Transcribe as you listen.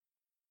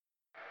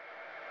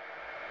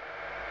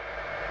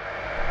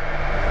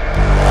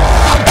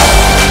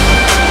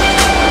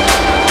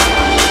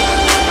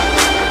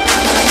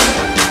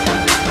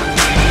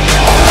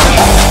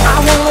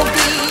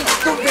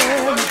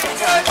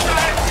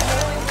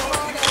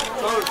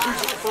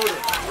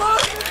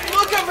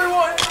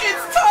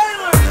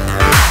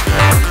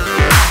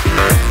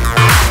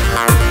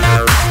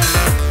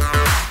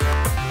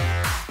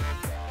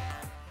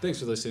Thanks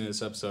for listening to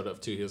this episode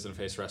of Two Heels and a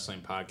Face Wrestling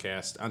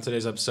Podcast. On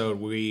today's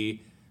episode,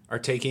 we are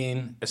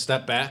taking a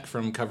step back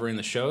from covering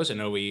the shows. I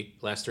know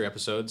last 3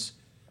 episodes,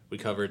 we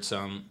covered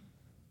some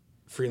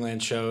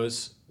freelance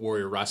shows,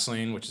 Warrior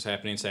Wrestling, which is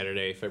happening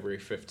Saturday, February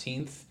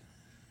 15th.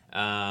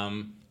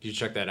 You should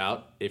check that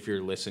out if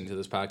you're listening to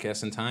this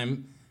podcast in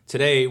time.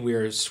 Today, we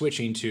are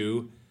switching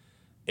to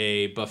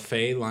a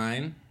buffet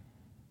line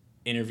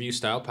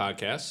interview-style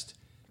podcast.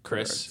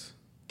 Chris, correct.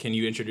 Can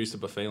you introduce the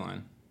buffet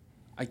line?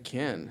 I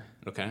can.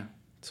 Okay.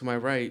 To my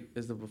right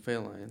is the buffet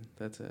line.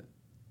 That's it.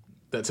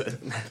 That's it.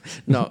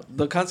 No,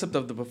 the concept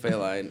of the buffet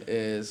line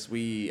is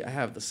I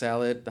have the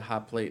salad, the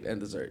hot plate, and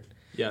dessert.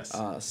 Yes.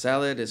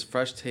 Salad is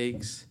fresh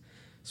takes.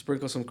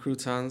 Sprinkle some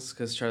croutons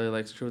because Charlie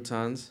likes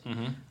croutons.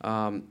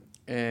 Mm-hmm.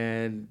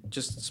 And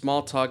just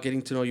small talk,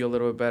 getting to know you a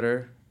little bit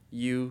better.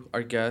 You,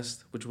 our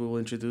guest, which we will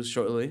introduce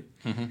shortly.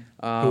 Mm-hmm.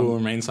 Who will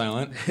remain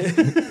silent.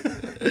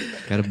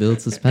 Gotta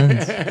build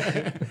suspense.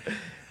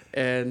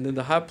 And then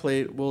the hot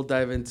plate, we'll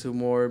dive into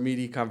more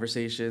meaty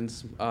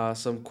conversations,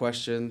 some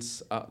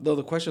questions. Though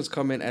the questions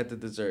come in at the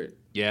dessert.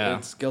 Yeah.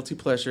 It's guilty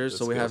pleasures,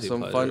 so we have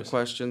some fun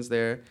questions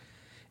there.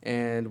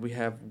 And we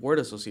have word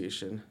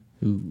association,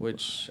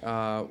 which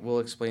we'll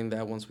explain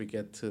that once we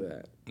get to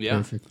that. Yeah.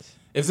 Perfect.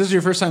 If this is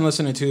your first time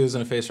listening to Is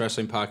in a Face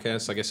Wrestling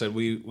Podcast, like I said,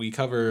 we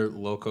cover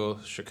local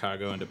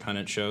Chicago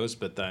independent shows,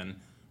 but then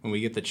when we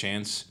get the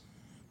chance,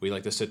 we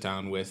like to sit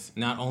down with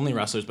not only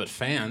wrestlers, but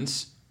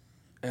fans.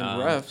 And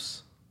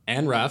refs.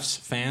 And refs,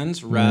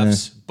 fans,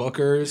 refs,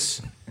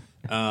 bookers,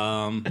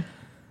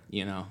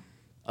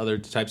 other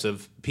types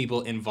of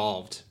people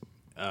involved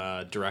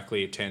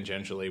directly,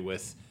 tangentially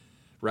with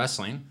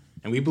wrestling.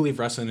 And we believe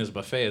wrestling is a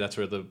buffet. That's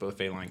where the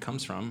buffet line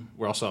comes from.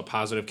 We're also a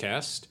positive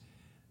cast.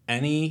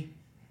 Any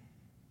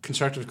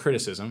constructive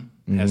criticism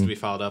has to be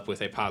followed up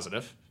with a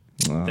positive.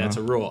 That's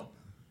a rule.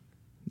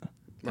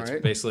 That's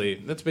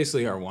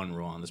basically our one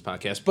rule on this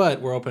podcast.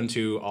 But we're open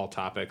to all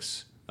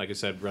topics. Like I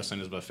said,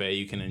 wrestling is a buffet.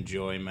 You can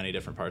enjoy many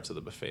different parts of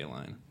the buffet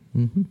line.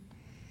 Mm-hmm.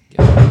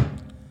 Yeah.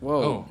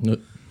 Whoa. Oh.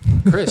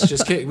 Chris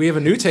just kicked. We have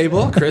a new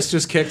table. Chris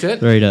just kicked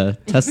it. Ready to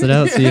test it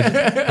out, see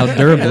how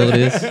durable it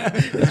is.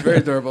 It's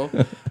very durable.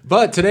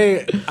 But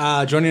today,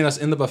 joining us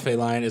in the buffet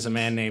line is a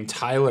man named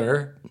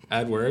Tyler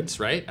Edwards,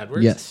 right?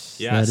 Edwards? Yes.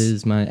 That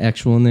is my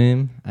actual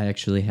name. I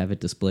actually have it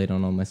displayed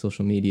on all my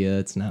social media.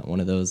 It's not one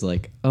of those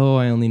like, oh,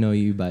 I only know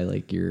you by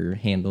like your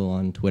handle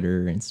on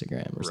Twitter or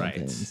Instagram or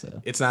something.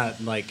 So. It's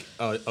not like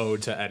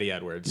ode to Eddie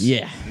Edwards.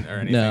 Yeah. Or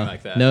anything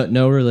like that.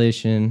 No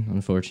relation,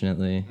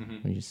 unfortunately.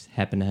 Mm-hmm. We just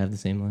happen to have the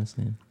same last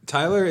name.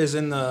 Tyler is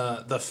in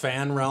the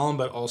fan realm,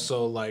 but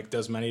also like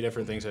does many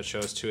different things at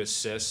shows to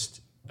assist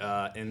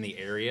in the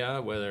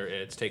area, whether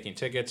it's taking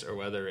tickets or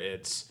whether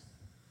it's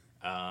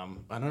I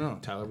don't know,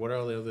 Tyler. What are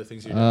all the other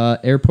things you do?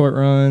 Airport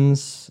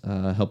runs,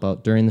 help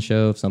out during the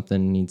show if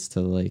something needs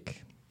to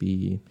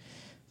we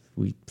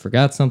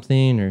forgot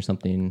something or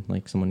something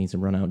like someone needs to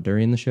run out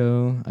during the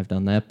show. I've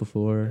done that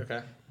before.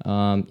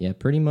 Okay.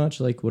 Pretty much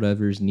like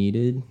whatever's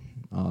needed.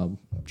 I'll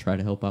try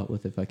to help out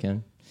with if I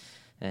can.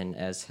 And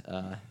as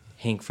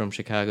Hank from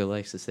Chicago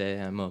likes to say,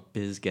 I'm a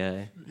biz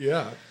guy.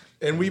 Yeah,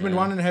 and we've been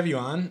wanting to have you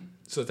on.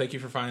 So thank you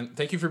for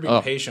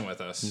being patient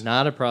with us.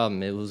 Not a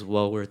problem. It was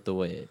well worth the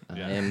wait.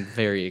 Yeah. I am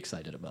very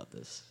excited about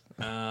this.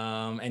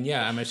 And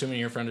yeah, I'm assuming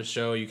you're a friend of the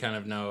show. You kind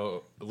of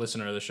know, a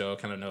listener of the show,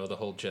 kind of know the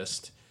whole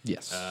gist.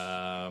 Yes.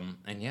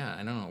 And yeah,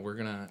 I don't know. We're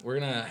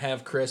gonna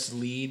have Chris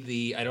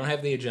lead I don't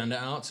have the agenda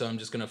out, so I'm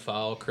just gonna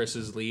follow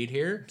Chris's lead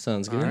here.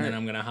 Sounds good. And then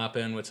I'm gonna hop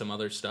in with some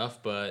other stuff.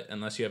 But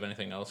unless you have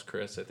anything else,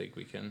 Chris, I think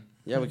we can.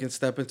 Yeah, we can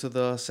step into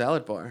the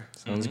salad bar.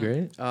 Sounds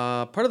great.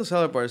 Part of the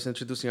salad bar is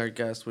introducing our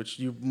guest, which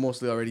you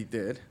mostly already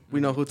did.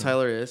 We know who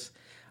Tyler is.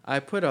 I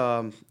put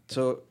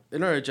so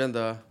in our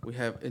agenda we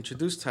have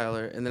introduce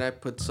Tyler, and then I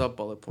put sub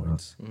bullet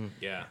points.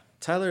 Yeah.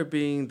 Tyler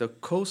being the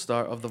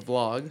co-star of the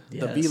vlog,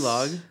 yes. the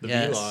vlog. The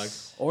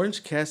vlog.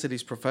 Orange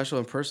Cassidy's professional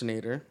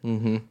impersonator.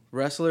 Mm-hmm.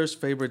 Wrestler's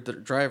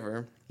favorite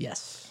driver.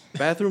 Yes.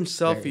 Bathroom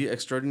selfie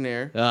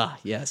extraordinaire.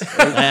 Yes.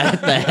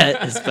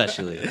 that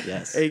especially,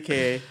 yes.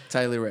 A.K.A.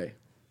 Tyler Ray.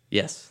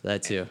 Yes,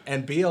 that too.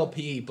 And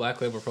BLP,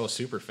 Black Label Pro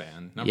super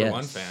fan. Number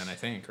one fan, I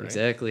think, right?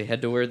 Exactly.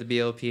 Had to wear the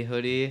BLP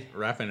hoodie.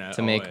 Repping it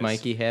to make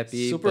Mikey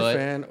happy. Super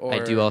fan or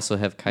I do also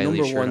have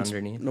Kylie's shirt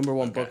underneath. Number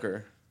one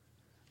booker.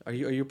 Are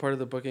you part of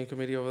the booking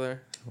committee over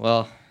there?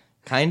 Well,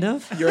 kind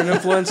of. You're an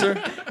influencer?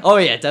 Oh,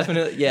 yeah,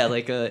 definitely. Yeah,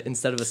 like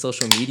instead of a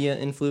social media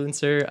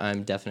influencer,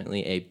 I'm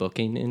definitely a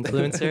booking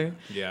influencer.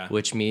 Yeah.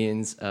 Which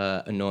means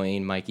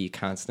annoying Mikey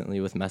constantly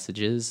with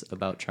messages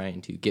about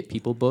trying to get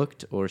people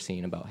booked or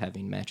seeing about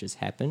having matches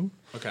happen.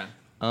 Okay.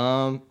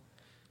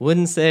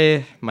 Wouldn't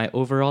say my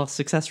overall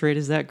success rate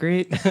is that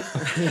great,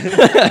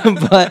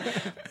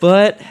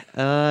 but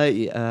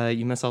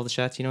you miss all the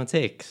shots you don't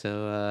take.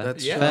 So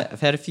that's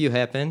I've had a few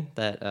happen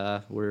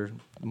that were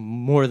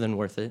more than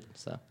worth it.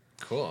 So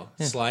cool.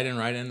 Yeah. Sliding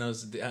right in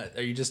those.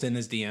 Are you just in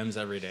his DMs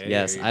every day?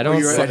 Yes, I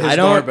don't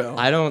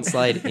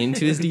slide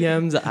into his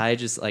DMs. I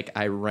just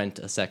I rent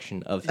a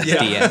section of his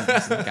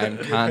DMs. I'm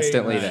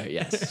constantly there.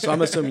 Yes. So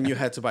I'm assuming you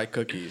had to buy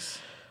cookies.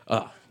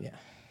 Oh yeah.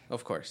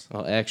 Of course.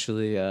 Well,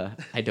 actually,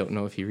 I don't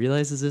know if he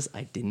realizes this.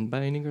 I didn't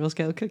buy any Girl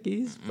Scout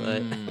cookies,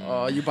 but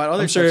Oh, you bought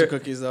other I'm types sure- of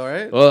cookies though,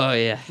 right? oh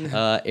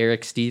yeah,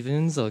 Eric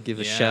Stevens. I'll give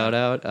a Yeah. shout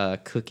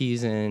out.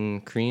 Cookies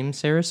and Cream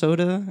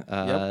Sarasota.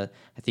 Yep.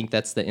 I think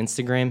that's the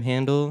Instagram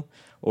handle.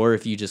 Or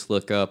if you just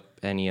look up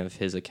any of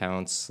his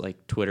accounts,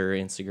 like Twitter,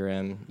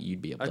 Instagram,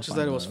 you'd be able I to just find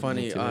thought it was a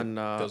funny link to it. on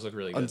Those look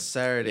really on good.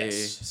 Saturday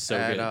Yes, so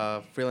at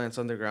good. Freelance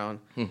Underground.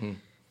 Mm-hmm.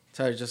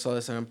 Tyler just saw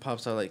this and it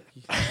pops out like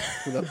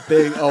with a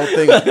big old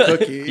thing of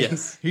cookies.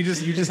 Yes. You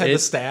just had the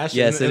stash.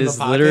 Yes, in it the is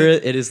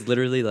pocket?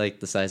 literally like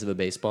the size of a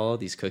baseball.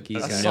 These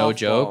cookies, A no softball.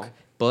 joke.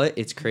 But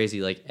it's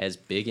crazy. Like as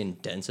big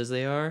and dense as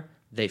they are,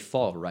 they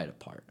fall right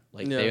apart.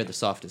 Like they Yeah. are the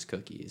softest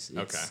cookies.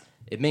 Okay.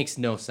 It makes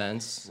no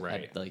sense.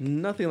 Right. Like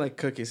Nothing like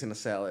cookies in a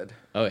salad.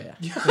 oh yeah.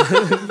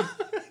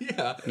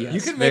 Yeah. Yes,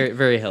 You can very make.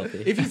 very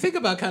healthy. If you think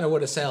about kind of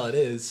what a salad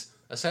is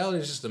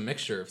just a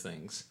mixture of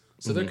things.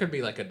 So there could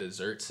be like a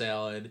dessert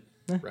salad,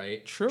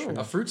 right? True.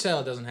 A fruit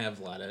salad doesn't have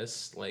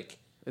lettuce. Like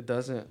It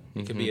doesn't.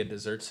 it could be a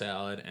dessert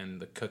salad,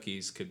 and the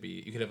cookies could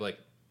be. You could have like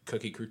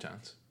cookie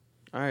croutons.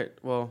 All right.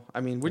 Well,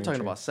 I mean, we're Very talking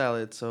true. about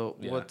salad. So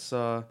Yeah. what's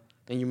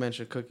and you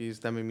mentioned cookies.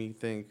 That made me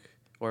think,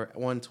 or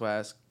want to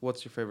ask,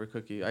 what's your favorite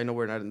cookie? I know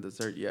we're not in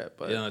dessert yet,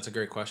 but Yeah, that's a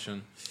great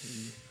question.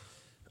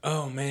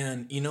 Oh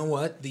man, you know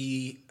what?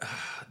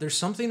 There's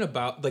something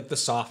about like the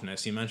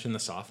softness. You mentioned the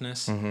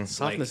softness. It's, like,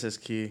 softness is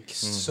key.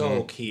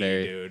 so key,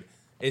 Very. dude.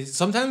 It's,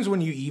 sometimes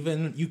when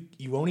you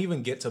won't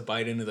even get to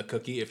bite into the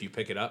cookie if you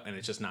pick it up and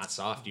it's just not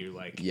soft. You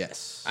like.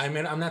 yes. I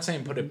mean, I'm not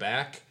saying put it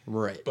back,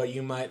 Right. but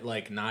you might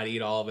like not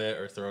eat all of it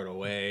or throw it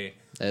away.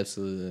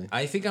 Absolutely.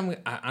 I think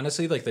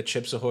honestly like the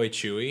Chips Ahoy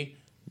Chewy.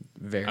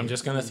 Very. I'm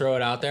just gonna throw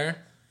it out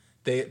there.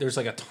 There's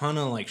like a ton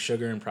of like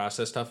sugar and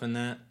processed stuff in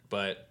that,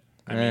 but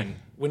I mean,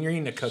 when you're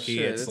eating a cookie,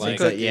 Shit, it's a like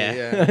cookie,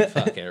 yeah.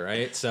 fuck it,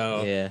 right?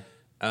 So yeah.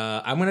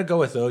 I'm gonna go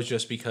with those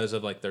just because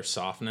of like their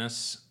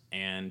softness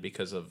and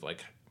because of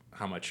like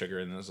how much sugar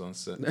in those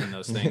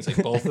things. Like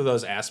both of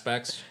those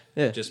aspects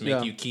Yeah. just make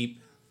Yeah. you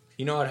keep.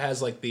 You know, it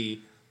has like the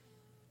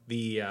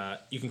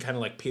you can kind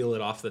of like peel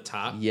it off the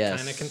top Yes.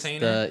 kind of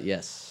container.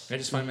 Yes. I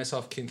just find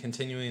myself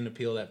continuing to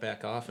peel that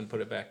back off and put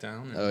it back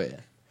down. And Oh yeah.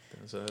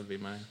 so that would be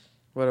mine.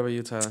 What about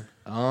you, Tyler?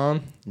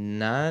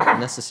 Not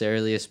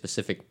necessarily a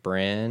specific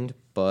brand,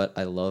 but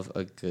I love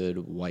a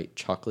good white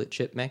chocolate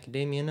chip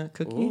macadamia nut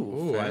cookie.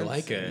 Ooh, I fancy.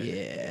 like it.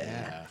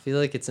 Yeah. I feel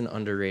like it's an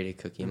underrated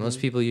cookie.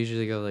 Most people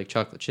usually go like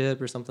chocolate chip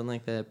or something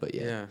like that, but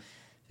yeah.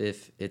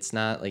 If it's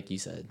not like you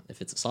said, if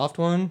it's a soft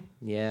one,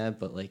 yeah,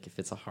 but like if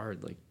it's a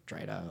hard, like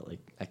dried out, like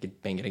I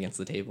could bang it against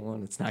the table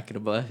and it's not gonna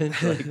budge.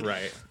 Like,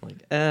 Right. like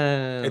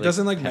It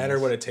doesn't like matter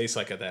what it tastes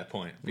like at that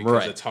point because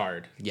Right. it's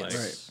hard. Yes.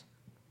 Like, Right.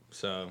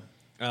 So,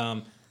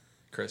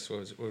 Chris,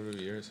 what would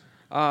be yours?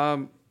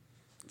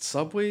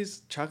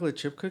 Subway's chocolate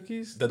chip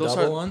cookies. The those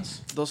double are,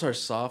 ones. Those are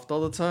soft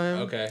all the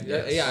time. Okay.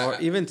 Yes. Yeah.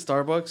 Or even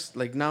Starbucks.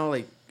 Like now,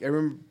 like I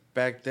remember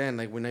back then,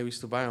 like when I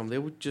used to buy them, they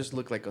would just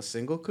look like a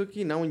single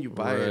cookie. Now when you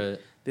buy it, Right.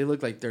 they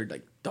look like they're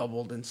like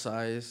doubled in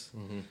size,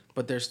 Mm-hmm.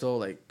 but they're still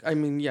like. I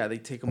mean, yeah, they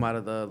take them out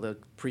of the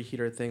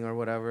preheater thing or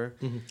whatever,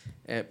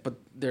 but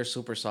they're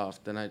super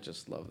soft, and I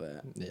just love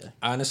that. Yeah.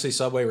 Honestly,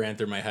 Subway ran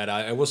through my head.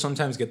 I will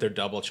sometimes get their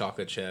double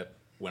chocolate chip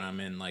when I'm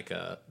in like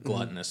a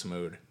gluttonous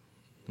mood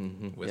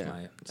with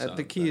Yeah, my.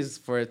 the key is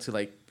for it to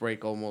like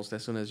break almost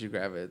as soon as you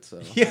grab it. So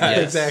Yeah,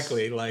 Yes.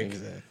 exactly. Like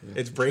Exactly.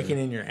 it's breaking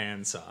in your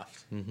hand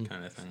soft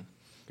kind of thing.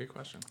 Good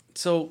question.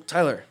 So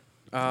Tyler,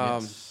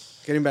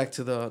 Yes. getting back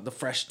to the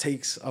fresh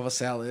takes of a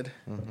salad,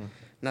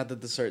 not the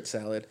dessert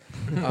salad.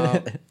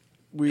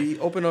 We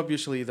open up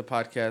usually the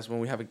podcast when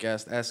we have a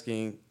guest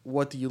asking,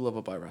 "What do you love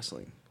about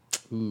wrestling?"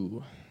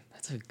 Ooh,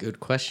 that's a good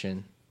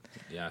question.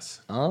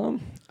 Yes.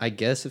 I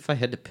guess if I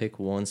had to pick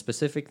one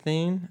specific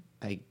thing,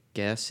 I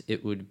guess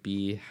it would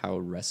be how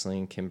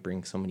wrestling can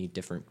bring so many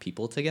different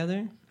people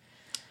together.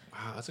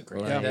 Wow, that's a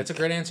great. Like- That's a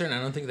great answer, and I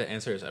don't think the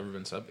answer has ever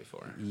been said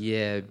before.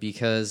 Yeah,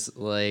 because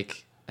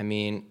like I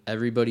mean,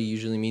 everybody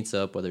usually meets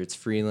up, whether it's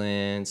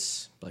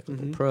freelance, Black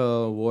Label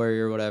Pro,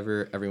 Warrior,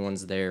 whatever.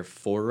 Everyone's there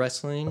for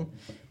wrestling.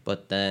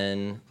 But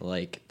then,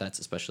 like, that's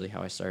especially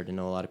how I started to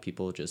know a lot of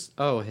people. Just,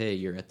 oh, hey,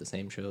 you're at the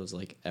same shows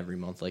like every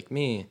month, like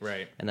me.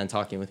 Right. And then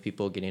talking with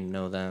people, getting to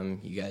know them.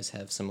 You guys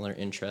have similar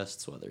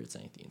interests, whether it's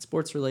anything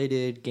sports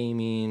related,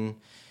 gaming,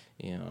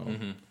 you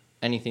know,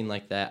 anything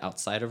like that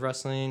outside of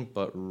wrestling.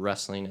 But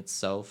wrestling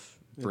itself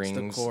the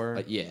brings, core.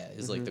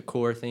 is like the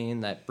core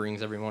thing that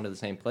brings everyone to the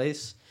same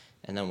place.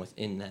 And then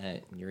within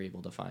that, you're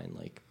able to find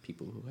like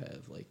people who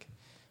have like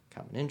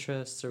common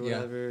interests or Yeah.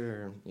 whatever,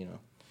 or, you know.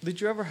 Did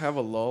you ever have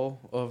a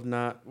lull of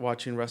not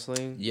watching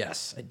wrestling?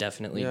 Yes, I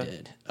definitely Yeah.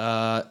 did.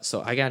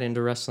 So I got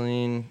into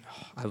wrestling.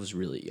 I was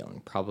really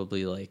young,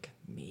 probably like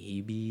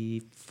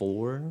maybe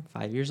 4,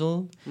 5 years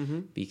old.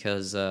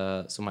 Because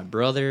so my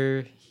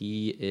brother,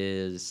 he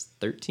is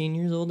 13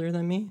 years older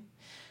than me.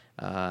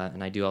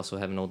 And I do also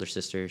have an older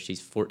sister.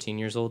 She's 14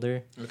 years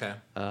older. Okay.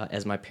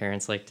 As my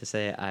parents like to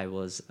say, I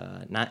was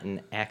not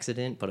an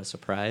accident, but a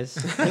surprise.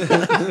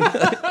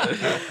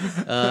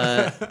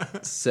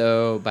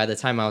 So by the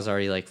time I was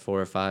already like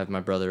 4 or 5, my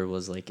brother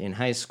was like in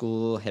high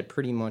school, had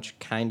pretty much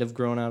kind of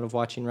grown out of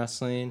watching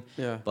wrestling.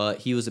 Yeah. But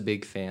he was a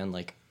big fan,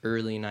 like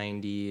early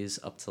 90s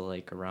up to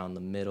like around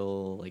the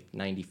middle, like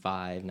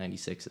 95,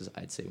 96 is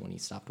I'd say when he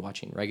stopped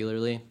watching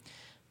regularly.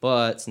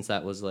 But since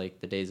that was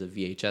like the days of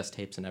VHS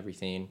tapes and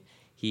everything,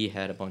 he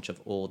had a bunch of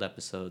old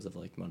episodes of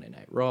like Monday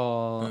Night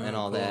Raw and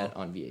all that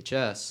on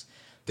VHS.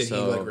 Did he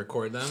like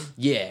record them?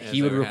 Yeah, as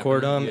he would they were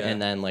record them happening? Yeah.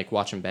 and then like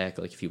watch them back,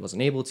 like if he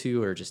wasn't able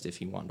to, or just if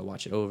he wanted to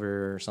watch it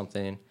over or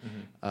something.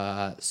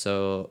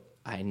 So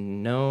I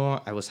know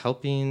I was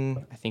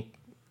helping, I think,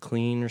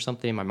 clean or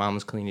something. My mom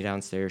was cleaning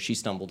downstairs. She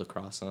stumbled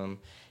across them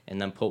and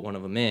then put one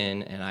of them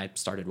in, and I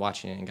started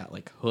watching it and got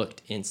like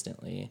hooked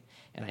instantly.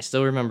 And I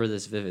still remember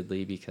this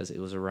vividly because it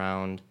was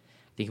around,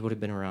 I think it would have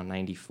been around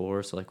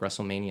 94, so like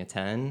WrestleMania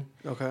 10.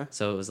 Okay.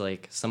 So it was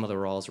like some of the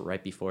Raws were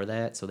right before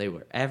that, so they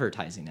were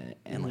advertising it.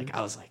 And like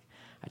I was like,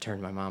 I turned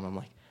to my mom, I'm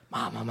like,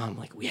 Mom,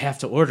 like, we have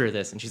to order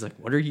this. And she's like,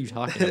 what are you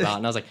talking about?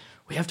 And I was like,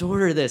 we have to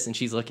order this. And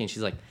she's looking,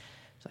 she's like,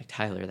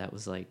 Tyler, that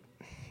was like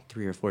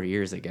 3 or 4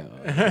 years ago.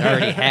 It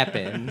already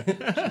happened.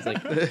 She's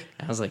like,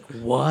 I was like,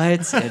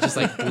 what? And it just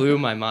like blew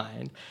my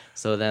mind.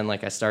 So then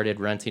like I started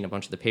renting a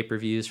bunch of the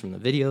pay-per-views from the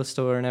video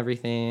store and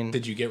everything.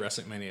 Did you get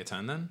WrestleMania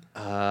 10 then?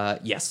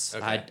 Yes.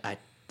 Okay. I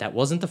that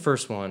wasn't the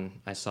first one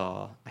I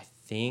saw. I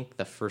think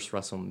the first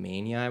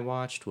WrestleMania I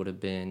watched would have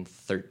been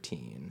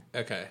 13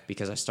 Okay.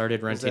 because I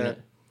started Is renting that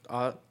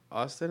it.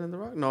 Austin and The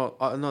Rock?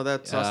 No,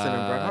 that's Austin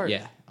and Bret Hart.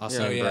 Yeah,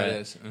 Austin Oh, and yeah, Bret. it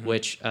is. Mhm.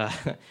 Which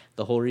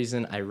the whole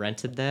reason I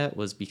rented that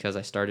was because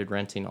I started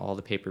renting all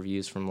the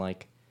pay-per-views from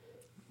like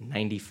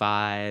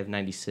 95,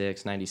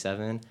 96,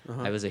 97.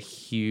 I was a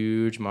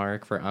huge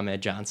mark for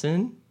Ahmed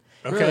Johnson.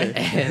 Okay.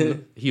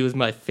 And he was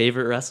my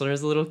favorite wrestler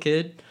as a little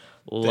kid.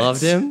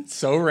 Loved That's him.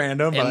 So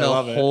random, but And I the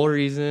love it. whole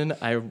reason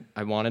I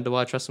wanted to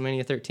watch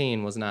WrestleMania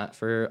 13 was not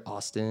for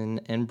Austin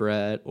and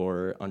Bret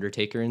or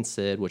Undertaker and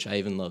Sid, which I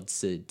even loved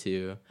Sid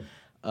too.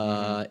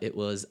 It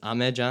was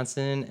Ahmed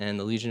Johnson and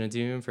the Legion of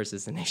Doom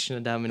versus the Nation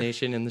of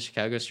Domination in the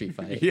Chicago Street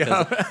Fight. 'Cause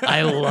Yeah.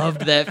 I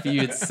loved that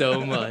feud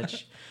so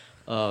much.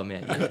 Oh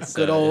man, yeah, so,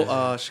 Good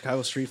old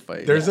Chicago Street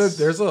Fight. There's Yes.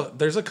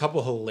 there's a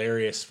couple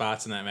hilarious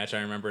spots in that match.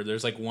 I remember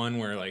there's like one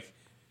where like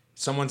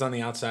someone's on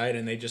the outside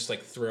and they just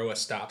like throw a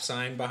stop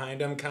sign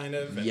behind them, kind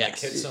of, and like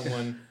Yes. hit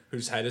someone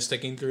whose head is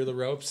sticking through the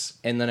ropes.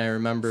 And then I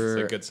remember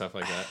It's like good stuff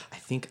like that. I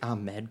think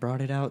Ahmed brought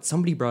it out.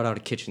 Somebody brought out a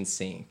kitchen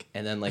sink,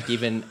 and then like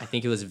even I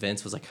think it was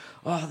Vince was like,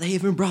 "Oh, they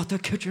even brought the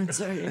kitchen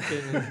sink,"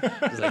 and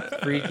I was like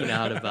freaking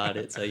out about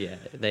it. So yeah,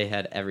 they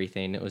had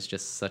everything. It was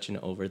just such an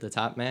over the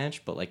top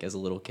match. But like as a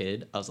little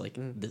kid, I was like,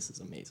 "This is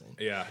amazing."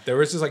 Yeah, there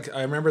was just like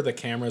I remember the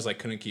cameras like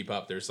couldn't keep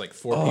up. There's like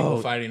 4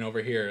 people fighting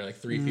over here, like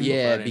 3 people.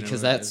 Yeah, fighting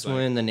because over- that's it's like-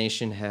 when the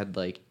Nation had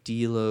like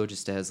D'Lo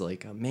just as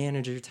like a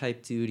manager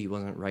type dude. He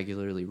wasn't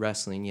regularly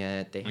wrestling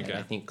yet. They had Okay.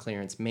 I think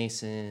Clarence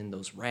Mason,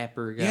 those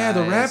rapper guys. Yeah,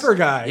 the rapper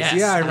guys. Yes,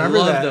 Yeah, I remember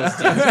love that. those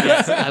dudes.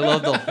 Yes, I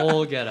love the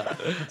whole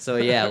getup. So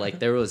yeah, like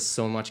there was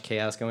so much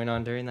chaos going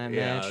on during that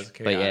Yeah, it match. was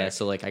But yeah, chaotic.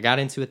 so like I got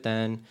into it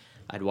then.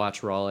 I'd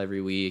watch Raw every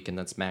week and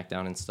then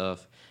SmackDown and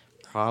stuff.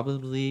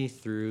 Probably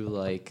through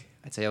like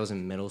I'd say I was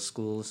in middle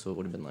school, so it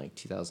would have been like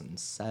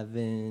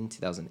 2007,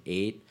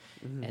 2008.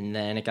 And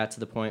then it got to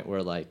the point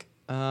where like,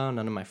 oh,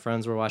 none of my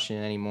friends were watching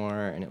it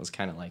anymore, and it was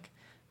kind of like,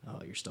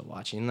 oh, you're still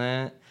watching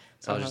that?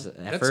 So I was just at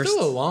That's first.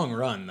 still a long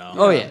run though.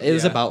 Oh yeah, it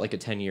was Yeah. about like a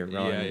 10-year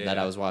run Yeah, yeah, that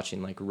I yeah. was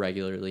watching like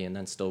regularly, and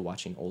then still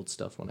watching old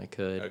stuff when I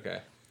could. Okay.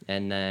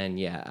 And then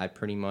yeah, I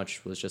pretty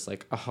much was just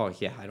like, oh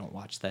yeah, I don't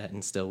watch that,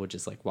 and still would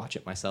just like watch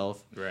it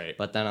myself. Right.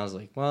 But then I was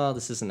like, well,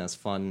 this isn't as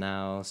fun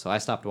now, so I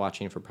stopped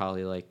watching for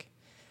probably like,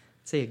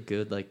 I'd say a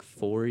good like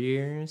 4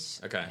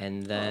 years. Okay.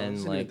 And then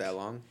It's like that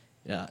long.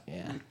 yeah.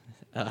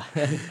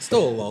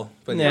 Still a lull,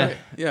 but Yeah. Right,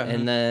 yeah.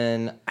 And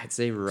then I'd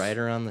say right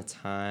around the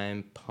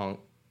time Punk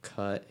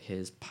cut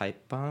his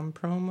pipe bomb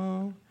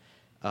promo,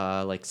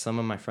 like some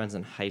of my friends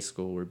in high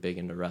school were big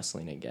into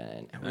wrestling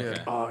again. And were like,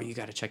 Okay. oh, you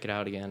got to check it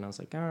out again. I was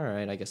like, all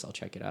right, I guess I'll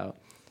check it out.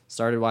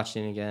 Started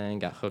watching it again,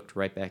 got hooked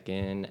right back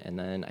in. And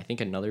then I think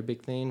another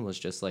big thing was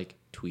just like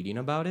tweeting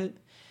about it.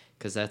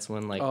 Because that's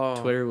when like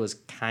Twitter was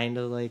kind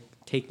of like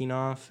taking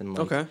off. And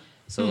like, Okay.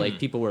 so like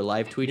people were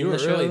live tweeting you were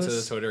the really shows. to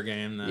the Twitter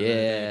game then. I Yeah.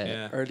 think,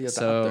 yeah. Early adopter.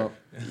 So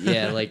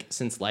yeah, like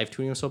since live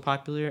tweeting was so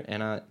popular,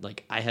 and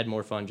I had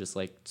more fun just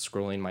like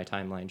scrolling my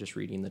timeline, just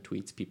reading the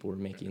tweets people were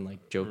making,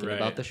 like joking Right.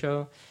 about the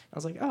show. I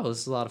was like, oh, this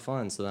is a lot of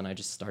fun. So then I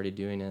just started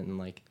doing it, and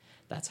like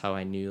that's how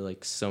I knew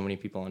like so many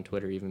people on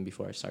Twitter even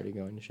before I started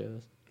going to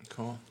shows.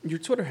 Cool. Your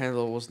Twitter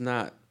handle was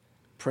not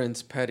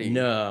Prince Petty.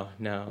 No.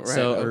 Right,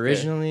 So okay.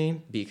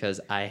 originally, because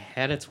I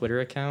had a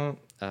Twitter account,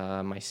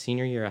 my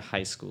senior year of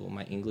high school,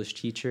 my English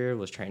teacher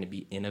was trying to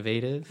be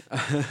innovative.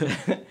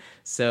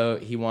 So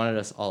he wanted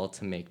us all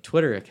to make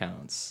Twitter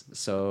accounts.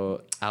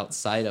 So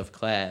outside of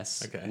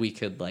class, Okay. we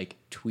could like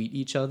tweet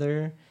each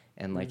other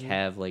and like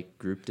have like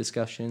group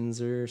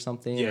discussions or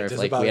something, Yeah, or if just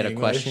like about we had a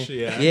English, question.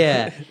 yeah.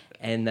 Yeah.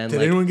 And then Did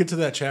like anyone get to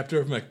that chapter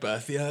of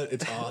Macbeth yet?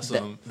 It's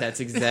awesome. that's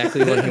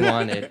exactly what he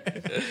wanted.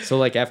 So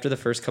like after the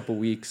first couple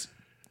weeks,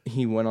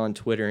 he went on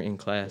Twitter in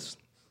class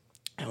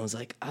and was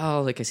like,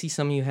 "Oh, like I see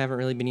some of you haven't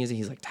really been using."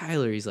 He's like,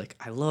 "Tyler," he's like,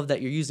 "I love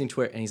that you're using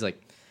Twitter." And he's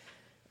like,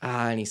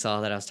 and he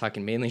saw that I was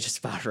talking mainly just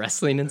about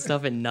wrestling and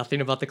stuff and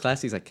nothing about the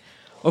class. He's like,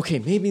 "Okay,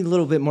 maybe a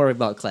little bit more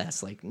about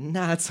class, like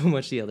not so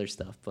much the other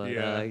stuff, but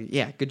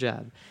yeah, good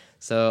job."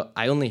 So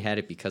I only had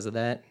it because of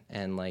that,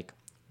 and like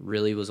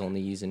really was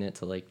only using it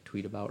to like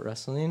tweet about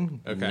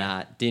wrestling.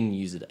 Okay. Didn't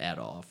use it at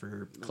all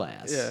for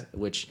class. Yeah.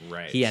 Which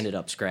Right. he ended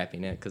up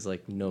scrapping it because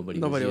like nobody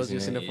was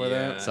using it for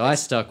that. So I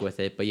stuck with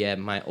it. But yeah,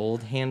 my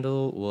old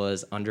handle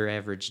was Under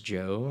Average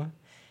Joe,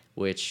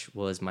 which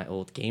was my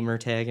old gamer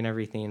tag and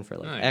everything for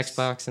like Nice.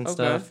 Xbox and Okay.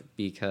 stuff,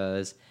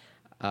 because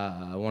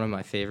one of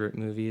my favorite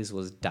movies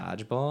was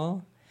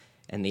Dodgeball,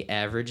 and the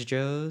Average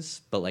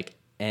Joes, but like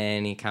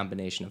any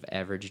combination of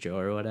Average Joe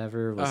or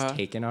whatever was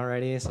taken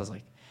already. So I was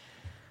like,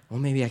 well,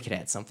 maybe I could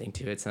add something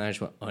to it. So then I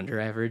just went Under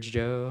Average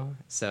Joe.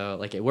 So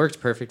like it worked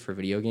perfect for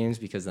video games,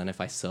 because then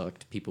if I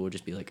sucked, people would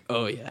just be like,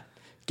 "Oh yeah,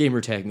 gamer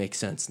tag makes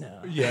sense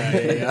now."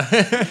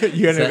 Yeah.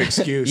 You had an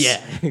excuse.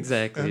 Yeah,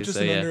 exactly. I'm just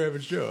So an yeah. under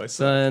average Joe.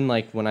 So then,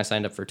 like, when I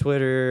signed up for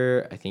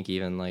Twitter, I think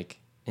even, like,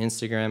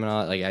 Instagram and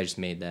all, like, I just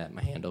made that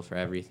my handle for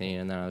everything.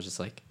 And then I was just,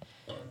 like,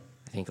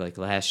 I think, like,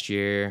 last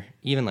year,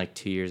 even, like,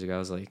 2 years ago, I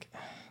was like,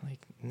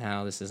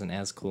 now this isn't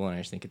as cool, and I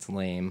just think it's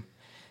lame.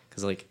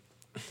 Because, like,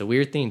 the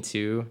weird thing,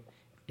 too,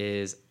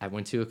 is I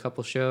went to a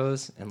couple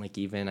shows, and, like,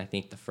 even, I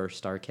think the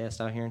first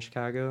StarCast out here in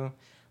Chicago,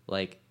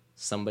 like,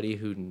 somebody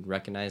who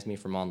recognized me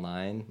from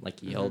online,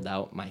 like, yelled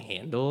out my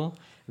handle,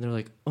 and they're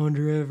like,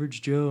 Under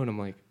Average Joe, and I'm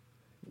like,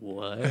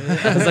 what?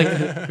 I was like,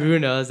 who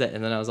knows that?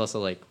 And then I was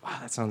also like, wow,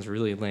 that sounds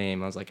really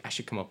lame. I was like, I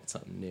should come up with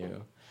something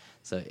new.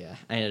 So yeah,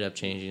 I ended up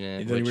changing it.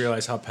 You didn't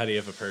realize how petty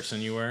of a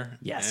person you were?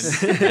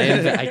 Yes,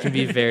 I can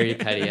be very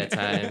petty at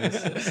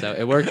times. So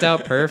it worked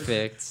out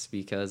perfect,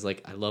 because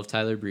like I love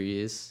Tyler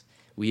Breeze.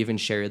 We even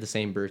share the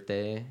same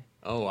birthday.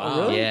 Oh, wow.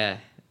 Oh, really? Yeah,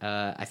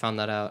 I found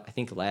that out I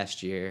think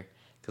last year,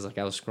 because like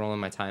I was scrolling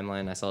my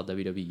timeline, I saw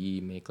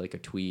WWE make like a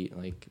tweet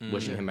like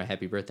wishing him a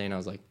happy birthday, and I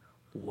was like,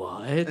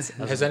 what?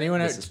 Has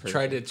anyone This is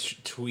tried to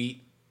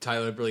tweet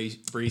Tyler Breeze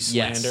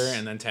Yes. slander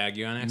and then tag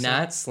you on accident?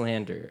 Not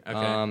slander.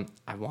 Okay.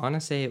 I want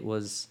to say it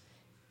was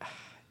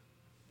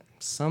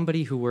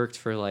somebody who worked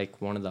for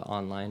like one of the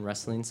online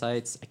wrestling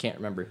sites. I can't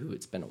remember who.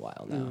 It's been a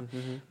while now.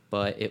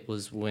 But it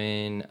was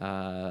when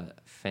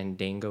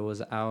Fandango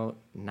was out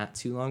not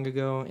too long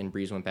ago, and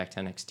Breeze went back to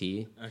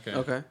NXT.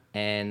 Okay.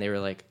 And they were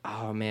like,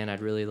 "Oh man,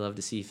 I'd really love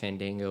to see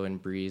Fandango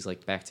and Breeze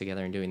like back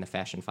together and doing the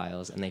Fashion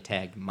Files." And they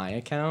tagged my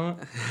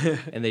account,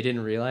 and they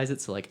didn't realize it.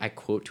 So like I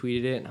quote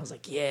tweeted it, and I was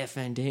like, "Yeah,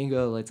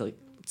 Fandango, let's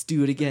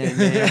do it again,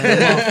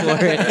 man. I'm all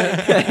for it."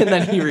 And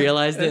then he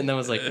realized it, and then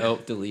was like, "Oh,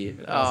 delete."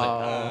 And I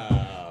was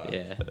like,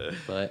 yeah.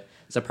 But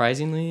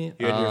surprisingly,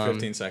 You had your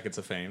 15 seconds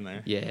of fame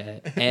there. yeah.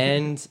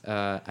 And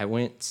I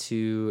went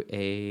to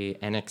a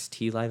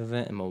NXT live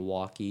event in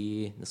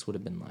Milwaukee. This would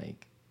have been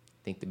like,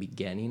 I think the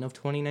beginning of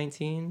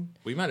 2019.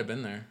 We might have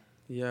been there.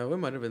 Yeah, we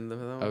might have been there.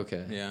 For that one.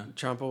 Okay. Yeah.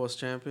 Ciampa was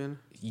champion.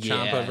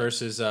 Ciampa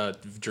versus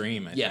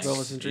Dream. I Yes. think.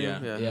 Velvet and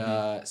Dream. Yeah.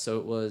 Yeah. So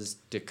it was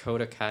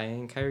Dakota Kai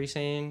and Kairi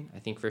Sane, I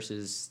think,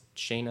 versus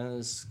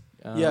Shayna's.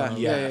 Yeah.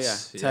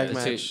 yes. Tag Yeah.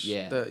 match.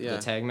 The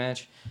tag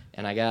match.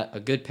 And I got a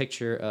good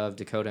picture of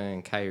Dakota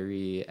and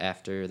Kairi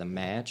after the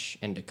match,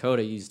 and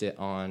Dakota used it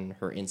on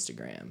her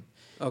Instagram.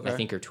 Okay. I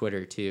think her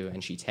Twitter too,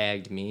 and she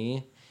tagged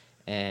me,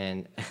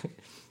 and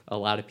a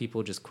lot of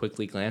people just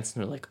quickly glanced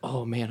and they're like,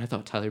 "Oh man, I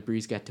thought Tyler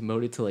Breeze got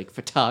demoted to like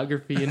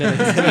photography and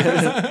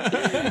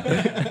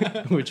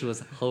NXT," which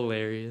was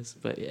hilarious.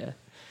 But yeah,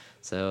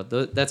 so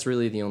that's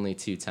really the only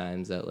two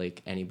times that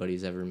like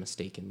anybody's ever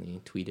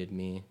mistakenly tweeted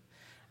me.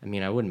 I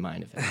mean, I wouldn't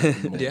mind if it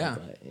happened more, Yeah.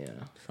 but yeah.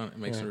 Fun, it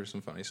makes for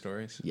some funny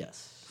stories.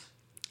 Yes.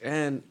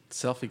 And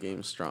selfie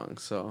game strong.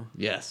 So.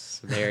 Yes.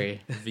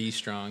 Very. V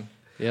strong.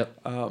 Yep.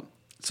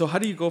 So how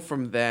do you go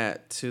from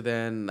that to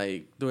then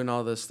like doing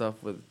all this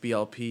stuff with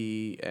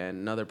BLP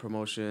and other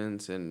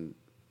promotions and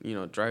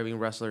driving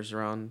wrestlers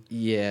around?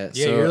 Yeah.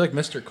 Yeah, so, you're like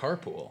Mr.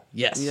 Carpool,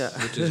 Yes. Yeah.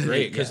 which is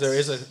great because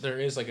Yes. there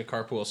is like a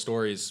carpool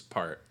stories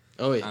part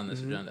Oh yeah. on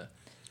this agenda.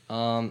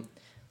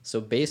 So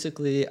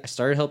basically, I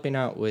started helping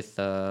out with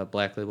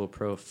Black Label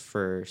Pro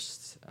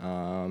first.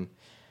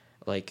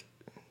 Like,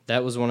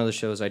 that was one of the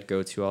shows I'd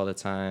go to all the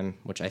time,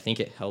 which I think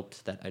it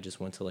helped that I just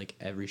went to like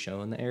every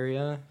show in the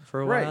area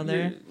for a while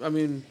there. I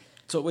mean,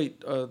 so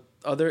wait,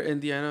 other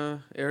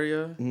Indiana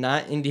area?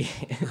 Not Indiana.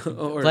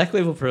 Or- Black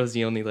Label Pro is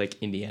the only like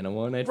Indiana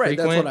one I'd Right,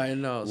 frequent. that's what I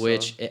know.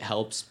 Which so. it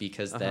helps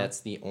because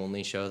that's the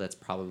only show that's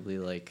probably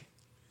like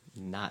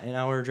not an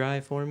hour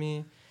drive for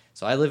me.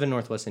 So I live in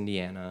Northwest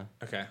Indiana.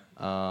 Okay.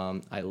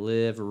 I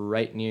live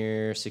right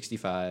near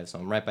 65, so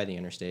I'm right by the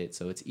interstate.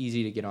 So it's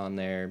easy to get on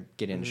there,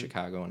 get into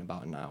Chicago in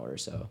about an hour or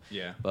so.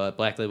 Yeah. But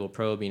Black Label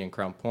Pro being in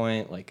Crown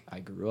Point, like I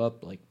grew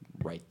up like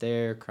right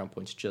there. Crown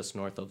Point's just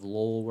north of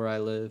Lowell, where I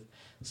live.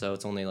 So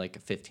it's only like a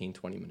 15,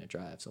 20-minute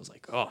drive. So I was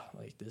like, oh,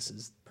 like this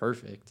is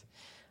perfect.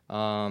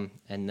 And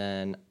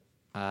then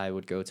I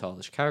would go to all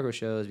the Chicago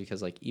shows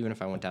because, like, even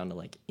if I went down to,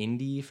 like,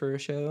 Indy for a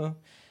show,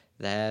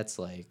 that's,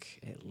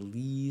 like, at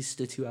least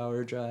a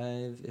 2-hour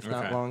drive, if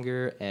not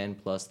longer. And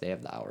plus, they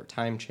have the hour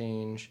time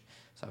change,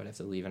 so I would have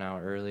to leave an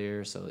hour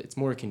earlier. So it's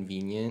more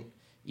convenient,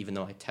 even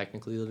though I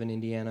technically live in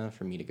Indiana,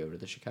 for me to go to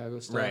the Chicago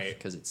stuff. Right.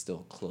 Because it's still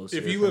closer.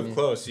 If you for live me.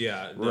 close,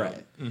 yeah. No.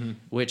 Right. Mm-hmm.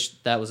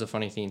 Which, that was a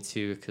funny thing,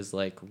 too, because,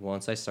 like,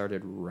 once I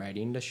started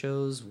writing the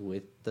shows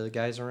with the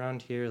guys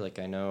around here, like,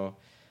 I know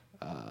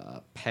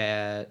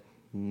Pat,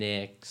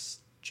 Nix,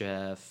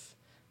 Jeff,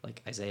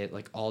 like Isaiah,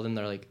 like all of them,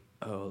 they're like,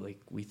 oh, like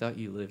we thought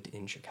you lived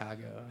in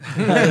Chicago.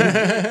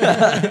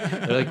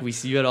 They're like, we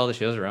see you at all the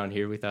shows around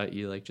here. We thought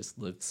you like just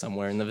lived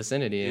somewhere in the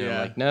vicinity. And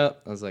I'm like, no.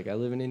 I was like, I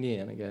live in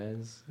Indiana,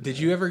 guys. Did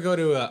you ever go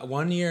to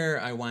one year?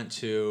 I went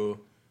to.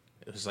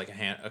 It was like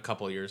a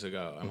couple of years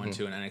ago. I went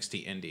to an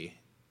NXT Indie.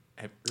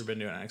 Have you ever been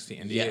to an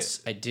NXT Indie?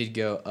 Yes, I did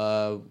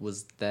go.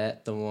 Was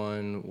that the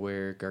one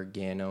where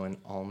Gargano and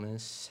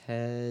Almas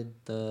had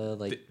the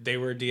like? They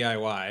were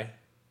DIY.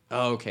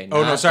 Oh, okay.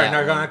 Oh no, sorry,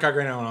 not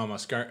Gargano and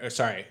Almas.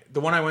 Sorry,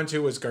 the one I went to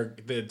was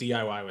the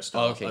DIY was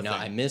still. Oh, okay, no,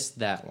 I missed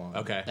that one.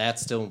 Okay,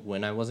 that's still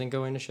when I wasn't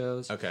going to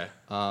shows. Okay.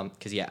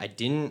 Because yeah, I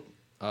didn't.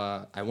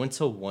 I went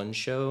to one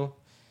show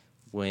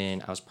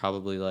when I was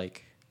probably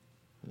like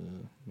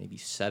maybe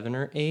 7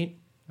 or 8.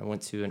 I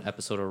went to an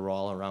episode of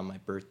Raw around my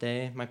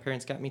birthday. My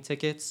parents got me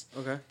tickets.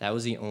 Okay. That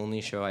was the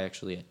only show I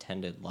actually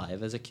attended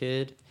live as a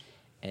kid.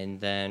 And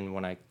then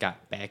when I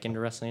got back into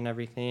wrestling and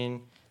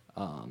everything,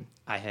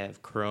 I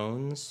have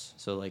Crohn's.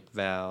 So like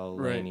Val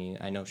Laney,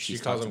 I know she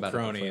calls them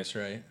Cronies,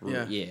 right?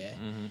 Yeah. Yeah.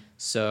 Mm-hmm.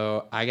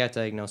 So I got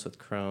diagnosed with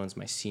Crohn's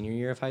my senior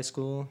year of high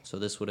school. So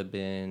this would have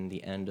been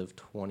the end of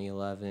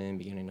 2011,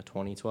 beginning of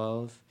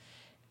 2012,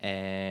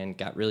 and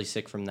got really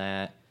sick from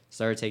that.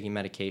 Started taking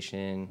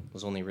medication,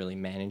 was only really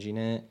managing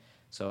it.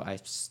 So I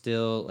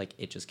still, like,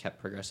 it just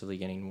kept progressively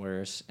getting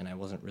worse, and I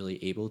wasn't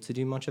really able to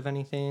do much of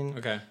anything.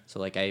 Okay.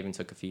 So, like, I even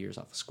took a few years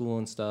off of school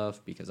and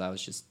stuff because I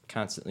was just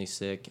constantly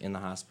sick in the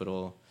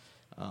hospital.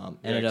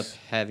 Ended up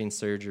having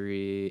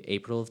surgery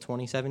April of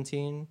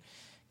 2017.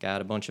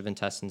 Got a bunch of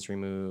intestines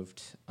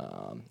removed.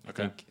 I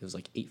think it was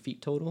like 8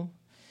 feet total.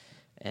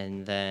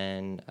 And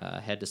then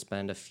had to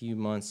spend a few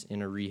months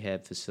in a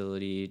rehab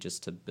facility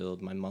just to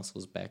build my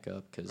muscles back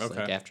up because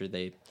like after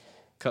they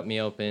cut me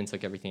open,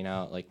 took everything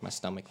out, like my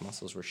stomach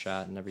muscles were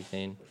shot and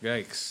everything.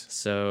 Yikes.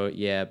 So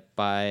yeah,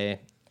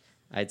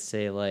 I'd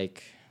say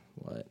like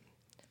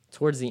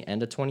towards the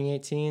end of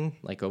 2018,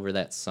 like over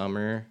that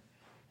summer,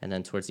 and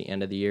then towards the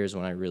end of the year is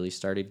when I really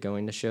started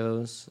going to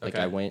shows. Like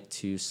I went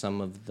to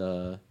some of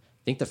I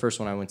think the first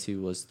one I went to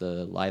was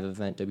the live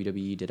event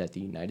WWE did at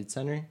the United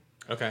Center.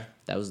 Okay.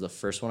 That was the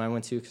first one I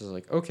went to because I was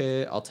like,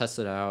 okay, I'll test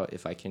it out.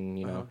 If I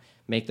can,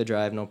 make the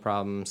drive, no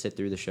problem, sit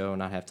through the show,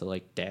 not have to,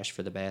 like, dash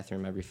for the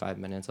bathroom every 5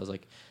 minutes. I was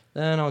like,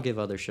 then I'll give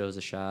other shows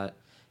a shot.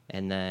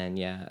 And then,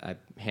 yeah, I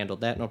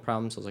handled that no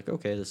problem. So I was like,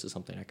 okay, this is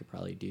something I could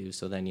probably do.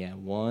 So then, yeah,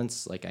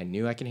 once, like, I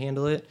knew I could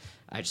handle it,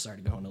 I just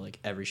started going to, like,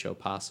 every show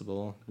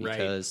possible.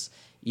 Because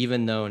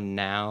even though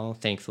now,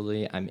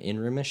 thankfully, I'm in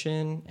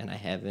remission and I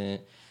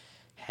haven't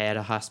had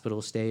a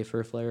hospital stay for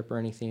a flare-up or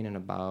anything in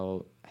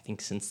about, I think,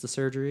 since the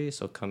surgery,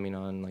 so coming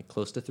on like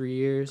close to 3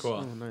 years. Cool.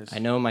 Oh, nice. I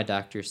know my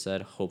doctor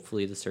said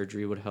hopefully the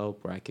surgery would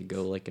help where I could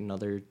go like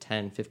another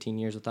 10, 15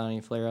 years without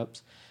any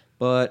flare-ups,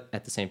 but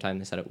at the same time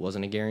they said it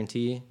wasn't a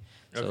guarantee.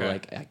 So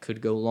like I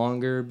could go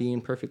longer being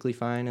perfectly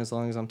fine as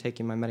long as I'm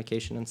taking my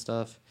medication and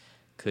stuff.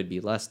 Could be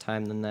less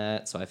time than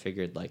that, so I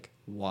figured like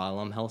while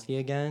I'm healthy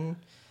again,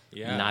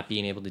 not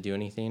being able to do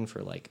anything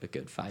for like a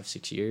good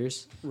 5-6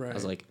 years, I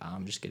was like,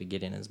 I'm just gonna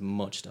get in as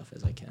much stuff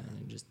as I can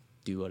and just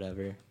do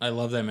whatever. I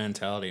love that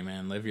mentality,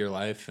 man. Live your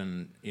life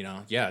and,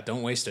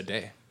 don't waste a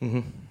day.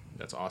 Mm-hmm.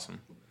 That's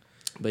awesome.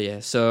 But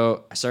yeah,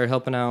 so I started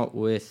helping out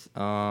with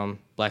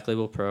Black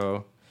Label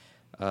Pro.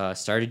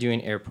 Started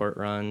doing airport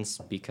runs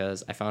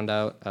because I found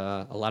out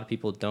a lot of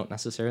people don't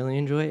necessarily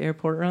enjoy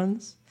airport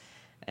runs.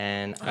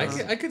 And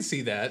I could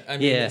see that. I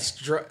mean,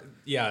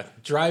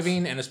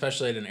 driving and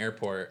especially at an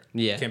airport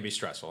can be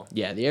stressful.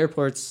 Yeah, the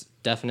airports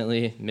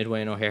definitely,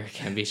 Midway and O'Hare,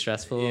 can be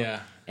stressful.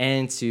 Yeah.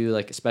 And to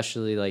like,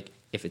 especially like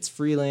if it's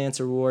freelance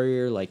or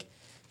Warrior, like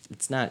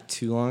it's not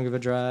too long of a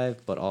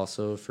drive, but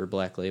also for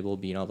Black Label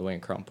being all the way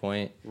in Crown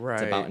Point,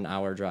 it's about an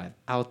hour drive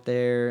out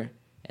there.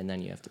 And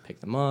then you have to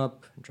pick them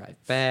up, drive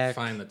back.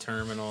 Find the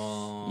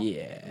terminal.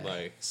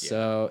 Yeah.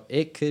 So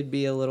it could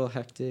be a little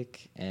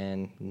hectic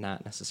and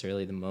not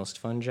necessarily the most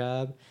fun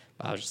job.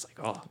 But I was just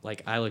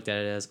like, I looked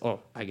at it as,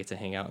 I get to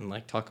hang out and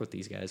like talk with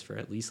these guys for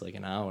at least like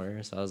an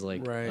hour. So I was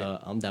like,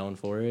 I'm down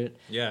for it.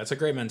 Yeah, it's a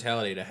great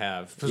mentality to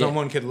have.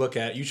 Someone could look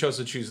at, you chose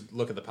to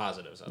look at the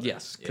positives of it.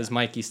 Yes, because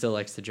Mikey still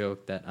likes to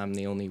joke that I'm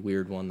the only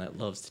weird one that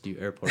loves to do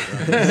airport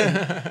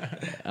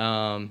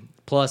runs.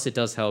 Plus, it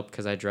does help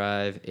because I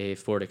drive a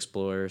Ford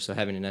Explorer, so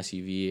having an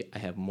SUV, I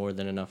have more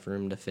than enough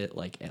room to fit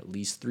like at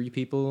least 3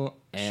 people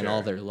and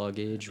all their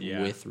luggage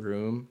with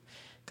room.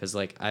 because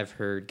like I've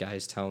heard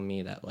guys tell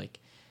me that like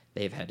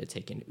they've had to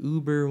take an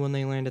Uber when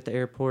they land at the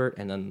airport,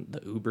 and then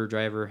the Uber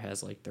driver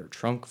has like their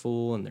trunk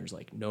full, and there's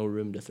like no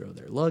room to throw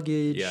their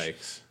luggage.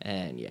 Yikes.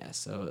 And yeah,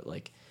 so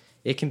like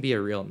it can be a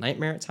real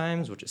nightmare at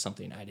times, which is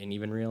something I didn't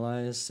even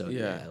realize. So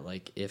yeah,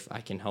 like if I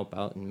can help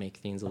out and make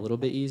things a little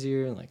bit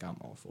easier, like I'm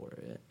all for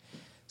it.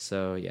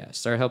 So yeah,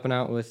 start helping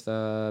out with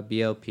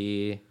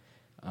BLP.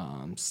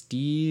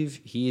 Steve,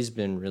 he's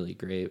been really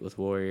great with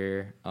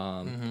Warrior.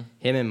 Him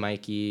and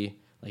Mikey,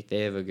 like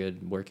they have a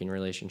good working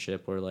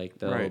relationship where like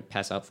they'll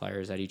pass out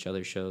flyers at each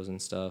other's shows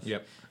and stuff.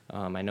 Yep.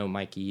 I know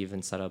Mikey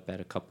even set up at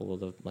a couple of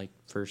the like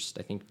first,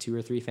 I think 2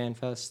 or 3 fan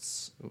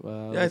fests.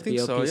 I think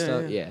BLP so.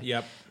 stuff. Yeah.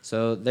 Yep.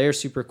 So they're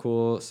super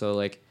cool. So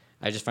like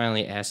I just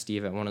finally asked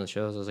Steve at one of the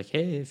shows. I was like,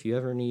 hey, if you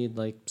ever need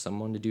like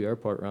someone to do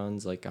airport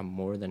runs, like I'm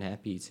more than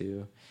happy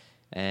to.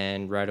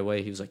 And right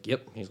away he was like,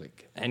 yep. He's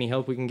like, any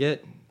help we can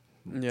get,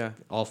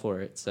 all for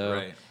it.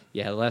 So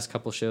yeah, the last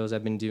couple shows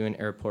I've been doing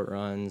airport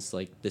runs.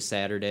 Like this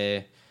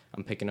Saturday,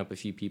 I'm picking up a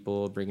few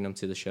people, bringing them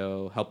to the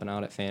show, helping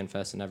out at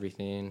FanFest and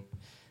everything.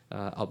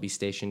 I'll be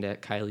stationed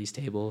at Kylie's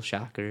table.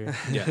 Shocker.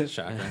 Yeah,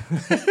 shocker.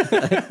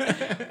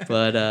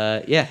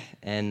 But yeah,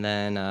 and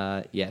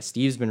then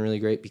Steve's been really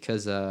great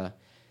because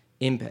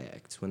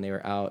Impact, when they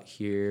were out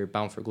here,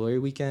 Bound for Glory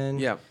weekend.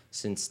 Yeah.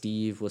 Since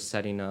Steve was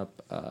setting up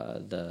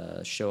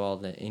the show, all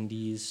the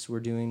indies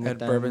were doing with At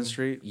them. Bourbon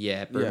Street?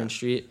 Yeah, at Bourbon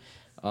Street.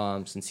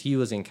 Since he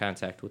was in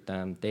contact with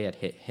them, they had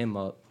hit him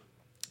up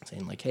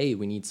saying like, hey,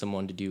 we need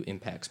someone to do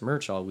Impact's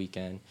merch all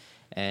weekend.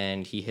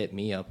 And he hit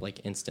me up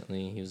like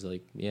instantly. He was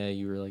like, yeah,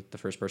 you were like the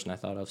first person I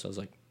thought of. So I was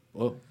like,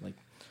 whoa, like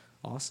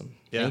awesome.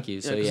 Yeah. Thank you.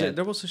 Yeah, So yeah,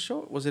 there was a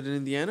show. Was it in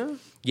Indiana?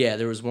 yeah,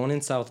 there was one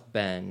in South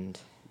Bend,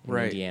 in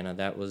Right. Indiana.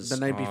 That was The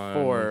night on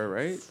before,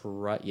 right?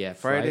 Friday,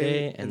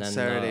 Friday, and then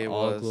Saturday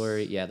All was-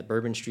 Glory. Yeah, the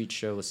Bourbon Street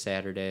show was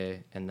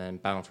Saturday, and then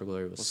Bound for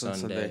Glory was on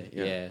Sunday. Sunday,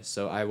 yeah.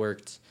 So I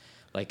worked,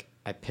 like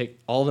I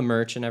picked all the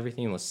merch and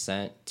everything was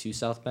sent to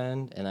South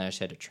Bend, and I just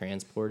had to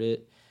transport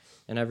it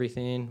and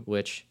everything.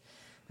 Which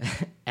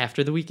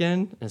after the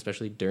weekend, and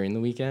especially during the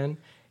weekend,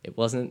 it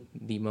wasn't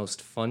the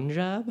most fun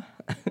job.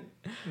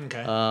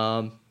 Okay.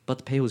 But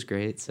the pay was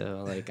great,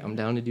 so like I'm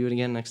down to do it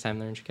again next time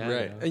they're in Chicago.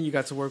 Right. And you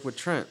got to work with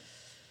Trent.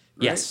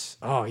 Right? Yes.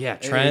 Oh yeah,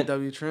 Trent.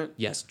 AEW Trent.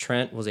 Yes,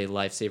 Trent was a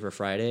lifesaver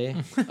Friday.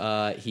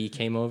 He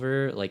came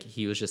over, like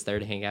he was just there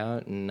to hang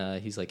out,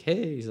 and he's like,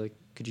 "Hey," he's like,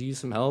 "Could you use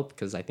some help?"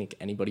 Because I think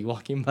anybody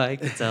walking by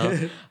could tell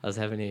I was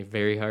having a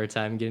very hard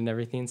time getting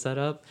everything set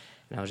up,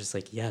 and I was just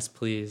like, "Yes,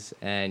 please."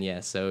 And yeah,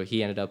 so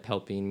he ended up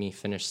helping me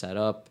finish set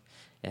up,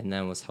 and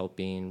then was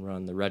helping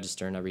run the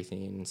register and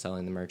everything, and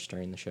selling the merch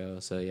during the show.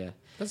 So yeah,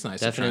 That's nice.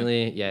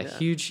 definitely, yeah,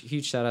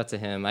 huge shout out to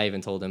him. I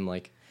even told him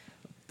like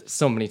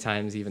so many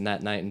times, even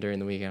that night and during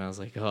the weekend, I was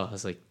like,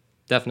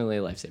 definitely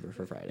a lifesaver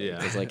for Friday. Yeah.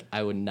 Because like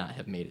I would not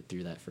have made it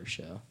through that first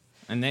show.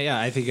 And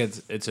I think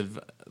it's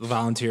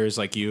volunteers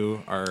like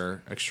you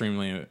are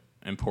extremely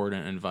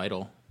important and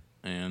vital,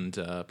 and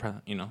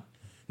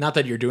not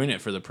that you're doing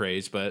it for the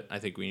praise, but I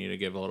think we need to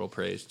give a little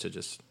praise to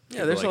just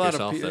Yeah, there's people a like lot of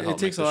yourself that people. help It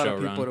takes a make the lot show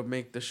of people run. to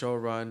make the show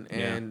run,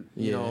 and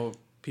Yeah. you know,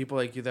 people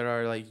like you that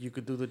are like, you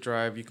could do the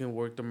drive, you can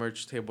work the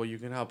merch table, you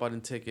can help out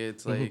in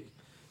tickets. Like,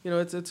 you know,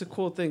 it's a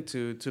cool thing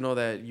to know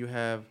that you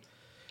have,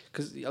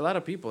 because a lot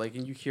of people like,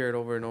 and you hear it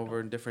over and over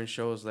in different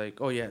shows, like,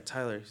 oh yeah,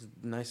 Tyler, he's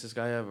the nicest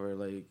guy ever.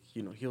 Like,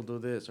 you know, he'll do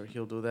this or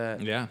he'll do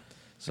that. Yeah,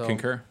 So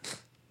concur.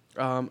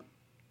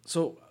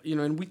 So, you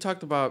know, and we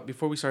talked about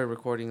before we started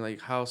recording,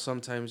 like how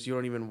sometimes you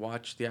don't even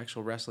watch the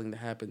actual wrestling that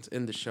happens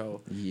in the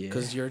show Yeah.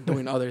 because you're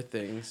doing other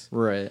things.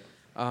 Right.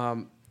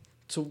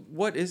 So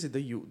what is it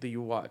that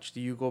you watch?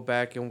 Do you go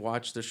back and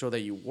watch the show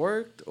that you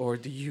worked, or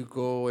do you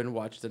go and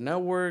watch the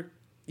network?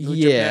 New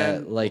Yeah,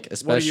 Japan? like What are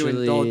especially. you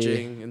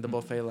indulging in the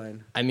buffet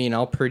line? I mean,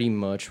 I'll pretty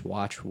much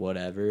watch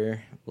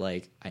whatever.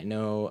 Like I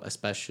know,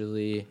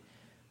 especially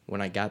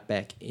when I got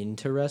back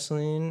into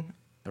wrestling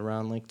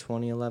around like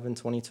 2011,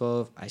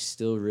 2012, I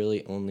still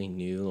really only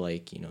knew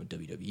like,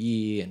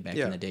 WWE and back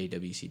in the day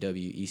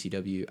WCW,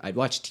 ECW. I'd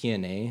watch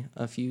TNA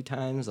a few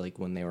times like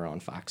when they were on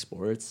Fox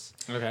Sports.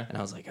 Okay. And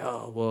I was like,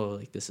 "Oh, whoa,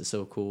 like this is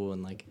so cool,"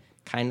 and like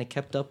kind of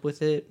kept up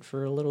with it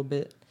for a little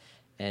bit.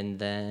 And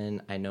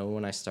then I know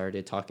when I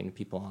started talking to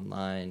people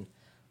online,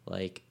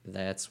 like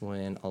that's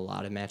when a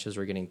lot of matches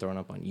were getting thrown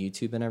up on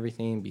YouTube and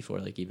everything before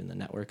like even the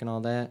network and all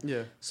that.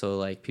 Yeah. So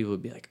like people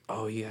would be like,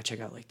 "Oh, you gotta check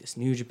out like this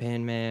New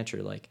Japan match,"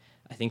 or like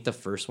I think the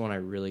first one I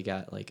really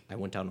got like I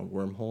went down a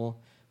wormhole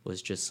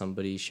was just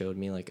somebody showed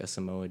me like a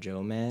Samoa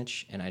Joe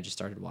match, and I just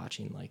started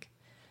watching like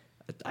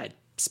I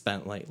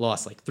spent like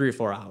lost like 3 or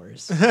 4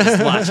 hours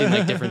just watching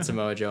like different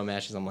Samoa Joe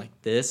matches. I'm like,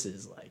 this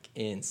is like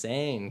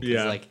insane. 'Cause,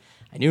 Yeah. like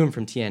I knew him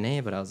from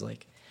TNA, but I was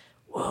like,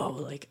 whoa,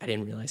 like I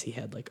didn't realize he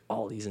had like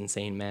all these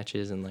insane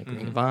matches and like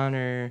Ring of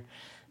Honor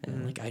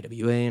and like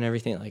IWA and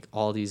everything, like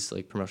all these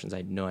like promotions I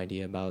had no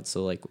idea about.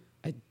 So like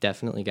I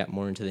definitely got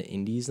more into the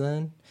indies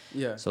then.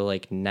 Yeah. So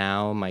like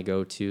now my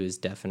go-to is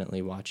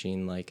definitely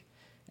watching like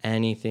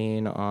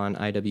anything on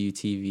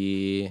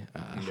IWTV,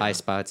 High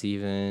Spots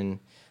even,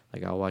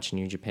 Like I'll watch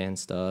New Japan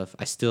stuff.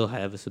 I still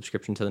have a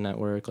subscription to the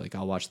network. Like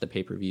I'll watch the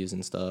pay-per-views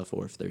and stuff,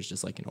 or if there's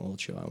just like an old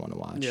show I want to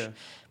watch. Yeah.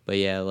 But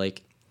yeah,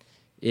 like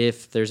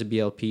if there's a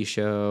BLP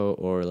show,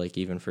 or like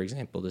even for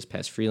example this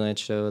past freelance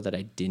show that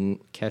I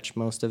didn't catch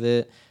most of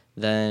it,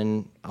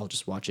 then I'll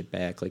just watch it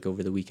back like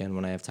over the weekend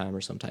when I have time,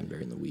 or sometime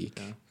during the week.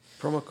 Yeah.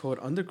 Promo code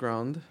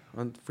Underground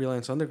on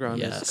Freelance Underground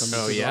Yes. is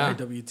coming Oh, to yeah.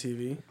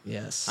 IWTV.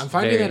 Yes. I'm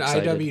finding very that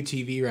excited.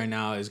 IWTV right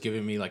now is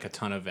giving me like a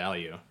ton of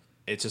value.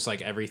 It's just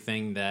like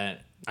everything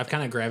that I've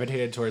kind of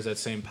gravitated towards that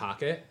same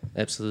pocket,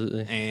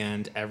 Absolutely.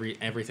 and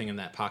everything in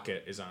that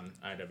pocket is on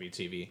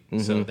IWTV. Mm-hmm.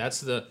 So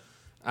that's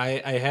I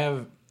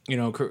have, you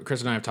know,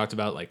 Chris and I have talked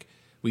about like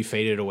we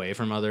faded away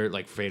from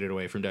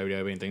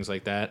WWE and things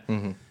like that.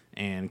 Mm-hmm.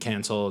 And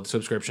canceled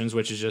subscriptions,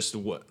 which is just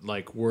what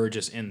like we're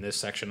just in this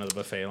section of the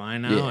buffet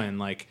line now, Yeah. and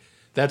like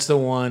that's the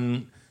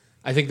one.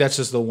 I think that's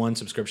just the one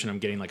subscription I'm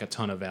getting like a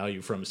ton of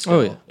value from. Still,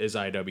 Oh, yeah. is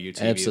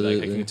IWTV.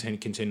 Absolutely. Like I can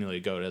continually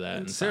go to that.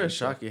 And Sarah find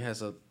stuff. Shockey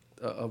has a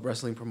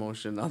wrestling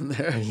promotion on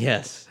there.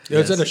 Yes. Is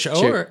yes. it a show?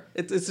 Cheer- Or?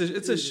 It's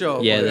a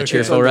show. Yeah, but the it's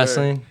Cheerful under-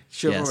 Wrestling.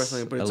 Cheerful Yes.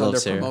 Wrestling, but I it's love under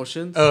Sarah.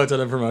 promotions. Oh, it's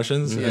other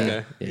promotions. Yeah.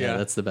 Okay. Yeah,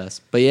 that's the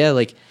best. But yeah,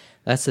 like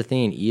that's the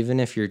thing. Even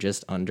if you're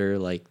just under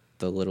like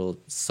the little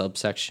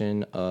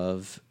subsection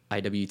of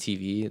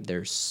IWTV,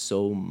 there's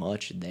so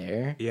much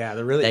there Yeah,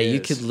 there really that is. you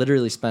could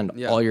literally spend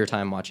Yeah. all your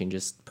time watching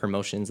just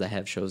promotions that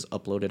have shows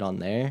uploaded on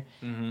there,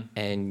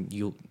 and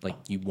you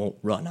won't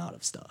run out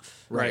of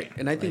stuff. Right.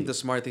 And I think the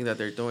smart thing that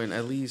they're doing,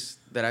 at least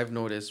that I've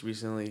noticed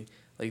recently,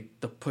 like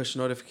the push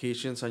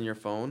notifications on your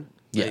phone.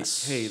 Like,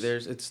 Yes. hey,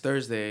 it's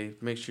Thursday.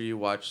 Make sure you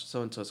watch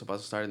so and so. It's about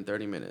to start in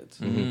 30 minutes.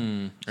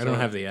 I don't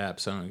have the app,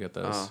 so I don't get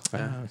those. Oh,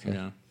 yeah. okay. You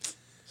know.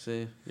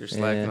 See, you're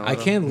slacking. Yeah. on I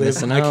them. can't live.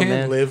 Missing I out, can't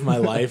man. live my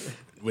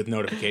life with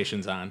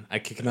notifications on.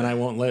 Then I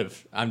won't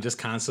live. I'm just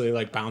constantly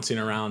like bouncing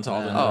around to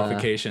all the Oh,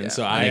 notifications. yeah.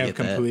 So I I have get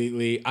that.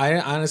 completely. I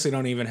honestly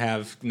don't even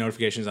have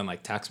notifications on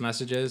like text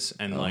messages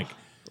and like.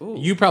 Ooh.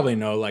 You probably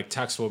know like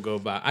text will go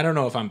by. I don't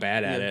know if I'm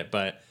bad at Yeah. it,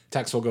 but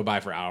text will go by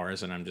for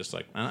hours, and I'm just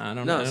like I don't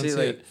know. No, I don't see, see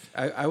like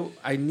it.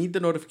 I need the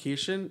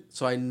notification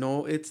so I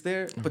know it's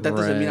there, but that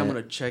doesn't mean I'm Right.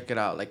 gonna check it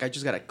out. Like I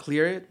just gotta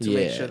clear it to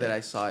make Yeah. sure that I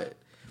saw it.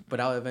 But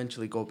I'll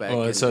eventually go back.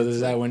 Oh, and so it's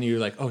is that like- when you're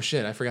like, oh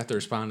shit, I forgot to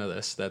respond to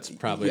this? That's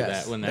probably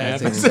Yes, that when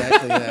that that's happens.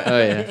 exactly that. Oh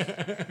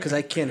yeah. Because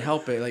I can't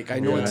help it. Like I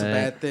know it's a Right.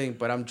 bad thing,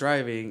 but I'm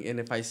driving, and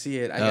if I see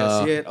it, I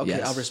gotta see it. Okay,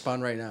 yes. I'll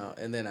respond right now,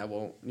 and then I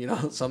won't. You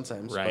know,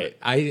 sometimes. Right.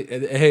 Hey,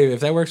 if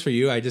that works for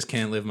you, I just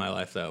can't live my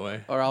life that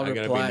way. But, or I'll I gotta be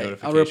reply.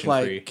 I'll notification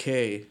reply free.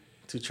 K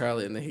to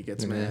Charlie, and then he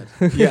gets mad.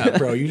 Yeah,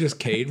 bro, you just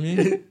K'd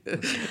me.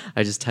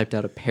 I just typed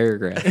out a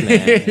paragraph,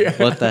 man.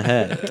 What the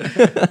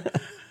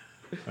heck?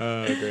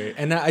 Oh, great.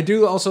 And I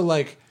do also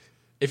like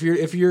if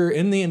you're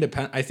in the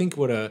independent. I think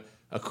what a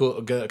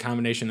good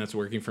combination that's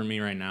working for me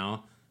right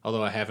now.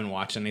 Although I haven't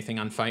watched anything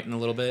on Fight in a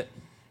little bit,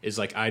 is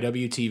like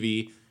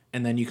IWTV,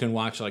 and then you can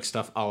watch like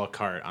stuff a la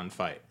carte on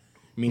Fight.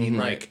 Meaning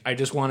like I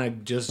just want to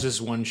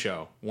just one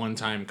show, one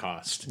time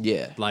cost.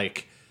 Yeah.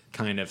 Like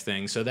kind of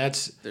thing. So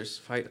that's There's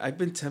fight. I've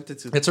been tempted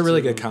to. it's a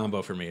really to- good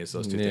combo for me. Is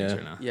those two things Yeah.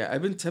 right now. Yeah,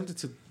 I've been tempted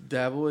to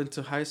dabble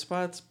into high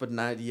spots, but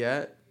not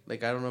yet.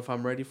 Like I don't know if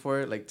I'm ready for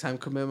it. Like time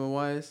commitment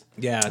wise.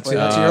 Yeah, so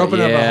But- you're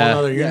opening up a yeah. whole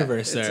other Yeah,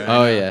 universe it's- there.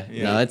 Oh yeah.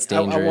 Yeah. No, it's I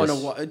dangerous.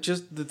 want to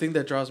just the thing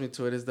that draws me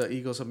to it is the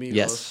Eagles Amigos.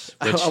 Yes,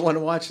 I which- want to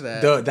watch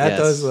that. That Yes.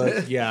 does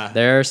look, yeah.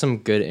 There are some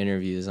good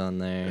interviews on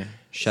there.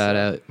 Shout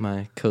out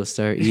my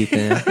co-star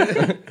Ethan.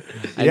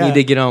 I Yeah. need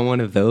to get on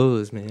one of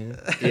those, man.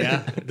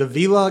 Yeah, the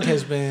vlog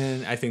has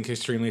been, I think,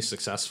 extremely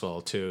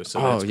successful too. So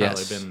Oh, it's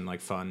yes. probably been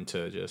like fun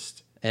to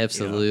just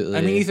Absolutely.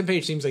 I mean, Ethan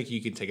Page seems like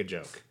you could take a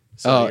joke.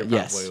 So Oh you're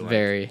yes, probably, like,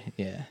 very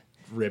yeah.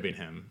 ribbing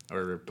him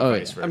or Oh,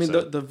 vice yeah. versa. I mean,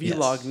 the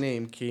vlog Yes.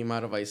 name came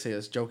out of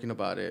Isaiah's joking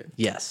about it.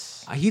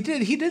 Yes. He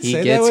did He say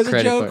that gets was a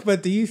credit joke, for it.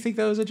 but do you think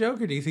that was a joke,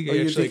 or do you think Or he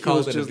you actually think he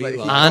called was it a just like-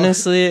 vlog?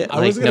 Honestly, I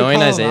was like gonna knowing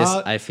call him Isaiah,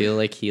 out. I feel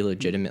like he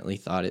legitimately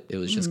thought it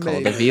was just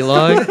called Maybe. a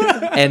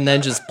vlog, and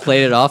then just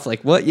played it off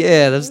like, "What?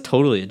 Yeah, that's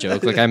totally a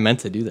joke. Like I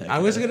meant to do that." I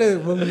was gonna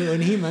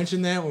when he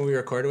mentioned that when we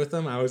recorded with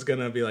him, I was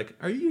gonna be like,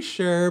 "Are you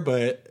sure?"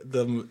 But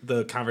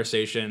the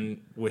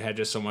conversation we had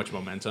just so much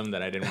momentum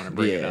that I didn't want to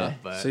bring it Yeah. up.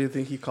 But So you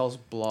think he calls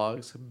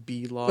blogs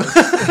B-logs?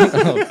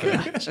 Oh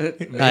gosh.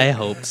 I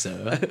hope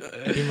so.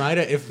 he might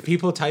have. If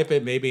people type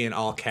it maybe in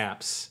all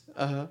caps,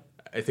 Uh-huh.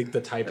 I think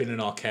the typing in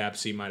all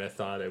caps, he might have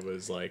thought it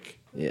was like,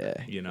 Yeah.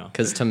 you know.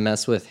 Because to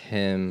mess with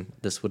him,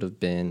 this would have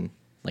been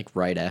like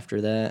right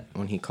after that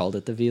when he called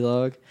it the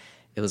vlog.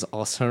 It was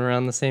also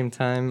around the same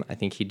time. I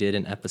think he did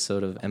an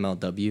episode of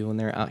MLW when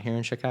they were out here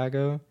in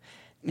Chicago,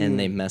 and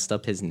they messed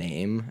up his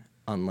name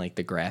on like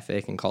the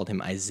graphic and called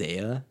him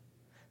Isaiah.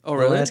 Oh,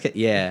 really?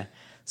 Yeah.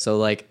 So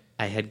like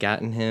I had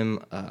gotten him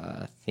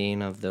a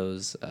thing of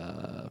those. What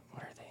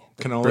are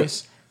they?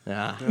 Cannolis?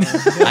 Nah,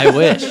 I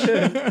wish.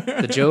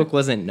 The joke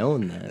wasn't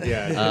known then.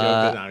 Yeah, the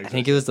joke did not I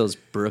think it was those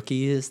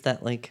brookies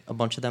that like a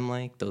bunch of them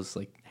like those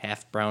like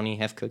half brownie,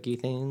 half cookie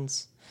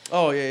things.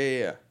 Oh,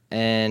 yeah.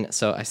 And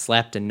so I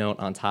slapped a note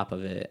on top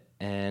of it,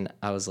 and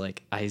I was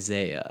like,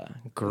 Isaiah,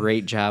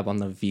 great job on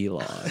the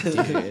vlog,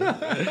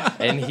 dude.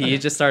 And he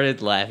just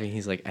started laughing.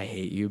 He's like, I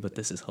hate you, but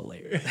this is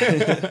hilarious.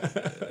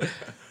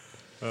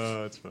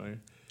 Oh, that's funny.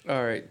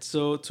 All right.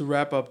 So to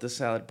wrap up the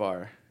salad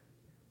bar,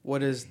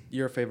 what is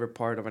your favorite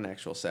part of an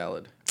actual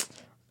salad?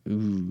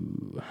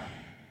 Ooh.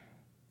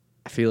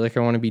 I feel like I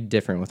want to be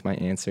different with my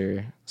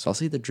answer, so I'll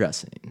say the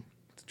dressing.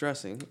 The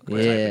dressing.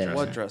 Yeah.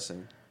 What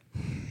dressing?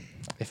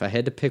 If I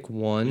had to pick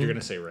one, You're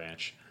gonna say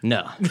ranch.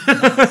 no.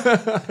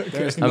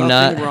 There's I'm nothing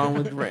not- wrong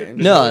with ranch.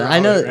 No, wrong I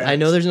know. with ranch. I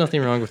know. There's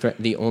nothing wrong with ranch.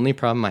 The only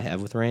problem I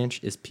have with ranch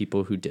is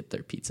people who dip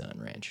their pizza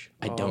in ranch.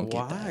 I don't get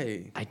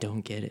why? that. I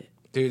don't get it.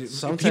 Dude,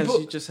 Sometimes people,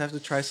 you just have to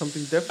try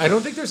something different. I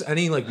don't think there's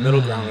any like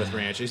middle ground with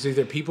ranch. It's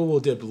either people will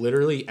dip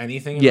literally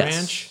anything in Yes.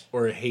 ranch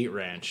or hate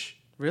ranch.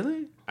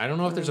 Really? I don't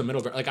know if there's a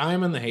middle ground. Like I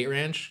am in the hate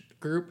ranch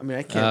group. I mean,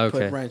 I can't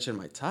okay. put ranch in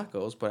my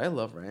tacos, but I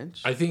love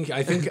ranch. I think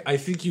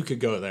you could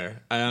go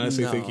there. I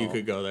honestly think you No.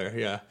 could go there.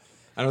 Yeah.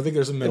 I don't think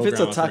there's a middle If it's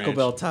a ground with Taco ranch.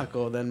 Bell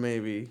taco, then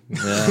maybe.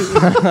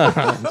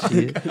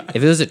 If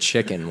it was a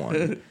chicken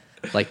one,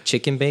 like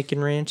chicken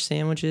bacon ranch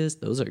sandwiches,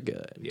 those are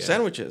good. Yeah.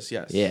 Sandwiches,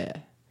 yes. Yeah.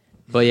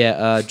 But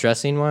yeah,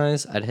 dressing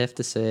wise, I'd have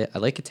to say I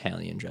like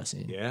Italian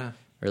dressing. Yeah.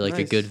 Or like a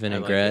Nice. good I like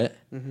vinaigrette.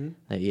 Mm-hmm.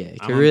 Yeah, it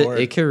I'm could, on board.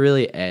 it could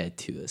really add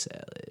to a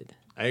salad.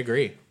 I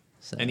agree.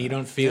 So, And you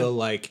don't feel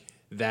like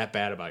that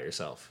bad about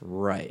yourself.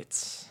 right.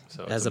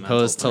 So it's as a mental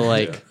opposed to thing,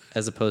 like, too.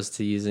 as opposed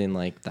to using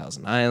like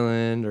Thousand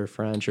Island or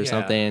French or Yeah.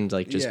 something, and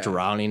like just Yeah.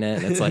 drowning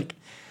it. And it's like,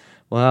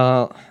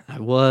 well, I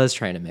was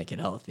trying to make it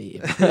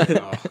healthy.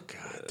 Oh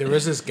god. There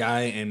was this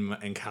guy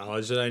in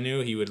college that I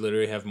knew. He would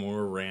literally have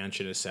more ranch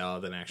in his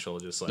salad than actual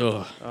just like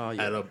Ugh. Oh,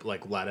 yeah. add up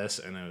like lettuce,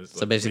 and it was So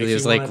like, basically, makes it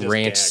was you like wanna just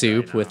ranch gag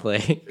soup right with now.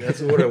 like. That's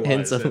what it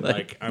hints was. of, And,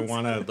 like I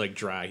want to like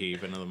dry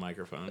heave into the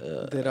microphone.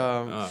 Did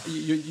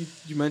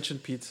you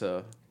mentioned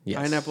pizza? Yes.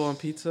 Pineapple on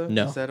pizza?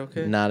 No, Is that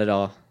okay? Not at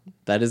all.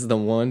 That is the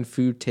one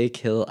food take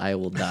hill I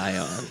will die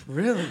on.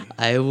 Really?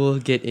 I will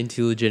get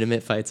into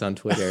legitimate fights on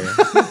Twitter.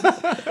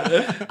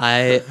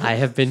 I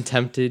have been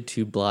tempted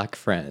to block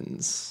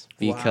friends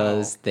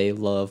because Wow. they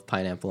love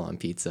pineapple on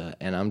pizza,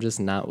 and I'm just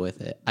not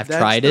with it. I've That's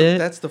tried the- it.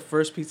 That's the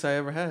first pizza I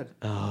ever had.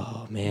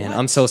 Oh man,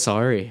 I'm so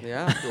sorry.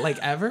 Yeah. Like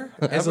ever?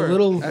 As a Ever.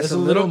 little As as a a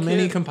little little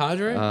mini kid.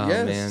 compadre? Oh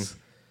yes. man,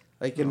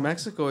 Like in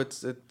Mexico,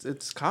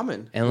 it's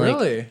common, and like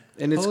really?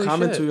 and it's Holy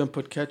common shit. to even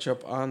put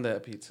ketchup on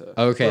that pizza.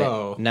 okay,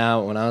 Bro.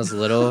 now when I was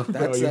little, Bro,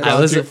 That's- you've I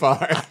gone was- too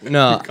far.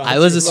 no, You've gone I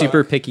was too a far.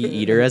 super picky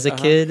eater as a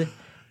kid,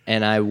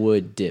 and I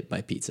would dip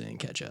my pizza in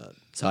ketchup.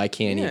 So I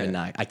can't Yeah, even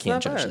I it's can't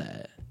not judge bad.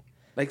 that.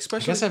 Like I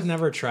especially guess I've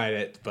never tried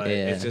it, but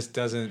Yeah. it just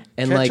doesn't.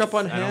 And ketchup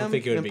like on I don't ham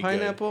think it would and be good.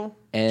 pineapple.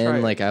 Try And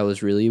it. like I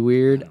was really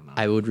weird. don't know.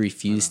 I would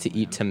refuse to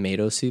eat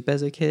tomato soup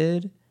as a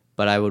kid,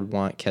 but I would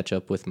want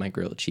ketchup with my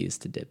grilled cheese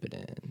to dip it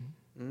in.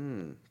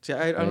 See,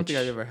 I don't think Which-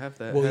 I've ever had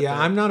that. Well, had yeah,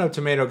 that. I'm not a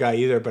tomato guy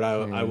either, but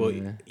I will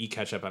Yeah. eat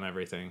ketchup on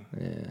everything.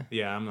 Yeah.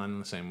 Yeah, I'm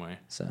the same way.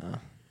 So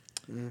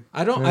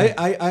I don't.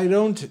 I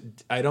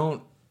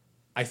don't.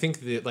 I think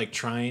that like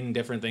trying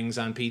different things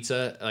on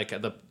pizza, like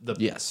the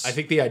Yes. I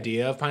think the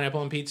idea of pineapple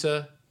on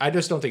pizza, I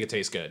just don't think it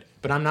tastes good.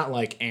 But I'm not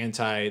like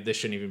anti. This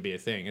shouldn't even be a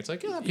thing. It's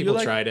like yeah, You people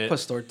like tried it.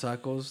 pastor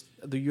tacos.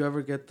 Do you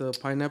ever get the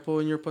pineapple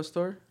in your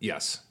pastor?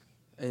 Yes.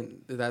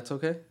 And that's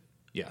okay.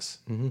 Yes.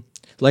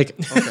 like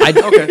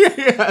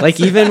Okay. like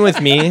even with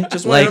me,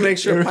 Just wanted like to make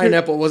sure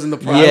pineapple wasn't the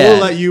problem. Yeah. I will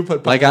let you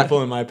put like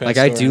pineapple in my pet like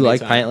I store do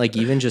like anytime. like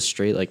even just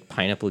straight like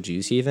pineapple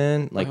juice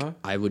even like Uh-huh.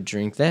 I would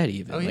drink that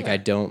even Oh, like yeah. I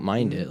don't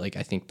mind it like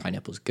I think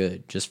pineapple's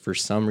good just for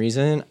some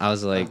reason I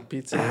was like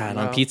pizza, and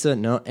no. on pizza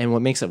no and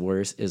what makes it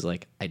worse is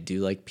like I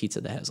do like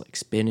pizza that has like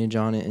spinach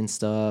on it and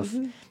stuff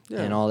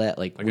Yeah. and all that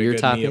like, like weird a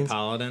good toppings.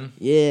 Neapolitan.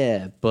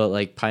 Yeah, but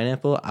like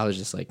pineapple, I was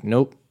just like,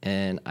 nope,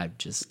 and I've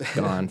just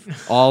gone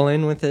all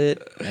in with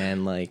it,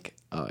 and like,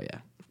 oh yeah,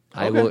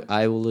 I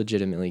will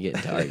legitimately get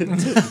into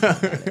arguments.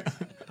 about it.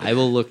 I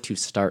will look to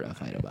start a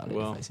fight about it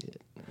Well, if I see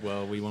it.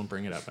 Well, we won't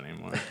bring it up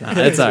anymore.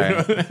 It's all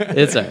right.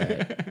 It's all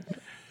right.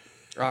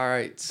 All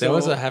right. So That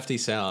was a hefty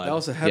salad. That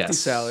was a hefty Yes.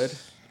 salad.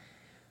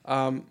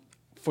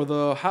 For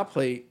the hot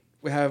plate,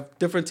 we have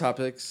different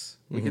topics.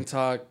 We Mm-hmm. can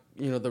talk,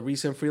 the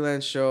recent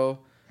freelance show,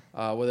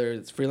 whether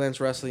it's freelance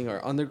wrestling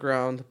or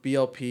underground,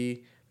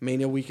 BLP.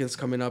 Mania weekend's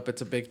coming up.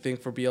 It's a big thing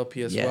for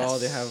BLP as well.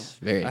 They Yes. have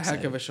Very a heck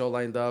of exciting. a show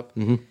lined up.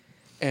 Mhm.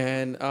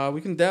 And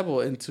we can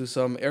dabble into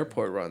some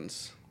airport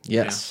runs.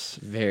 Yes,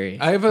 very.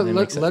 I have a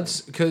very excited.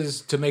 let's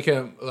because to make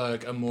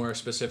a more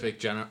specific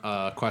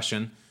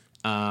question,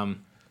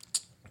 I'm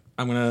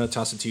gonna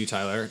toss it to you,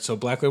 Tyler. So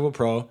Black Label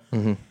Pro,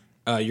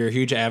 you're a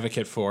huge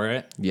advocate for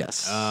it.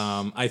 Yes.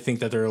 I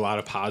think that there are a lot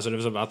of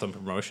positives about the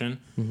promotion.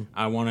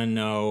 I want to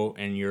know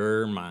in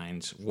your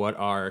minds what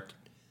are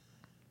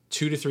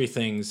 2 to 3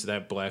 things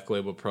that Black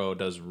Label Pro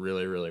does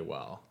really, really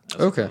well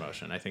as Okay. a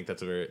promotion. I think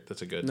that's a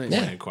good Nice.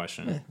 pointed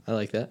question. I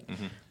like that.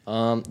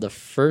 The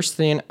first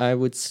thing I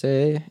would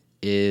say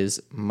is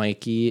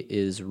Mikey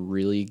is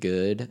really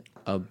good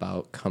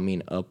about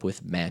coming up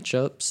with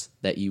matchups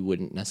that you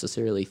wouldn't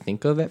necessarily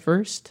think of at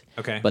first.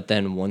 Okay. But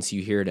then once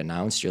you hear it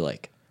announced, you're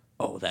like,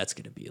 oh, that's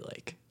gonna be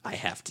like, I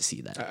have to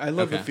see that. I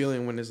love the Okay.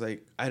 feeling when it's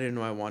like, I didn't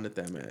know I wanted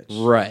that match.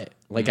 Right.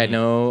 Like I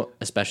know,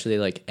 especially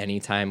like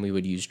anytime we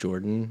would use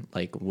Jordan,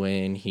 like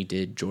when he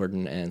did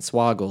Jordan and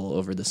Swoggle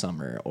over the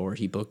summer, or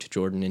he booked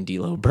Jordan and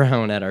D'Lo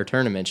Brown at our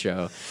tournament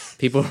show,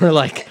 people were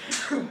like,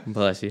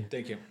 bless you.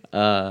 Thank you.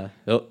 Oh,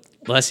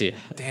 bless you.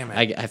 Damn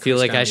it. I feel Chris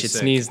like got I me should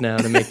sick. sneeze now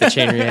to make the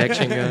chain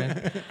reaction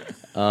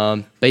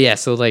going. But yeah,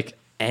 so like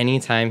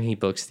anytime he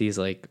books these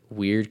like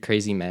weird,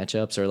 crazy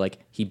matchups, or like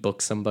he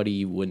books somebody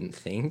you wouldn't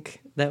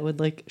think that would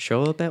like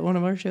show up at one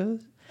of our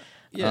shows.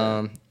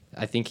 Yeah.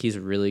 I think he's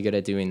really good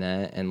at doing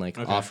that and like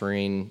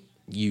offering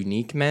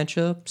unique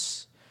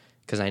matchups,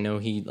 because I know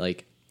he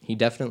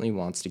definitely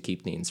wants to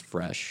keep things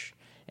fresh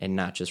and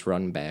not just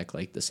run back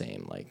like the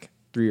same like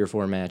 3 or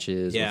 4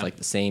 matches Yeah. with like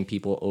the same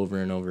people over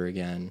and over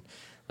again.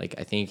 Like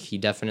I think he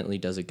definitely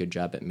does a good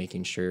job at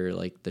making sure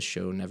like the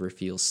show never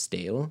feels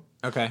stale,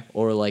 Okay.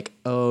 or like,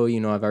 oh,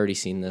 you know, I've already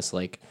seen this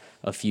like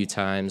a few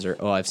times, or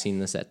oh, I've seen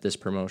this at this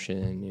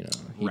promotion. You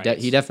know, Right.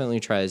 he definitely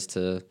tries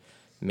to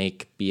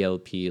make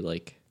BLP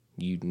like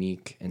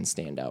unique and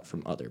stand out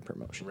from other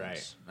promotions.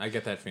 Right. I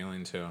get that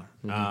feeling too.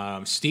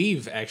 Mm-hmm.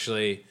 Steve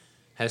actually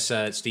has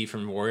said, Steve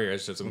from Warrior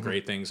has said some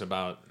great things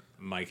about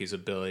Mikey's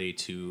ability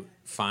to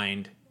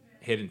find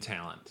hidden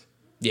talent.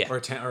 Yeah. Or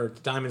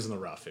diamonds in the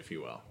rough, if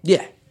you will.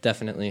 Yeah,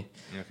 definitely.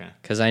 Okay.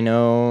 Because I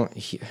know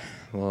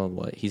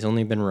he's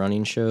only been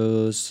running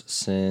shows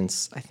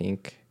since I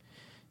think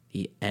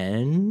the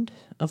end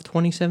of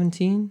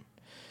 2017.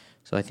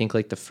 So I think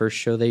like the first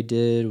show they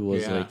did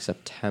was Yeah. like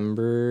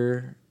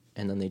September,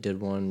 and then they did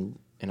one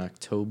in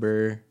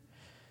October.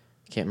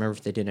 I can't remember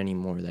if they did any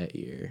more that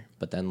year,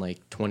 but then like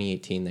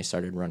 2018 they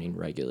started running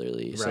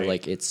regularly. So Right.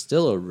 like it's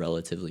still a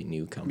relatively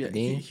new Yeah,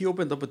 company. he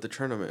opened up with the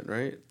tournament,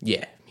 right?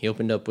 Yeah, he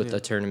opened up with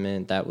a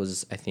tournament. That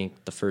was, I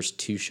think, the first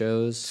 2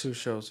 shows. 2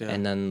 shows, yeah.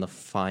 And then the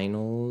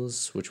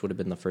finals, which would have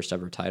been the first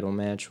ever title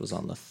match, was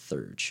on the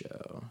 3rd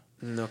show,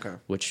 Okay.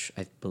 which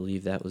I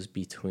believe that was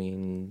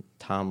between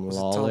Tom Was it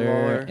Tom Lawler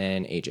Lawler?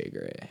 and AJ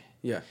Gray.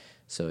 Yeah.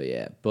 So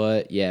yeah,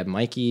 but yeah,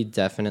 Mikey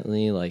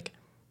definitely, like,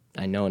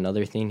 I know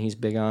another thing he's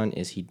big on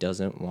is he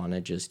doesn't want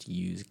to just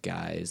use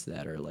guys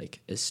that are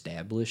like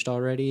established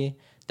already,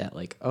 that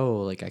like, oh,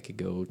 like I could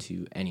go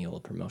to any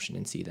old promotion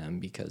and see them,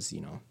 because, you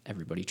know,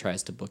 everybody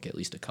tries to book at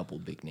least a couple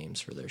big names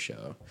for their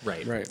show.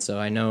 Right. Right. So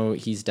I know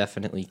he's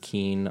definitely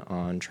keen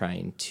on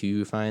trying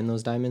to find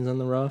those diamonds in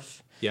the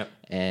rough Yep.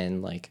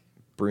 and like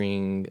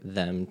bring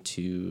them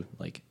to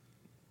like,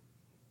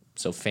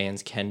 so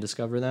fans can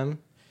discover them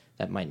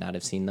that might not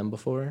have seen them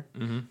before,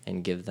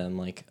 and give them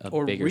like a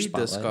Or bigger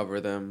spotlight.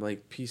 rediscover them,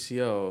 like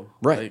PCO.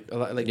 Right. Like, a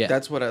lot, like Yeah.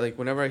 that's what I like.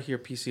 Whenever I hear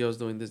PCOs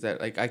doing this, that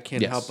like I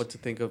can't Yes. help but to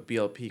think of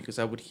BLP, because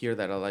I would hear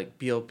that like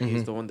BLP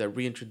is the one that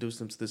reintroduced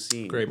them to the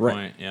scene. Great Right.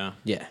 point. Yeah.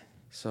 Yeah.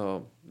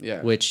 So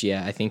yeah. Which,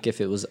 yeah, I think if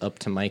it was up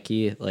to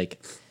Mikey,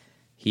 like,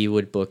 he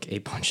would book a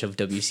bunch of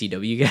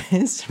WCW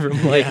guys from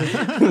like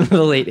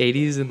the late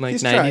 80s and like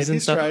He's 90s tried, and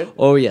he's stuff. tried.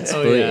 Oh, yes.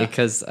 Oh, yeah.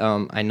 Because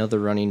I know the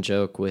running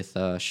joke with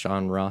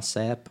Sean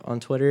Rossap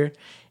on Twitter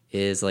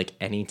is like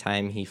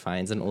anytime he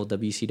finds an old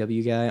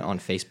WCW guy on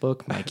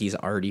Facebook, Mikey's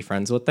already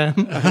friends with them.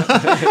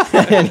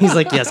 And he's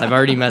like, yes, I've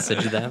already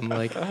messaged them.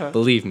 Like,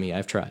 believe me,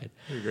 I've tried.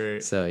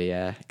 Great. So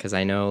yeah, because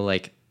I know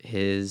like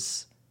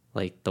his,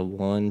 like the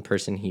one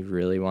person he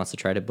really wants to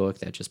try to book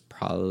that just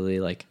probably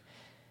like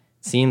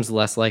seems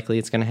less likely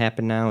it's going to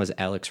happen now is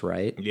Alex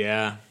Wright.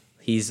 Yeah.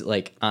 He's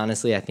like,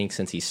 honestly, I think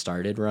since he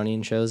started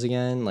running shows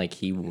again, like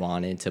he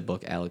wanted to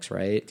book Alex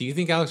Wright. Do you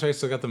think Alex Wright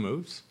still got the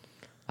moves?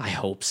 I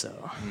hope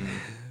so.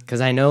 Because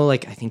I know,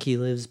 like, I think he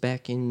lives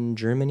back in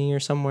Germany or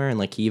somewhere, and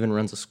like he even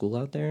runs a school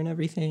out there and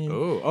everything.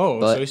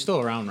 So he's still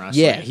around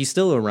wrestling. Yeah, he's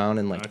still around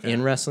and like Okay.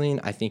 in wrestling.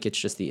 I think it's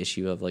just the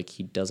issue of like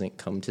he doesn't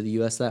come to the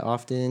US that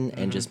often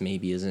and just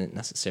maybe isn't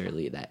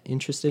necessarily that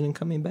interested in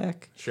coming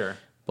back. Sure.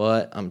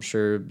 But I'm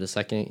sure the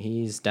second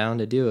he's down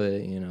to do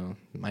it, you know,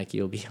 Mikey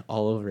will be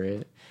all over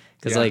it.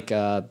 Because Yeah.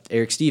 like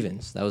Eric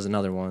Stevens, that was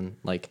another one.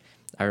 Like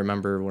I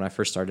remember when I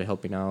first started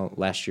helping out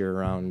last year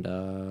around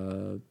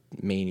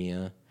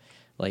Mania,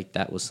 like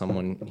that was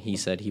someone he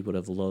said he would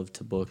have loved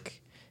to book.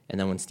 And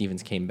then when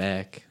Stevens came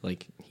back,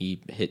 like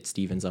he hit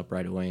Stevens up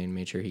right away and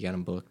made sure he got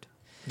him booked.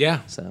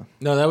 Yeah. So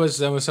No, that was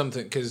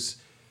something, because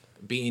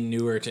being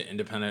newer to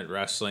independent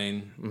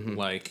wrestling,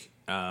 like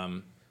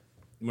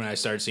when I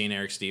started seeing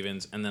Eric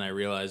Stevens, and then I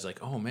realized like,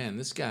 oh man,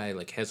 this guy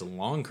like has a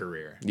long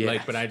career. Yeah.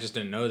 Like, but I just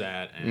didn't know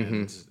that,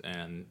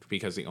 and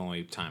because the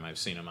only time I've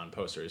seen him on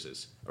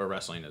posters or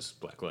wrestling is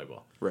Black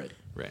Label. right.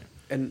 Right.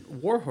 And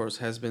Warhorse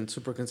has been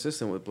super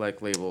consistent with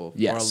Black Label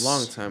Yes. for a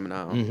long time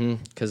now.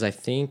 Because I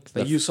think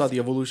Like you saw the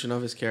evolution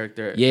of his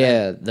character.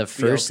 yeah, the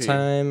first BLP.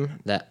 time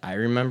that I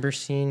remember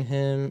seeing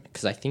him,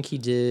 because I think he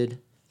did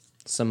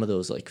some of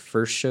those like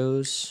first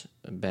shows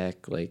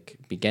back like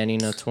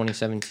beginning of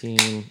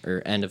 2017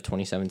 or end of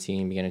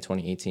 2017, beginning of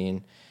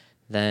 2018.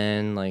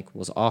 Then like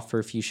was off for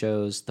a few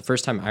shows. The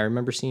first time I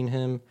remember seeing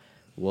him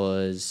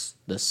was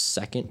the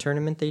second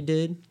tournament they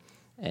did,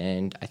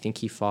 and I think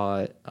he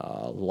fought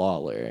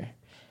Lawler.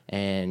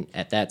 And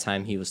at that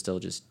time, he was still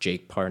just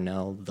Jake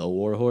Parnell, the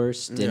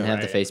Warhorse. Didn't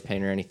have the face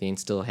paint or anything.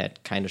 Still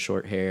had kind of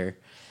short hair.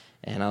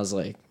 And I was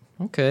like,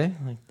 okay,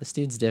 like this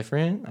dude's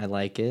different. I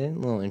like it. A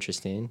little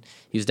interesting.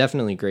 He was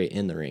definitely great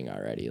in the ring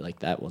already. Like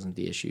that wasn't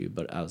the issue.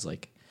 But I was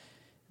like,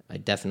 I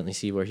definitely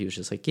see where he was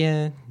just like,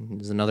 yeah,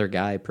 there's another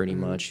guy pretty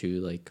much who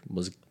like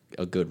was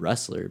a good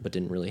wrestler, but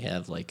didn't really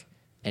have like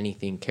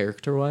anything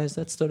character-wise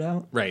that stood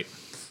out. Right.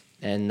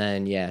 And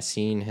then, yeah,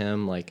 seeing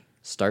him like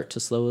start to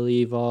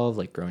slowly evolve,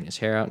 like growing his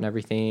hair out and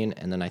everything.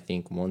 And then I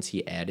think once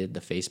he added the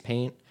face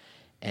paint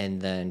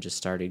and then just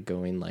started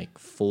going like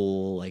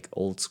full, like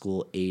old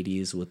school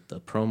 80s with the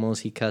promos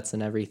he cuts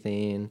and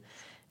everything.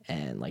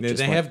 And like,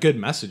 They have good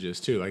messages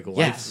too, like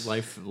Yes.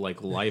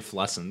 life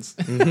lessons.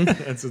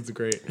 That's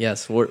great.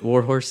 Yes,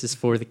 Warhorse is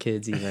for the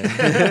kids even.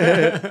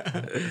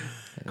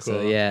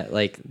 So yeah,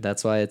 like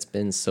that's why it's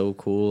been so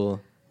cool,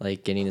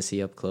 like getting to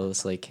see up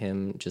close, like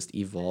him just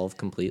evolve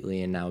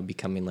completely and now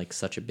becoming like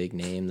such a big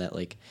name that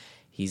like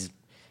he's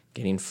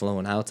getting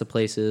flown out to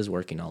places,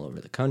 working all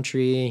over the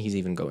country. He's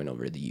even going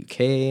over to the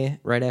UK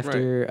right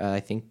after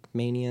I think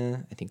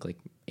Mania. I think like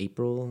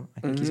April.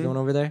 I think he's going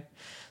over there.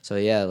 So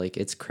yeah, like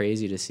it's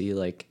crazy to see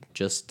like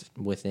just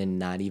within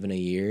not even a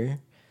year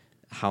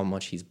how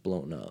much he's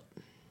blown up.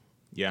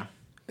 Yeah.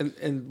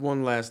 And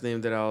one last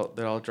name that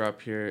I'll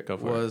drop here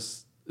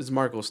is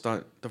Marco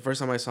Stunt. The first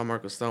time I saw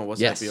Marco Stunt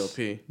was at BOP.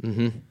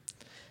 Mm-hmm.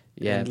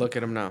 Yeah. And look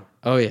at him now.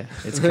 Oh yeah,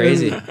 it's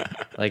crazy.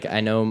 Like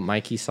I know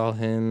Mikey saw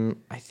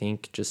him. I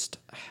think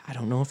I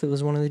don't know if it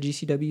was one of the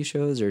GCW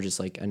shows or just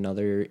like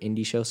another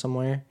indie show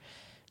somewhere.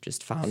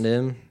 Just found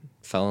him,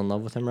 fell in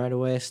love with him right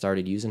away,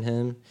 started using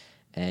him.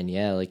 And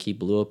yeah, like he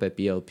blew up at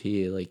BOP.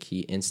 Like he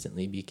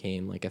instantly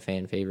became like a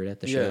fan favorite at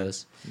the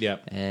shows.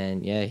 Yep.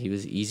 And yeah, he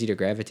was easy to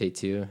gravitate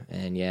to.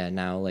 And yeah,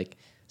 now like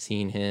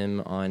seeing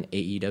him on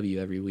AEW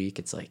every week,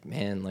 it's like,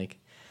 man, like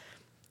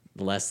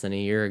less than a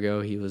year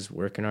ago he was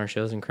working our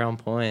shows in Crown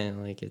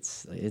Point. Like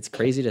it's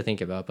crazy to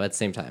think about, but at the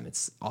same time,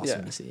 it's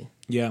awesome to see.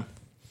 Yeah.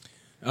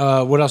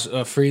 What else? Do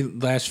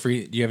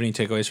you have any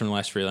takeaways from the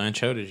last Freelance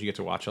show? Did you get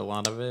to watch a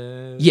lot of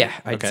it? Yeah,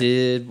 I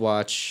did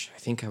watch. I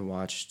think I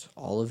watched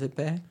all of it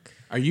back.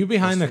 Are you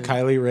behind the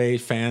Kylie Ray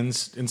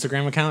fans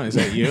Instagram account? Is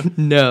that you?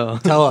 No.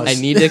 Tell us.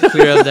 I need to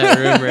clear up that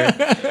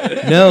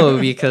rumor. No,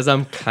 because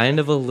I'm kind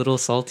of a little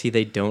salty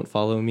they don't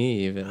follow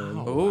me even.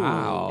 Oh,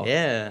 wow.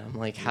 Yeah, I'm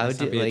like, how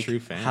do be a like true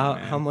fan,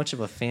 how much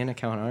of a fan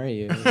account are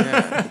you?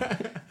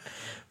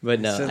 But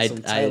no, Send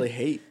some Tyler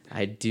hate.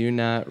 I do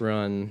not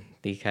run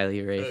the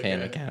Kylie Ray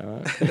fan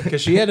account.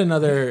 Because she had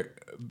another.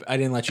 I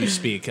didn't let you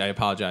speak. I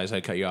apologize. I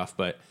cut you off,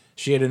 but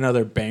she had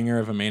another banger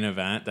of a main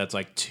event. That's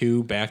like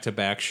 2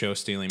 back-to-back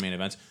show-stealing main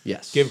events.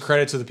 Yes. Give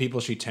credit to the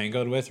people she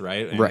tangoed with,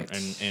 right? And,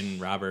 Right.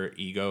 And Robert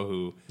Ego,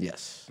 who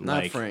Yes.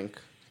 Not like, Frank.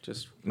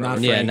 Just not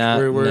Robert. Yeah, Frank.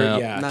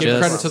 not- no, Give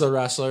just- credit to the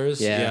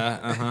wrestlers.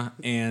 Yeah.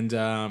 And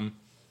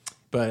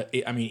but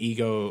I mean,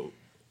 Ego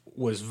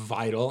was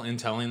vital in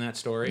telling that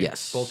story.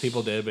 Yes. Both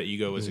people did, but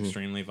Ego was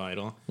extremely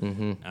vital.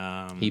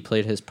 He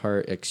played his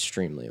part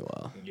extremely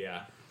well.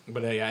 Yeah.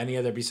 But yeah, any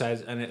other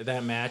besides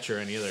that match or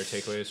any other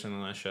takeaways from the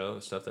last show?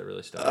 Stuff that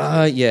really stuck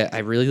out? Yeah, I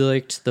really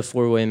liked the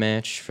 4-way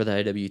match for the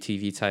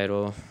IWTV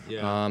title.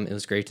 Yeah. It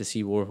was great to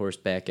see Warhorse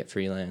back at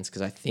Freelance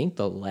because I think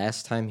the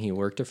last time he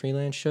worked a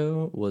Freelance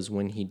show was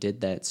when he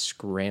did that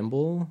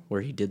scramble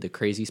where he did the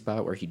crazy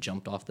spot where he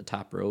jumped off the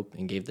top rope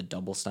and gave the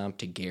double stomp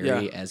to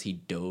Gary as he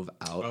dove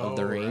out of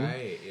the ring.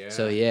 Right, yeah.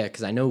 So yeah,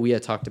 because I know we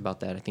had talked about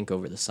that I think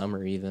over the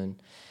summer even.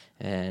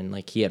 And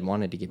like he had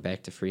wanted to get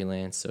back to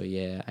Freelance, so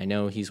yeah, I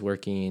know he's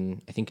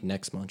working. I think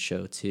next month's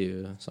show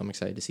too, so I'm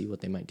excited to see what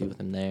they might do with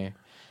him there.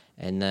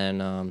 And then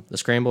the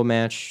scramble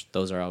match;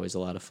 those are always a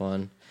lot of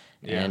fun.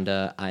 Yeah. And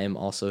I am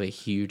also a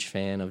huge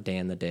fan of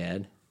Dan the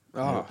Dad.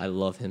 Oh. I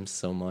love him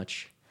so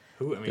much.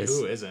 Who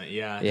isn't?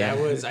 Yeah, Yeah.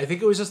 that was. I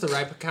think it was just the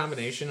right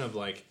combination of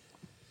like,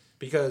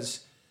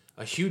 because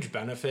a huge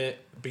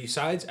benefit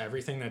besides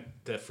everything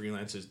that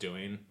Freelance is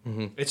doing,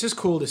 it's just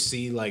cool to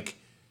see like.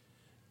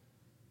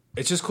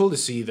 It's just cool to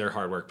see their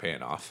hard work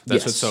paying off.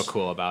 That's what's so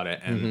cool about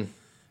it. And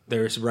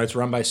it's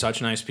run by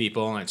such nice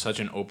people, and it's such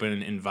an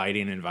open,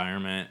 inviting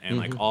environment, and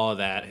like all of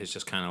that has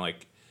just kind of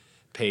like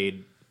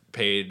paid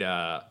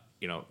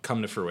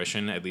come to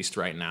fruition at least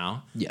right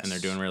now. Yes. And they're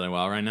doing really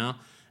well right now.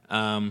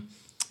 I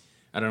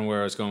don't know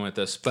where I was going with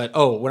this, but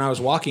when I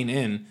was walking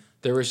in,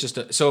 there was just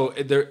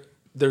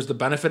there's the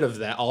benefit of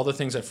that, all the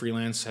things that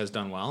Freelance has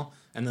done well,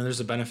 and then there's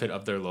the benefit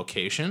of their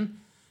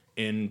location.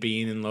 In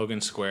being in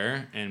Logan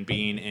Square and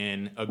being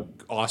in an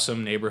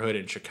awesome neighborhood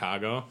in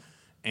Chicago,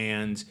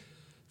 and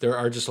there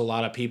are just a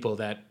lot of people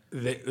that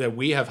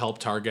we have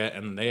helped target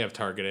and they have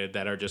targeted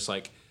that are just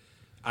like,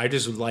 I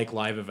just like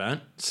live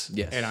events,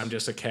 and I'm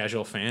just a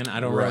casual fan.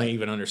 I don't really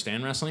even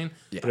understand wrestling,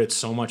 but it's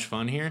so much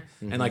fun here.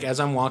 And like as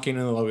I'm walking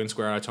in the Logan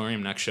Square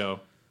Auditorium next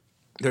show,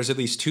 there's at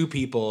least 2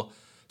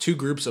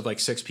 groups of like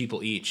 6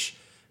 people each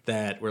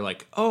that were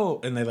like, oh,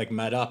 and they like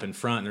met up in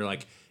front, and they're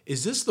like,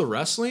 is this the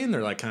wrestling?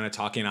 They're like kind of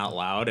talking out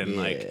loud and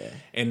like,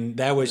 and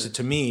that was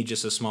to me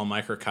just a small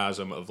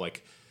microcosm of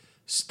like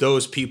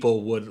those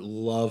people would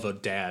love a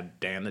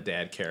Dan the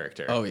Dad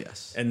character. Oh,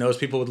 yes. And those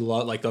people would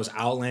love like those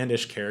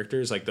outlandish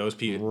characters, like those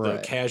people, the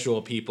Right.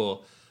 casual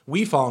people.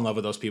 We fall in love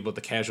with those people.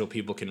 The casual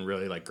people can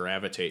really like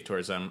gravitate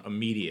towards them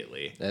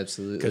immediately.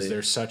 Absolutely. Because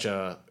they're such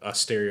a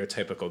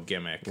stereotypical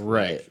gimmick.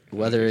 Right. like,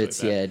 Whether things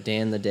it's, like that.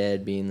 Dan the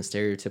Dad being the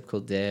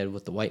stereotypical dad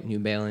with the white New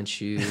Balance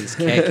shoes,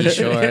 khaki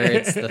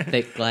shorts, the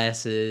thick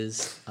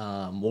glasses,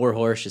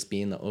 Warhorse just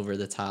being the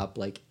over-the-top,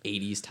 like,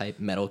 80s type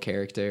metal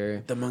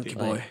character. The monkey Like,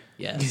 boy.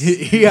 Yes.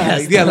 yeah,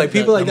 Yes, yeah, the- like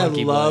people the like that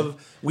Monkey Boy.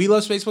 love. We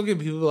love Space Monkey.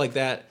 People like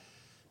that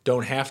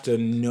don't have to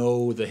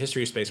know the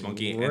history of Space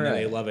Monkey, and then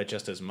they Right. love it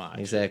just as much.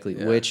 Exactly.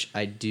 Yeah. Which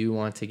I do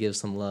want to give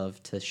some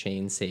love to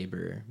Shane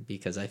Saber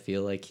because I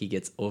feel like he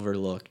gets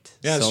overlooked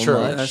Yeah, that's so true.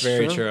 much. That's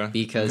very true. true.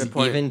 Because Good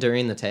point. even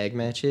during the tag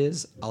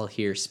matches, I'll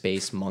hear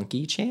Space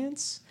Monkey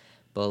chants,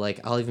 but like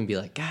I'll even be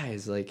like,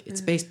 guys, like it's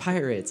Space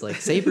Pirates,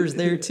 like Saber's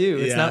there too.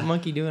 It's Yeah. not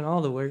Monkey doing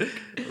all the work.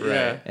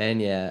 Yeah.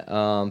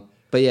 And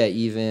but yeah,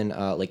 even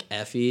like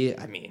Effie,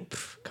 I mean,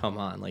 come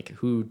on, like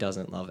who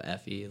doesn't love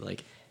Effie?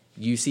 Like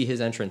you see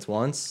his entrance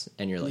once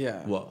and you're like,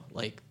 Yeah. whoa,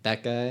 like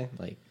that guy,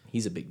 like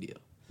he's a big deal.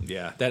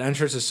 Yeah, that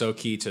entrance is so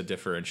key to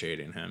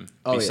differentiating him.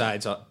 Oh, yeah.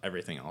 besides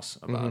everything else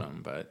about him,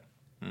 but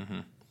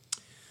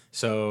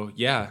so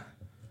yeah,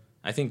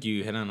 I think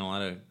you hit on a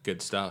lot of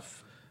good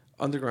stuff.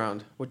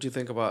 Underground. What do you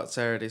think about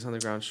Saturday's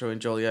Underground show in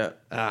Joliet?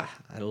 I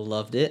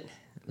loved it.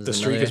 It was The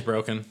streak another- is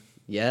broken.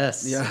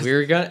 Yes. Yeah. We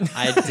were gonna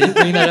I did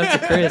bring that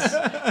up to Chris.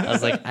 I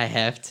was like, I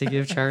have to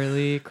give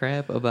Charlie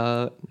crap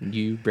about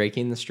you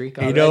breaking the streak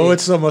already. You know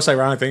what's the most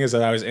ironic thing is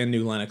that I was in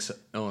New Lenox,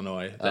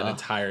 Illinois, that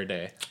entire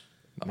day.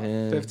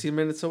 Man. 15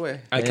 minutes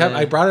away.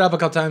 I brought it up a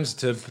couple times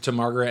to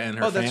Margaret and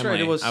her Oh, that's family. right.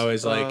 It was. I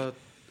was like,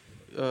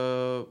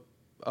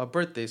 a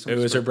birthday. it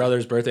was her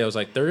brother's birthday. I was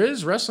like, there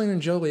is wrestling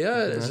in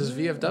Joliet. This is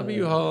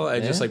VFW Hall. I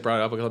just Yeah. like brought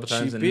it up a couple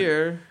times, Cheap and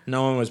beer.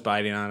 no one was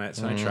biting on it,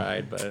 so I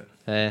tried. But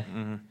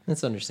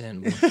That's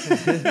understandable.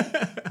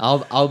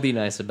 I'll be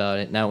nice about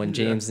it. Now when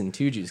James and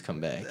Two Juice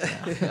come back.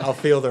 I'll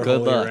feel their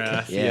Good holy luck.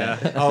 wrath. Yeah.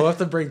 Yeah. I'll have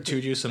to bring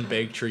Tuju some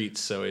baked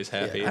treats so he's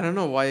happy. I don't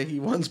know why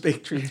he wants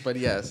baked treats, but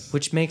yes.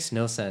 Which makes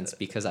no sense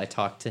because I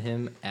talked to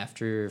him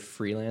after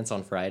freelance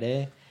on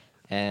Friday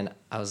and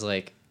I was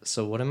like,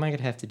 so what am I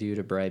gonna have to do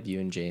to bribe you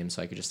and James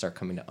so I could just start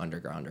coming to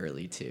Underground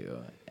early too?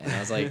 And I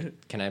was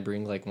like, can I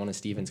bring like one of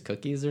Steven's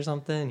cookies or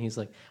something? And he's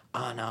like,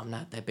 oh no, I'm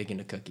not that big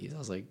into cookies. I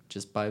was like,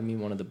 just buy me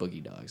one of the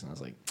Boogie Dogs. And I was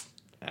like,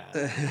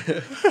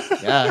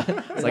 yeah.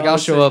 It's like I'll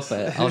show up. Wait,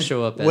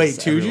 as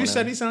Tuju everyone said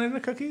else. he's not into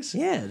cookies?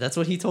 Yeah, that's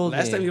what he told me.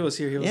 Last time he was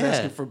here, he was Yeah.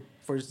 asking for.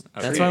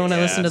 That's why when I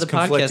Yeah, listened to the it's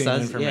podcast, conflicting I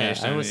was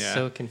information, yeah.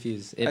 so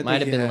confused. I It think might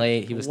have he been had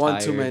late. He was one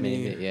tired. too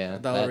many maybe. Yeah,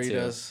 that too.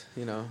 Dollaritas.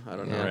 You know, I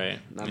don't know. Yeah. Right,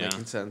 Not yeah.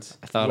 making sense.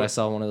 I thought I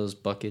saw one of those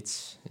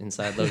buckets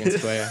inside Logan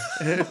Square.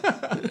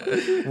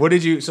 What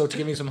did you? So to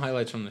give me some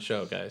highlights from the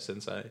show, guys,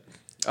 since I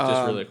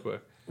just really quick.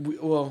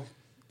 Well,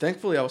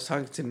 thankfully, I was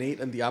talking to Nate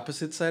on the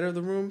opposite side of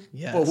the room.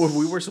 Yes. But when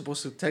we were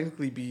supposed to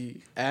technically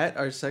be at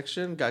our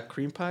section, got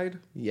cream pied.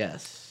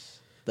 Yes.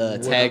 The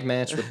tag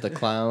match with the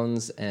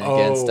clowns and Oh.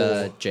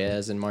 against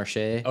Jazz and Marche.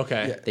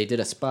 Okay. Yeah. They did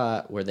a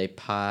spot where they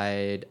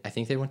pied, I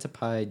think they went to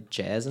pie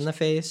Jazz in the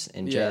face,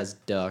 and Yeah. Jazz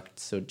ducked.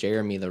 So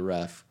Jeremy, the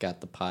ref, got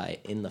the pie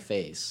in the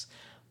face.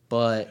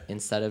 But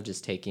instead of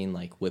just taking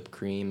like whipped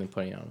cream and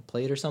putting it on a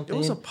plate or something, It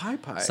was a pie.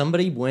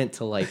 somebody went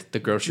to like the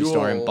grocery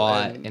store and Jewel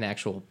bought and- an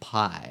actual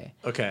pie.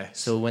 Okay.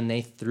 So when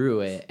they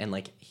threw it, and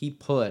like he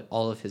put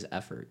all of his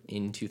effort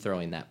into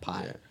throwing that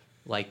pie, Yeah.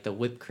 like the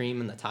whipped cream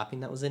and the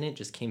topping that was in it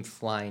just came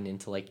flying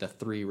into like the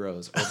 3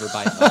 rows over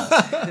by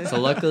us. So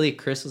luckily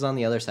Chris was on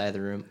the other side of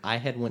the room. I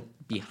had went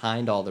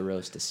behind all the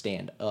rows to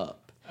stand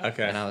up.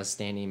 Okay. And I was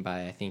standing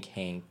by I think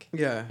Hank.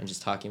 Yeah. And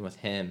just talking with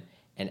him.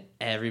 And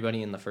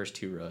everybody in the first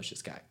 2 rows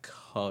just got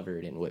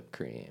covered in whipped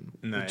cream.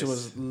 Nice. Which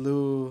was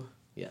Lou,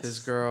 Yes. his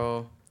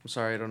girl. I'm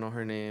sorry, I don't know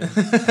her name.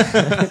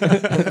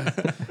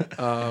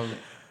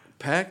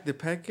 Pack, did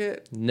Pack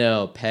get?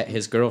 No,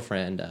 his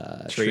girlfriend,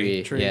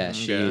 Tree. Tree. Yeah,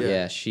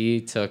 Okay.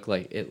 she took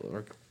like it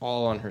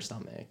all on her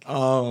stomach.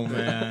 Oh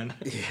man.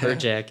 Her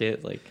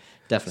jacket, like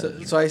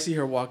definitely. So I see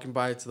her walking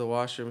by to the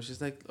washroom.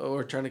 She's like, oh,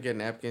 we're trying to get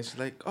napkins. She's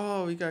like,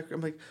 oh, we got.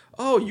 I'm like,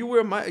 oh, you were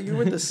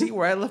in the seat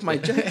where I left my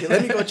jacket.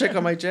 Let me go check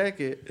on my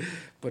jacket.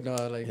 But no,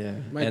 like Yeah.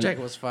 my And-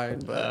 jacket was fine.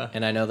 But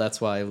And I know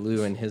that's why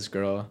Lou and his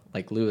girl,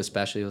 like Lou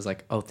especially, was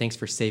like, "Oh, thanks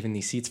for saving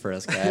these seats for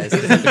us, guys."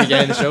 At the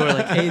beginning of the show, we're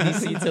like, "Hey, these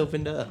seats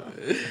opened up."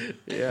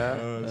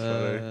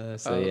 yeah,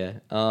 So yeah.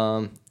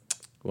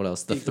 What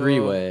else? The Eagle.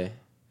 3-way.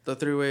 the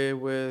 3-way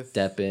with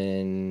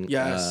Deppin.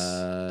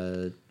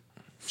 Yes.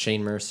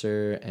 Shane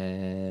Mercer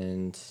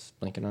and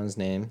blanking on his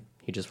name.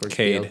 He just works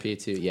Cade. BLP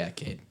too. Yeah,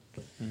 Cade.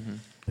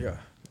 yeah.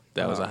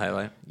 That was a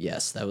highlight.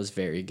 Yes, that was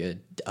very good.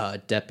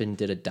 Deppin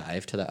did a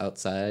dive to the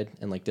outside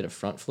and like did a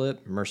front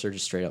flip. Mercer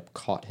just straight up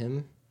caught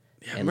him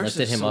and Mercer's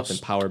lifted him so up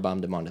and power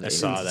bombed him onto the I apron.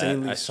 saw that.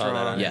 Insanely I saw that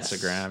on strong. Yes.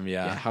 Instagram.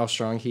 Yeah. How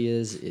strong he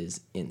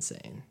is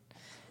insane.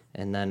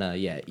 And then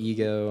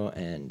Ego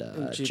and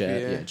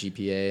GPA.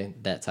 GPA.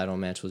 That title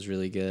match was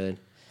really good.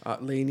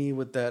 Lainey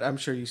with that. I'm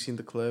sure you've seen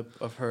the clip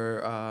of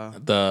her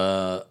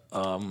The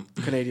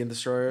Canadian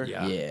destroyer.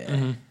 yeah.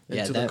 Yeah.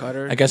 Into the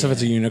cutter. I guess if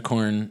it's a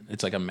unicorn,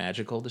 it's like a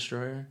magical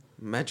destroyer.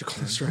 Magical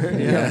destroyer.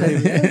 Yeah.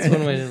 Maybe. That's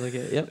one way to look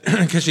at it. Yep.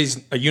 Because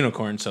she's a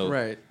unicorn, so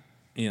Right.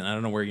 I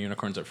don't know where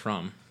unicorns are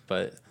from,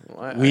 but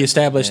Well, we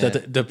established that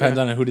yeah. it depends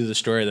on who to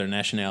destroy, their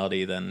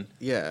nationality. Then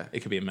Yeah.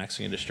 it could be a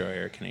Mexican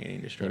destroyer, or a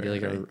Canadian destroyer. Maybe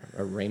like right?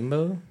 a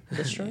rainbow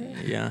destroyer,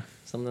 yeah,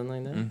 something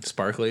like that.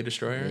 sparkly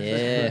destroyer.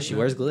 Yeah, she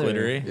wears glitter.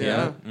 Glittery.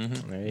 Yeah.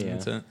 There you go.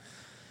 That's it.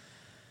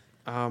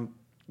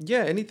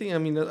 Yeah. Anything. I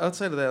mean,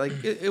 outside of that,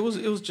 like it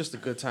was just a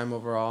good time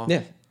overall.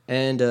 Yeah,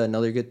 and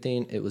another good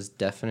thing, it was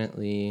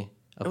definitely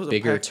It was a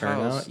bigger packed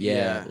turnout. house. Yeah,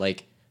 Yeah.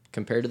 like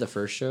compared to the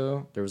first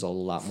show, there was a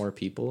lot more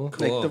people.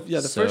 Cool. Like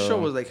the first show So-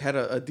 was like had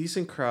a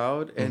decent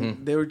crowd,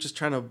 and they were just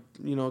trying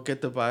to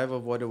get the vibe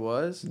of what it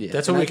was. Yeah.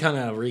 That's what we kind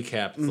of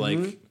recapped.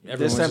 Like everyone's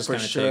This time just for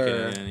kind of sure. taking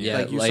it in. Yeah,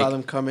 Like you saw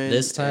them come in.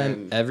 This time,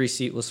 and- every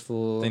seat was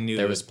full. They knew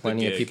there it was was the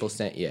plenty of gig. people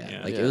staying. Yeah,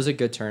 Yeah. like Yeah. it was a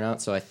good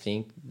turnout. So I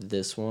think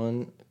this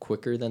one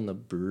quicker than the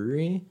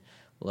brewery.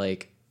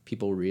 Like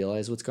people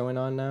realize what's going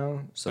on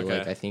now. So Okay.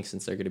 like I think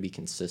since they're going to be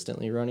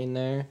consistently running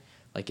there,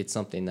 like it's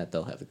something that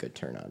they'll have a good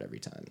turnout every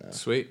time now.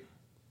 Sweet.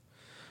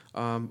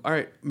 all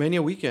right,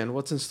 Mania weekend.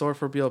 What's in store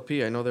for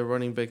BLP? I know they're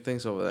running big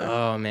things over there.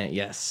 Oh man,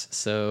 yes.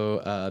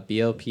 So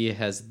BLP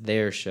has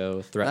their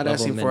show Threat Not Level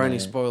asking for any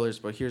Midnight. spoilers,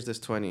 but here's this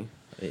 20.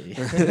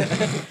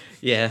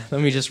 Yeah, let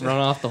me just run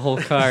off the whole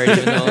card,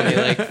 even though only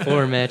like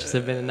 4 matches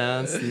have been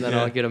announced, and then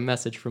I'll get a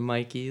message from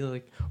Mikey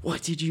like,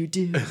 "What did you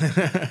do?"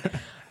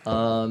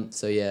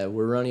 So yeah,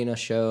 we're running a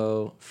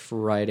show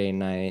Friday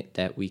night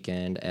that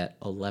weekend at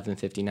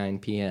 11:59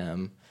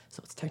 p.m.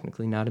 So it's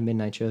technically not a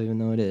midnight show, even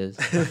though it is.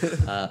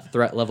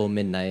 Threat Level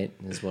Midnight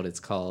is what it's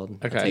called.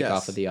 Okay. Take Yes.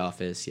 off of The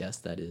Office. Yes,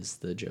 that is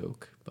the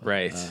joke. But,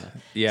 Right.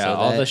 so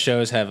all that- the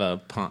shows have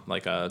a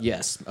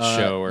Yes.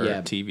 show or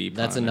yeah, TV.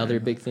 That's pun another or-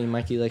 big thing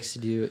Mikey likes to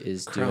do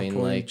is Crown doing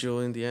Point, like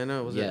Jewel,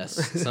 Indiana. Was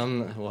yes, it?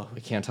 well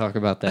we can't talk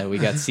about that. We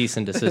got cease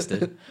and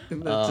desisted.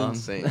 That's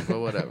insane, but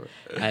whatever.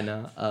 I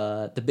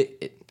know.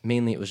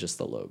 Mainly it was just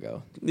the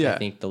logo. Yeah. I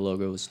think the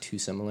logo was too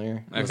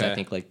similar. Was Okay. I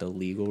think like the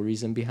legal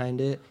reason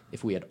behind it.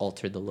 If we had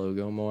altered the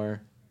logo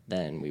more,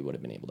 then we would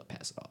have been able to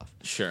pass it off.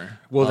 Sure.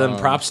 Well, then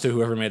props to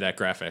whoever made that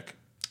graphic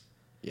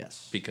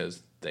Yes.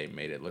 because they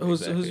made it look.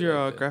 Who's exactly your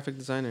like it. graphic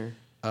designer?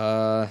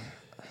 I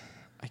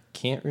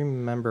can't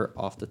remember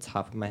off the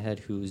top of my head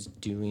who was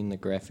doing the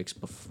graphics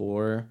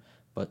before,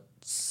 but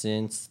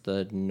since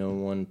the no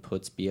one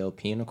puts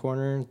BLP in a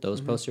corner,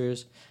 those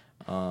posters,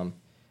 I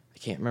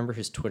can't remember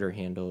his Twitter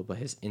handle, but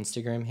his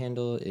Instagram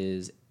handle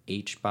is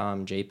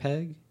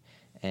hbombjpeg,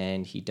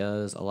 and he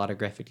does a lot of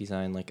graphic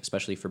design, like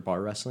especially for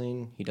bar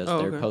wrestling. He does Oh,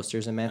 their okay.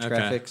 posters and match Okay.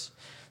 graphics.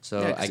 So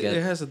Yeah, I 'cause get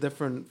it has a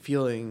different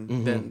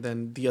feeling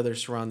than the other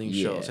surrounding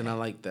shows, Yeah. and I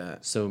like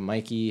that. So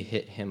Mikey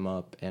hit him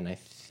up, and I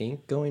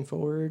think going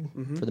forward,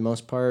 Mm-hmm. for the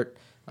most part,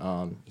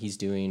 he's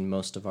doing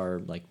most of our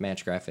like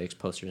match graphics,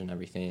 posters, and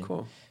everything.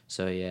 Cool.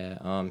 So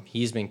yeah,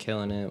 he's been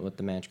killing it with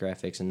the match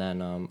graphics, and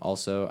then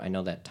also I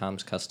know that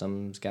Tom's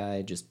Customs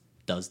guy just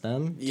does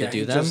them Yeah, to do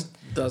he them, just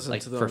does them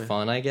like to them, for yeah.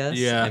 fun, I guess.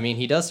 Yeah. I mean,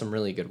 he does some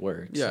really good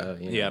work. Yeah. So,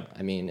 you know, Yep.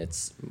 I mean,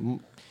 it's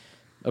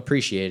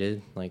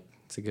appreciated. Like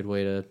it's a good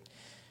way to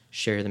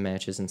share the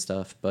matches and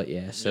stuff. But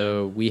yeah,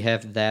 so we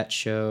have that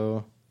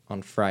show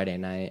on Friday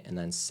night, and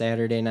then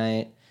Saturday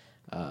night,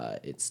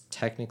 it's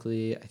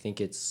technically I think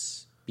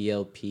it's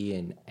BLP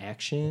in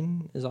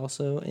Action is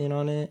also in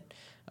on it.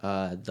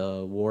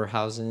 The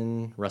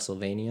Warhausen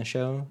WrestleMania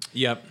show.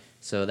 Yep.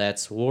 So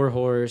that's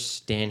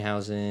Warhorse,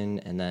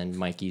 Danhausen, and then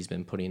Mikey's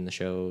been putting the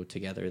show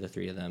together. The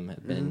three of them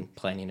have been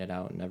planning it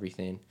out and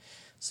everything.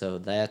 So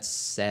that's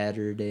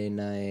Saturday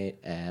night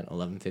at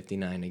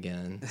 11:59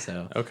 again.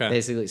 So Okay.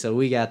 basically, so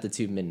we got the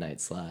 2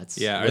 midnight slots.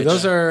 Yeah.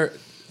 which-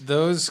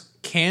 Those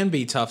can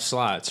be tough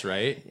slots,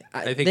 right?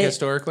 I think they-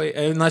 historically,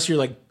 unless you're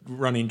like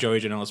running Joey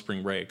Janela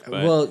Spring Break.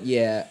 But Well,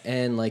 yeah,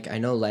 and like I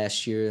know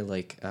last year,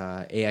 like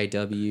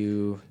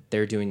AIW,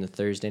 they're doing the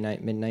Thursday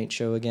night midnight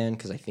show again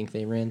because I think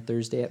they ran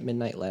Thursday at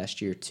midnight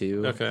last year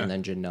too. Okay. And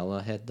then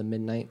Janela had the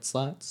midnight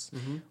slots,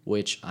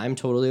 which I'm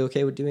totally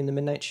okay with doing the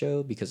midnight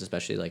show because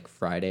especially like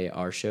Friday,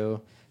 our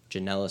show,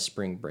 Janela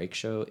Spring Break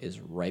show is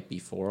right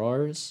before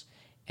ours.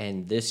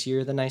 And this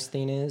year, the nice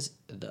thing is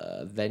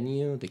the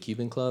venue, the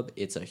Cuban Club,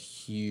 it's a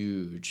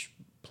huge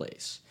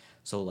place.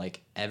 So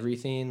like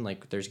everything,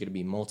 like there's gonna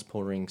be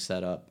multiple rings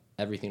set up.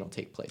 Everything will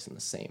take place in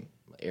the same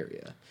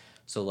area.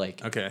 So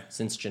like, Okay.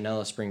 since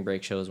Janela Spring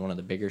Break show is one of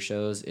the bigger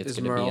shows, it's Is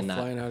gonna Merle be in that.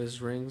 flying out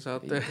his rings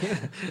out there?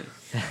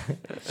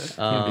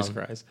 you'd be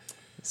surprised.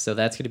 So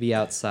that's gonna be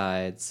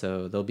outside.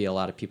 So there'll be a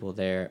lot of people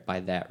there by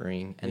that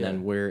ring, and then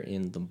Yeah. we're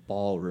in the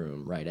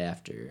ballroom right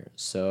after.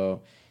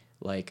 So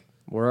like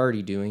we're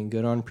already doing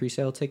good on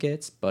pre-sale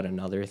tickets, but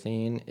another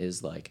thing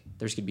is like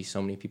there's gonna be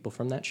so many people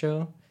from that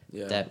show.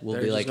 Yeah, That will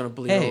they're be just like, gonna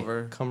bleed hey,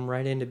 over." come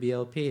right into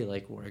BLP.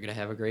 Like we're gonna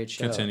have a great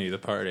show. Continue the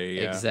party.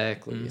 Yeah.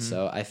 Exactly.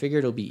 So I figured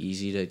it'll be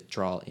easy to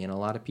draw in a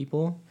lot of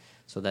people,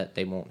 so that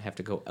they won't have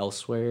to go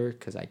elsewhere.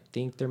 Because I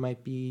think there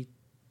might be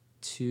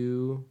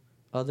 2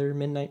 other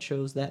midnight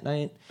shows that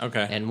night.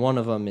 Okay. And one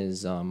of them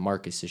is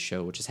Marcus's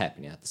show, which is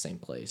happening at the same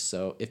place.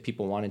 So if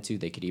people wanted to,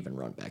 they could even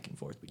run back and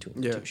forth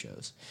between the two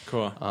shows.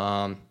 Cool.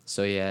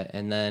 So yeah,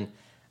 and then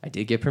I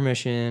did get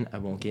permission. I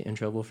won't get in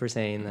trouble for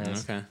saying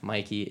this. Okay.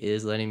 Mikey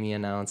is letting me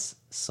announce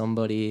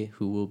somebody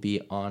who will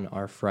be on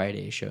our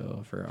Friday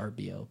show for our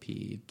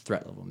BLP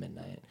Threat Level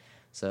Midnight.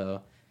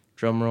 So,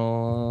 drum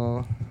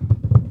roll.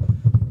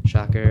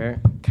 Shocker.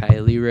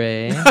 Kylie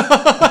Ray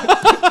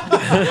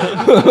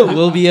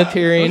will be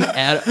appearing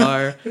at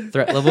our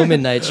Threat Level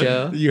Midnight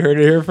show. You heard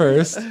it here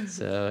first.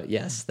 So,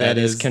 yes, that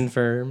is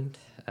confirmed.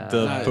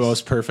 The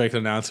most perfect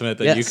announcement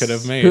that you could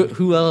have made.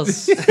 Who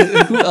else?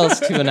 Who else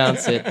to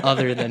announce it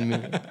other than me?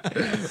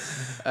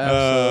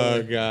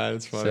 Oh God,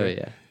 it's funny. So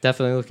yeah,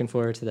 definitely looking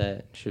forward to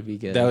that. Should be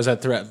good. That was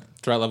at Threat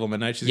Level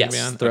Midnight. She's gonna be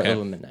on. Threat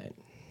Level Midnight.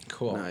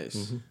 Cool. Nice.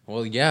 Mm-hmm.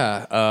 Well,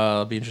 yeah.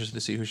 I'll be interested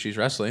to see who she's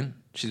wrestling.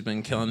 She's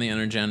been killing the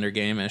intergender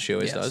game as she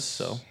always does.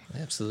 So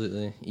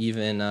absolutely.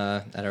 Even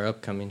at our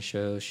upcoming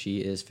show, she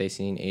is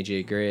facing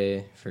AJ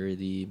Gray for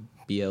the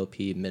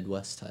BLP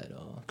Midwest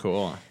title.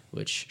 Cool.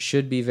 Which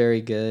should be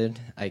very good.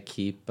 I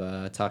keep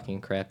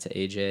talking crap to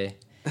AJ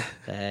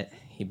that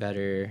he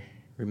better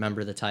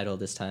remember the title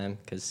this time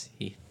because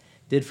he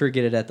did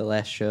forget it at the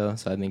last show.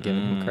 So I've been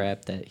giving him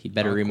crap that he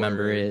better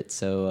remember it.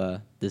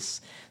 So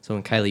so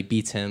when Kylie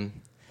beats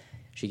him,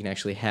 she can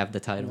actually have the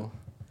title.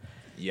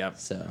 Yep.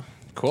 So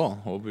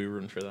cool. We'll be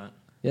rooting for that.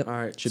 yep. All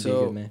right. Should be a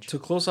good match. To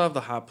close off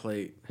the hot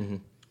plate,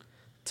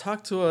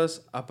 talk to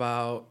us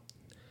about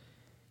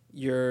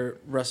your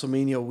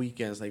WrestleMania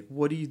weekends. Like,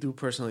 what do you do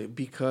personally?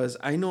 Because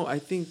I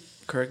think,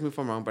 correct me if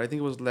I'm wrong, but I think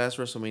it was last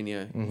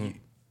WrestleMania.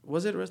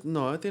 Was it?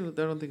 No, I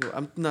don't think.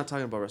 I'm not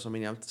talking about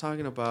WrestleMania. I'm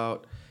talking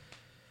about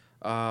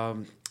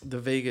the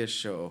Vegas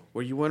show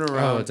where you went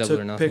around,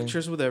 took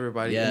pictures with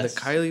everybody in the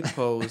Kylie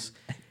pose,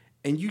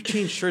 and you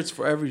changed shirts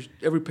for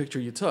every picture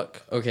you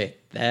took. Okay,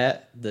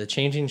 the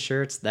changing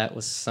shirts, that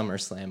was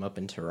SummerSlam up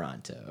in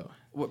Toronto.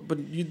 But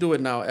you do it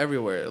now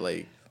everywhere,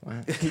 like.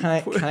 Well,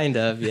 kind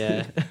of,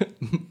 yeah.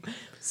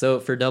 So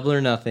for Double or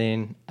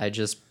Nothing, I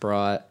just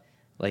brought,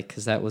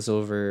 because that was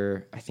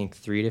over, I think,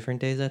 3 different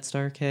days at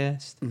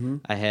StarCast.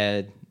 I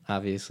had,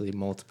 obviously,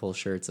 multiple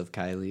shirts of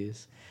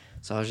Kylie's.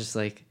 So I was just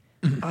like,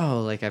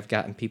 I've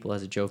gotten people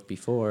as a joke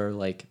before,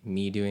 like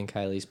me doing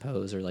Kylie's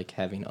pose or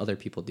having other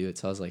people do it.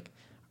 So I was like,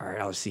 all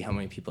right, I'll see how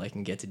many people I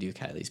can get to do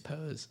Kylie's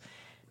pose.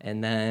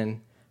 And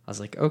then I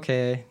was like,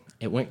 okay.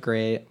 It went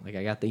great.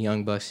 I got the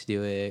Young Bucks to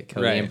do it,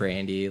 Cody and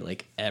Brandy.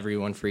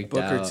 Everyone freaked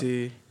out. Booker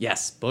T.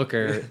 Yes,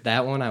 Booker.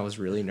 That one I was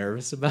really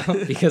nervous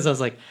about because I was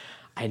like,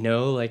 I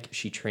know,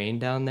 she trained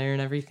down there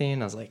and everything.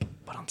 And I was like,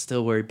 but I'm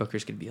still worried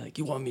Booker's going to be like,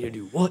 you want me to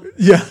do what?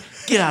 Yeah.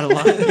 Get out of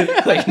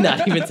line.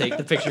 Not even take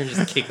the picture and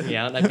just kick me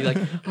out. And I'd be like,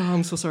 oh,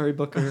 I'm so sorry,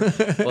 Booker.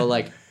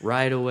 But,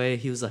 right away,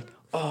 he was like,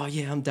 oh,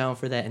 yeah, I'm down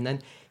for that. And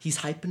then he's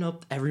hyping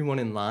up everyone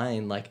in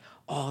line,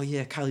 oh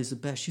yeah, Kylie's the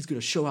best. She's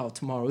gonna show out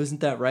tomorrow, isn't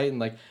that right?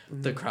 And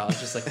the crowd's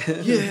just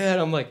yeah, and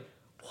I'm like,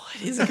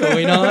 what is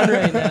going on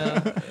right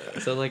now?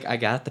 So I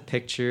got the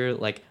picture.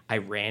 I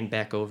ran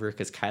back over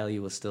because Kylie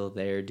was still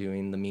there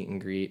doing the meet and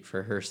greet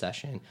for her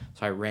session.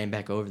 So I ran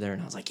back over there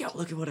and I was like, yo,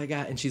 look at what I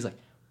got. And she's like,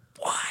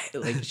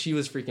 what? She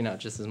was freaking out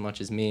just as much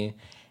as me.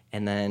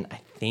 And then I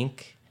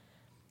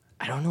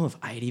don't know if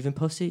I'd even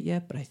posted it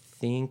yet, but I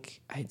think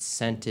I'd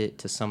sent it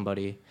to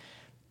somebody.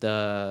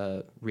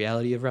 The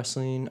Reality of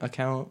Wrestling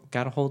account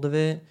got a hold of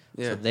it,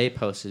 so they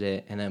posted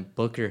it, and then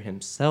Booker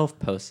himself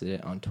posted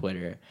it on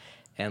Twitter,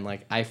 and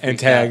I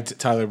freaked tagged out.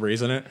 Tyler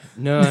Breeze in it.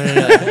 No,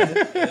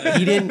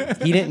 he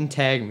didn't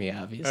tag me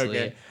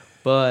obviously,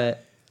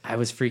 but I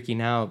was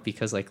freaking out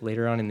because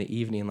later on in the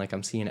evening,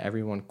 I'm seeing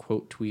everyone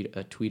quote tweet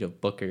a tweet of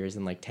Booker's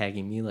and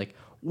tagging me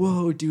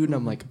whoa, dude, and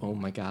I'm like, oh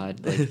my god,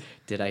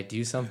 did I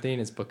do something?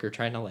 Is Booker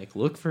trying to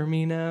look for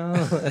me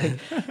now?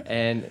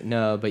 And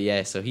no, but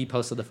yeah, so he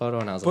posted the photo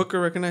and I was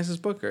Booker recognizes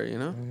Booker, you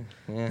know?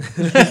 Yeah.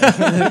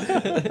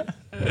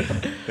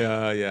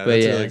 Yeah, But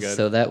that's yeah, really good.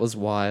 so that was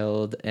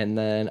wild. And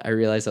then I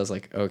realized I was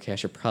like, okay, I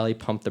should probably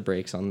pump the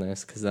brakes on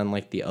this because then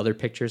the other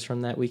pictures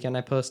from that weekend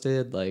I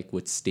posted,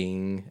 with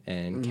Sting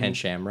and Ken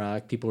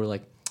Shamrock, people were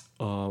like,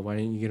 oh, why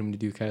didn't you get him to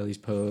do Kylie's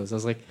pose? I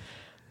was like,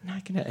 I'm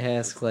not gonna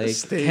ask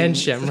Ken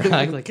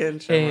Shamrock,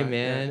 hey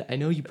man, I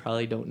know you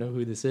probably don't know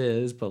who this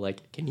is, but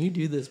can you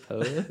do this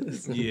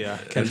pose? Yeah,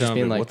 Ken just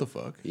being what the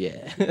fuck?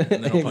 Yeah,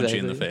 And then he'll punch you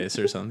in the face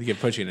or something. He can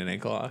put you in an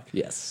ankle lock.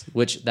 Yes,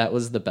 which that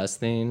was the best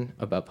thing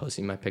about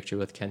posting my picture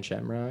with Ken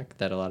Shamrock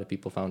that a lot of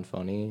people found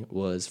funny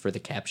was for the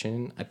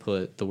caption I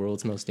put the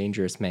world's most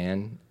dangerous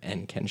man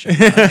and Ken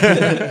Shamrock.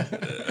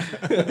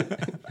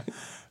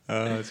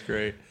 Oh, that's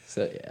great.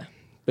 So yeah.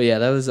 But yeah,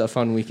 that was a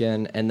fun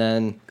weekend. And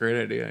then Great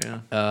idea,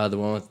 yeah. the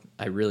one with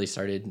I really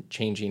started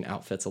changing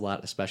outfits a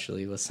lot,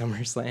 especially with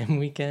SummerSlam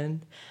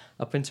weekend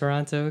up in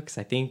Toronto, because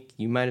I think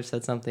you might have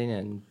said something,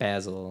 and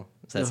Basil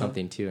said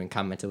something too, and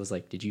commented was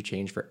did you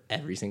change for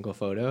every single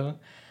photo?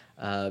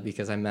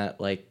 Because I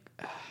met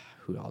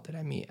who all did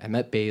I meet? I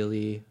met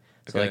Bailey,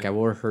 so I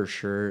wore her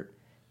shirt,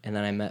 and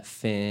then I met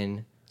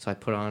Finn, so I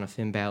put on a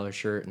Finn Balor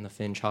shirt and the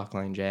Finn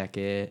chalkline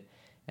jacket.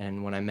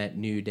 And when I met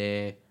New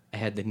Day, I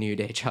had the New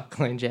Day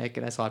Chalkline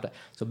jacket. I swapped it.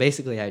 So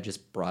basically, I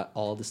just brought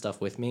all the stuff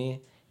with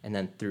me and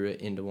then threw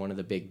it into one of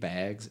the big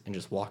bags and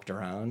just walked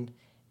around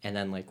and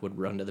then like would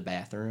run to the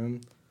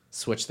bathroom,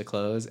 switch the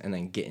clothes, and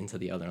then get into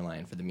the other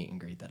line for the meet and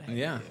greet that I had.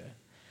 Yeah.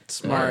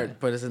 Smart,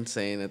 but it's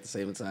insane at the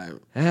same time.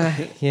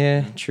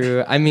 Yeah,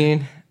 true. I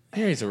mean,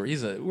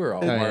 We're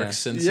all yeah.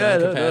 marks in Yeah,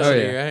 some no, no. capacity,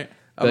 Oh, yeah. right?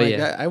 I'm But like,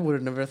 yeah. I would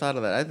have never thought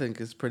of that. I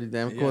think it's pretty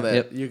damn cool Yeah. that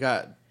Yep. you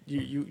got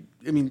you.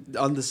 I mean,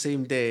 on the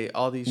same day,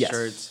 all these Yes.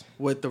 shirts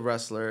with the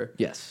wrestler.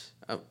 yes.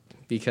 Oh.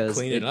 Because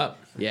Clean it up.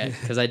 Yeah,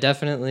 because I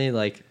definitely,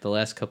 like, the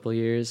last couple of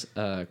years,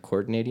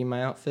 coordinating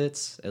my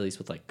outfits, at least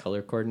with, like,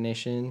 color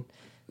coordination.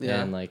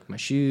 Yeah. And, like, my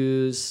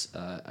shoes.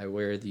 I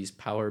wear these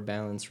Power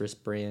Balance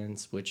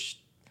wristbands, which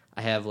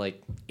I have,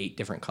 like, 8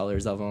 different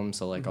colors of them.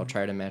 So, like, I'll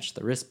try to match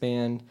the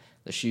wristband,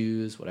 the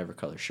shoes, whatever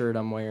color shirt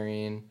I'm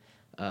wearing.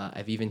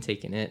 I've even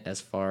taken it as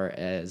far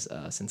as,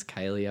 since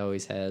Kylie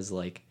always has,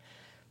 like,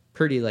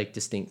 pretty, like,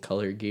 distinct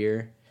color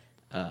gear.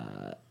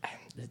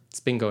 It's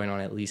been going on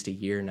at least a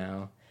year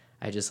now.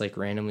 I just like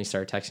randomly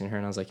started texting her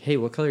and I was like, hey,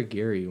 what color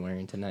gear are you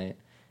wearing tonight?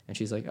 And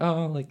she's like,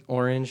 oh, like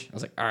orange. I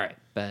was like, all right,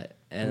 bet.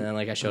 And then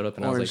like I showed up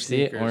and I was like, Orange see,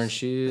 sneakers. orange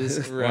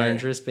shoes, Right.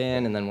 orange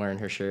wristband, and then wearing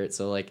her shirt.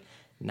 So like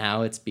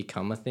now it's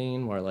become a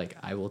thing where like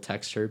I will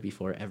text her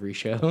before every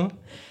show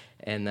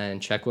and then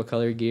check what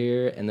color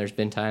gear. And there's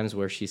been times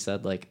where she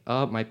said like,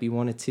 oh, it might be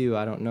 1 of 2.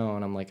 I don't know.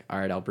 And I'm like, all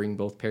right, I'll bring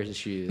both pairs of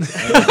shoes.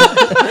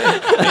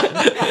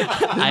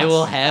 I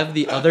will have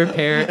the other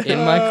pair in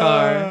my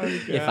car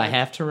if I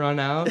have to run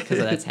out, because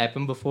that's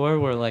happened before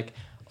where like,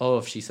 oh,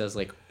 if she says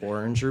like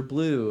orange or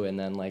blue and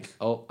then like,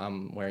 oh,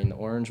 I'm wearing the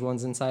orange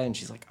ones inside and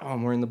she's like, oh,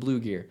 I'm wearing the blue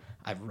gear,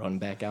 I've run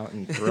back out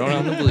and thrown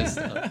on the blue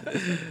stuff.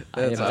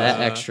 I have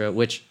that extra,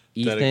 which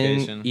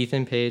Dedication.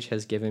 Ethan Page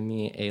has given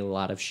me a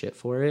lot of shit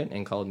for it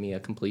and called me a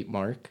complete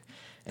mark.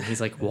 And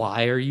he's like,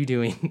 why are you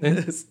doing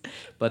this?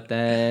 But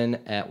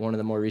then at one of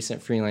the more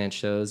recent freelance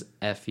shows,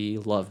 Effie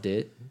loved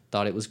it,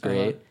 thought it was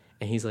great.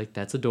 And he's like,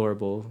 that's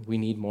adorable. We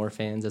need more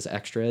fans as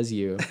extra as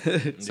you.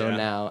 So Yeah.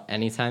 now,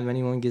 anytime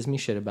anyone gives me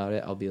shit about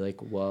it, I'll be like,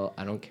 well,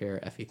 I don't care.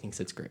 Effie thinks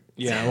it's great.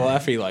 Yeah, well,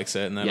 Effie likes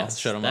it, and then Yes, I'll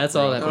shut him that's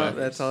up. all real that quick. matters.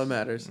 That's all that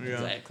matters.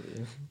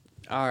 Exactly.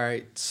 All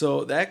right,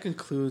 so that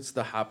concludes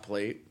the hot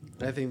plate.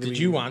 I think. That Did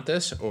you want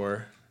this,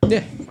 or?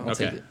 Yeah. I'll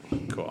take Okay,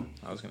 it. cool.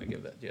 I was going to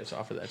give that, just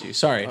offer that to you.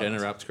 Sorry to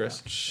interrupt,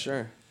 Chris.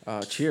 Sure.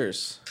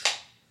 Cheers.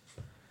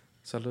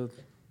 Salud.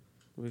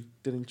 We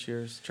didn't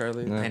cheers,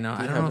 Charlie. No. I know. Do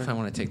I you don't know have if I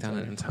want to take down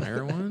an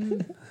entire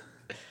one.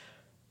 I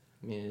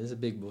mean, it is a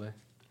big boy.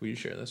 Will you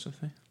share this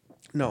with me?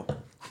 No.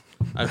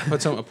 I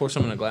pour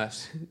some in a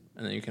glass,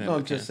 and then you can have No, a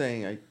I'm just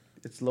can. saying.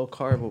 It's low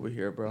carb over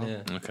here, bro.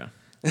 Yeah. Okay.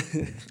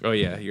 Oh,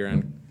 yeah, you're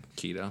on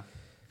keto.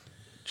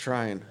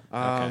 Trying.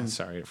 Okay,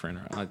 sorry for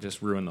interrupting. I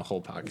just ruined the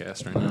whole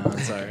podcast right now.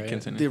 It's all right.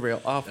 Continue.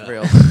 Derail. Off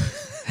rails.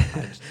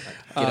 Get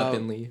up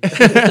and leave.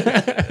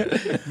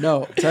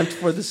 No, time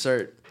for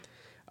dessert.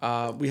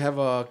 We have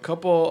a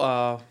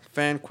couple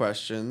fan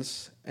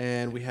questions,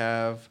 and we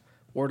have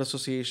word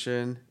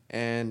association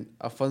and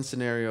a fun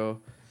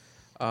scenario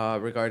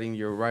regarding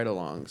your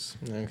ride-alongs.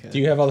 Okay. Do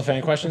you have all the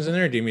fan questions in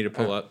there, or do you need me to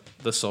pull up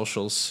the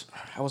socials?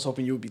 I was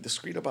hoping you would be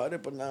discreet about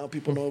it, but now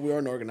people know we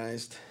aren't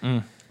organized.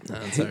 No,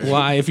 it's all right.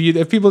 Why?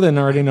 If people didn't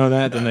already know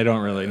that, then they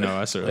don't really know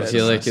us. Or I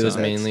feel like it was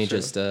That's mainly true.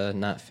 just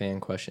not fan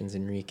questions,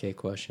 Enrique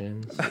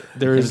questions.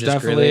 There is Him just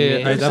definitely.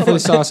 grilling me. I definitely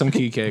saw some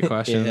Kike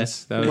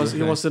questions. That He was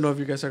wants to know if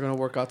you guys are going to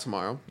work out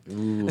tomorrow.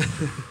 Ooh.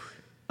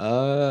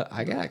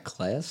 I got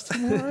class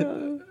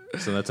tomorrow.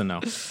 so that's a no.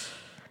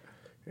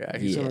 Yeah,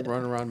 he's going Yeah. to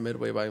run around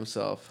Midway by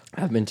himself.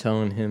 I've been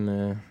telling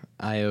him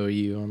I owe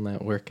you on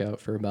that workout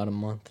for about a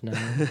month now.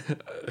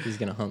 He's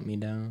gonna hunt me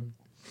down.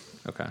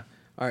 Okay.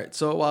 All right,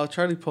 so while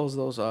Charlie pulls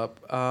those up,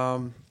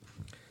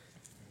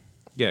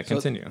 Yeah. so,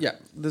 Continue. yeah,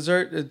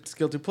 dessert, it's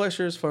guilty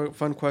pleasures,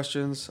 fun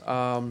questions.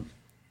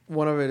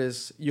 One of it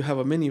is you have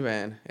a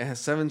minivan. It has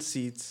 7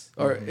 seats,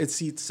 or it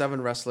seats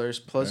 7 wrestlers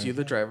plus you,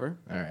 the driver.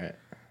 All right.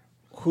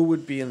 Who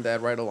would be in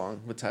that ride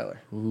along with Tyler?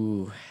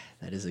 Ooh,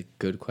 that is a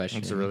good question.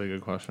 That's a really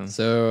good question.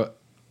 So,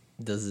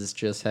 does this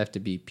just have to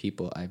be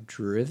people I've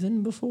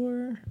driven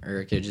before, or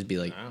it could just be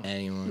like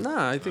anyone?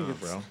 Nah, I think Oh, it's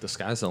bro, the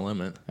sky's the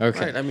limit. Okay.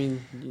 right. I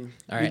mean, you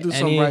All right, do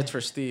some any- rides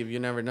for Steve. You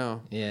never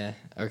know. Yeah.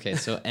 Okay.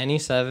 So any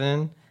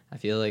 7, I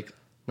feel like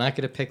I'm not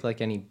gonna pick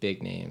like any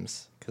big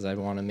names because I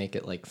want to make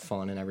it like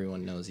fun and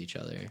everyone knows each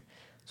other.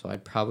 So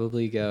I'd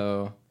probably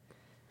go.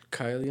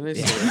 Kylie and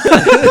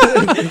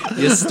I.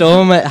 You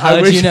stole my. How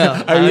did you know?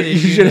 How did you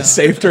should know? have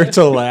saved her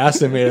till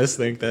last and made us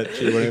think that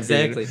she wouldn't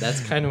Exactly. That's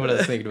kind of what I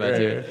was thinking about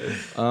too.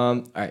 Right.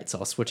 All right. So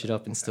I'll switch it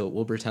up and still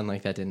we'll pretend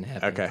like that didn't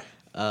happen. Okay.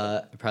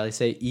 I'd probably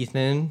say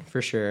Ethan for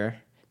sure.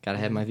 Gotta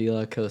have my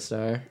Vila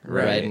co-star,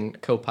 Right. riding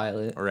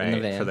co-pilot in the Right,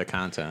 van. for the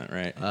content,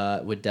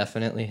 right? Would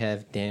definitely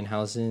have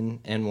Danhausen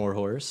and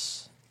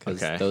Warhorse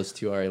because Okay. those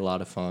two are a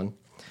lot of fun.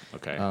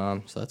 Okay.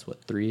 So that's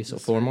what 3. So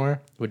 4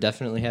 more. Would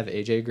definitely have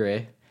AJ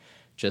Gray,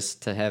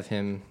 just to have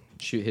him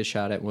shoot his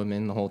shot at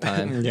women the whole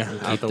time. Yeah, and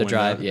out keep the the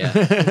drive. window.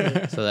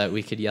 Yeah, so that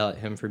we could yell at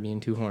him for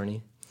being too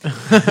horny.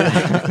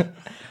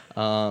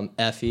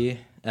 Effie,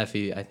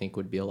 Effie, I think,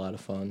 would be a lot of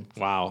fun.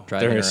 Wow.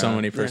 Driving There are so around.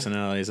 many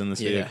personalities in this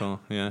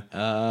vehicle. Yeah.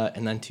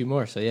 And then 2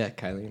 more. So yeah,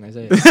 Kylie and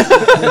Isaiah.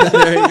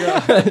 There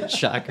you go.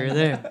 Shocker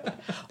there.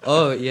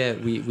 Oh yeah,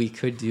 we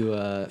could do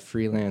a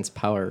freelance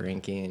power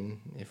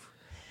ranking if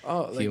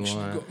Oh, you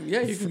want.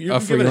 yeah, you can. You A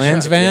can give it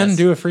freelance shot. van? Yes.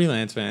 Do a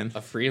freelance van.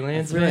 a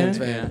freelance Freelance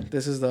van. van.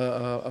 This is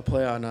the a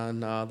play on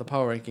the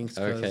power rankings.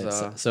 Okay,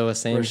 So, so a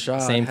same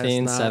Rashad same has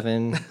thing.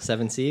 not-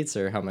 seven seats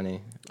or how many?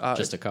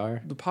 Just a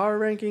car. the power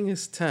ranking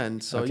is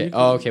 10. So Okay. you can,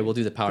 Oh, okay. We'll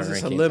do the power 'cause it's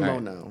a ranking. limo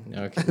Alright.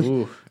 now. Okay.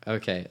 Ooh.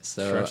 Okay.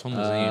 So. Fresh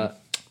limousine.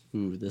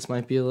 This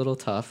might be a little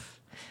tough.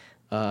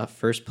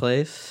 First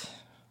place.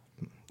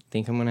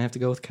 Think I'm gonna have to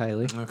go with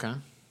Kylie. Okay.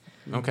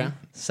 Okay.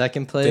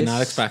 Second place. Did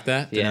not expect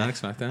that. Did Yeah. not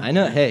expect that. I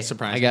know. Hey,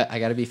 Surprising. I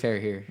got to be fair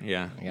here.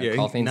 Yeah. I gotta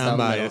call things down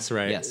the non-biased,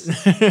 middle. right?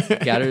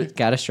 Yes.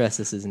 gotta stress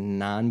this is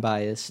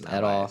non-biased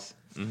at all. Non-biased.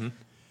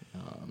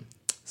 Mm-hmm.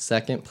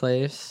 Second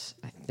place,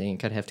 I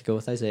think I'd have to go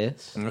with Isaiah.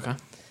 Okay.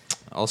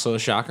 Also a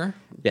shocker.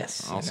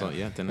 Yes. I Also, know.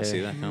 yeah, didn't see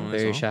that coming.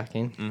 Very as well.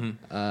 shocking.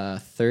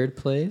 Third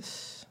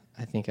place,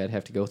 I think I'd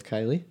have to go with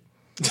Kylie.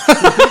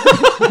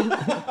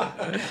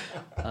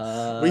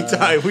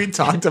 We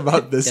talked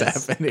about this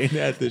yes. happening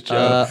at the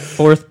show.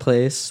 Fourth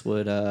place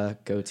would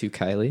go to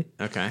Kylie.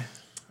 Okay.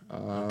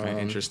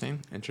 Okay.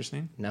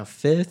 Interesting. Now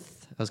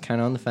fifth, I was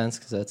kind of on the fence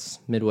because that's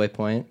midway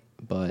point,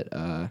 but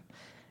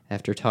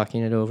after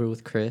talking it over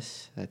with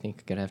Chris, I think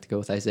I'm gonna have to go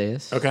with Isaiah.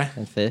 Okay.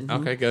 And fifth.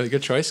 Okay.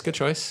 Good choice. Good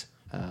choice.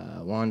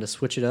 Wanted to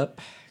switch it up,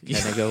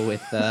 kind of go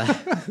with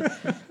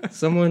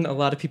someone a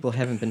lot of people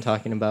haven't been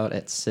talking about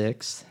at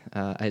sixth,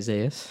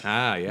 Isaiah.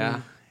 Ah,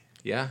 yeah.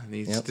 Yeah.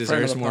 He Yep. deserves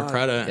Friend of the more pod.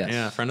 credit. Yes.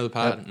 Yeah. Friend of the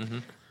pod. Yep.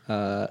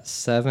 Mm-hmm.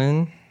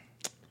 7,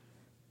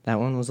 that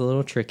one was a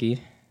little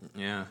tricky,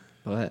 Yeah.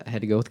 but I had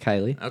to go with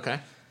Kylie. Okay.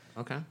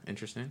 Okay.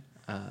 Interesting.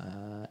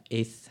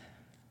 8th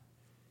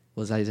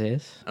was Isaiah.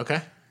 Okay.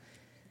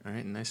 All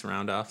right. Nice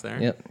round off there.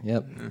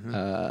 Yep.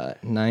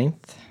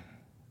 9th,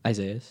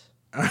 Isaiah.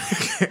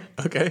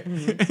 Okay.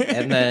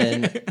 And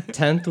then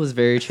 10th was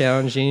very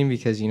challenging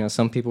because,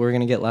 some people were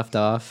going to get left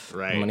off.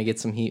 Right. I'm going to get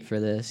some heat for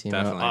this.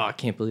 Definitely. I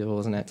can't believe I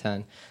wasn't at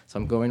 10. So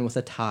I'm going with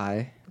a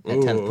tie at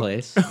Ooh. 10th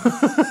place.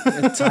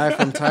 A tie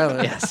from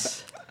Thailand.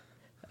 Yes.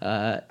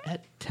 At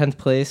 10th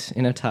place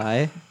in a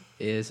tie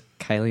is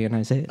Kylie and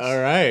Isaiah. All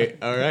right.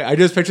 I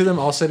just picture them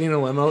all sitting in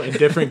a limo in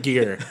different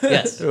gear.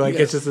 Yes. Like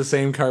it's just the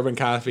same carbon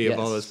copy of Yes.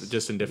 all this,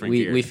 just in different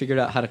gear. We figured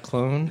out how to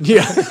clone.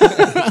 Yeah.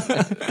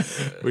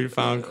 We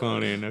found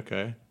cloning.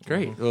 Okay.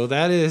 Great. Well,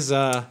 that is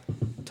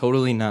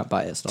Totally not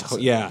biased. Also.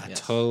 Yes.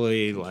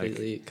 totally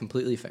like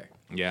completely fair.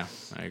 yeah,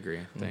 I agree.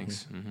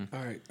 Thanks. All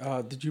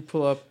right. Did you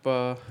pull up?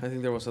 I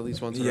think there was at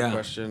least one sort Yeah. of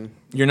question.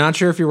 You're not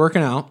sure if you're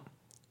working out.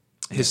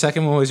 His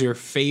second one was your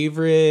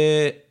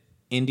favorite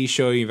indie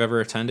show you've ever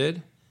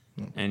attended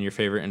and your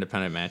favorite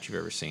independent match you've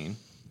ever seen,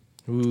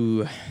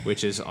 Ooh.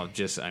 which is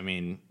just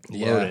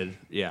Yeah. loaded.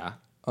 Yeah.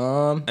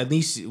 At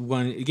least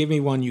one. Give me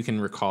one you can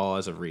recall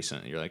as of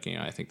recent. You're like,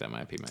 I think that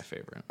might be my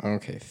favorite.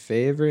 Okay,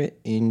 favorite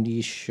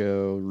indie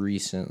show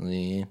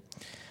recently.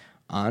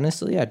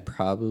 Honestly, I'd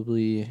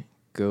probably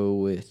go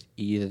with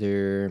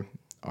either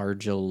our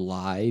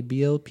July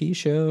BLP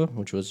show,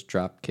 which was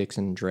Drop Kicks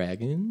and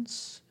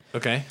Dragons,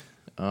 Okay.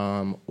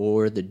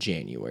 or the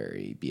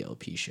January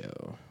BLP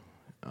show.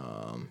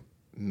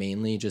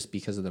 Mainly just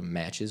because of the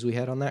matches we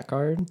had on that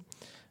card.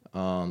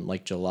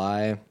 Like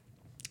July,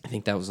 I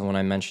think that was the one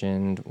I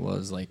mentioned,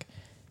 was like,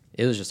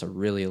 it was just a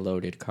really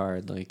loaded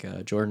card. Like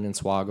Jordan and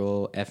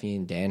Swoggle, Effie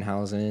and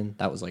Danhausen.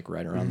 That was like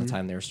right around the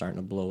time they were starting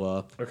to blow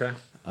up. Okay.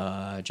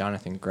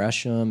 Jonathan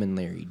Gresham and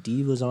Larry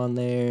D was on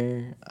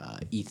there.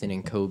 Ethan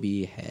and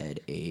Kobe had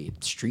a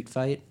street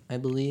fight, I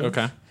believe.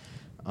 Okay.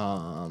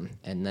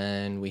 And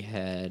then we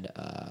had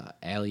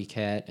Alley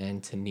Cat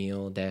and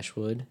Tennille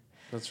Dashwood.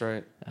 That's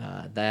right.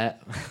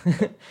 That,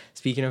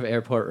 speaking of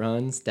airport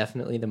runs,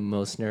 definitely the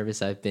most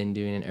nervous I've been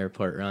doing an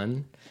airport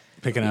run.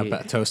 Picking up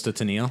a toast to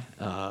Tennille.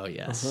 Oh,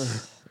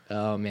 yes.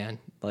 Oh, man.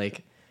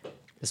 Like,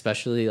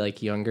 especially,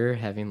 like, younger,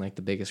 having, like,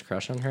 the biggest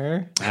crush on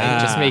her.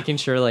 Like, just making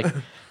sure, like,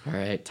 all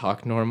right,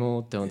 talk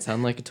normal. Don't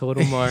sound like a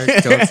total mark.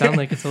 Don't sound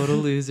like a total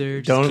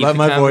loser. Just Don't keep let the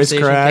my voice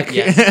conversation crack.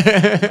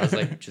 Yes. I was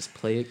like, just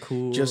play it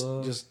cool.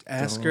 Just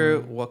ask her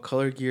what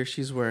color gear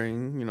she's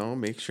wearing.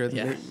 Make sure that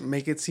Yeah.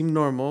 make it seem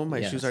normal. My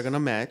Yes. shoes are gonna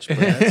match, but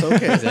that's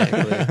okay.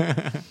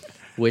 Exactly.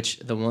 Which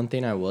the one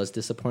thing I was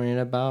disappointed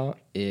about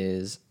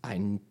is I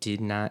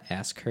did not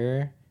ask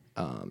her.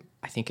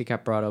 I think it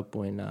got brought up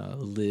when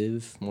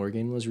Liv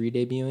Morgan was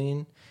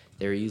re-debuting.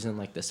 They were using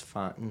like this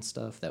font and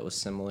stuff that was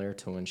similar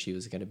to when she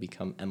was going to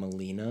become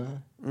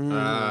Emelina. And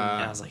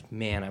I was like,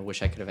 man, I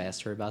wish I could have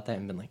asked her about that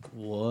and been like,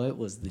 what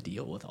was the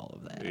deal with all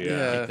of that?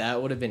 Yeah. Like,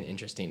 that would have been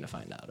interesting to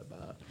find out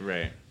about.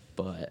 Right.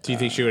 But Do you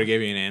think she would have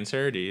given you an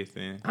answer? Do you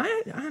think?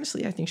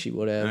 honestly, I think she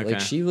would have. Okay. Like,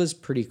 she was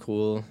pretty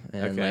cool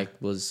and Okay. like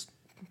was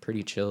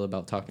pretty chill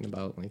about talking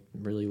about like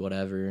really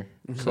whatever.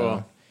 Cool.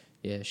 So,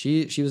 Yeah,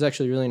 she was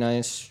actually really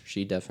nice.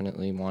 She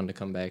definitely wanted to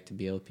come back to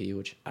BLP,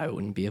 which I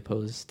wouldn't be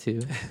opposed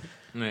to.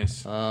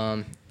 Nice.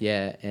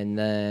 Yeah, and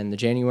then the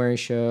January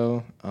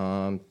show,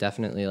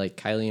 definitely like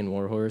Kylie and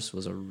Warhorse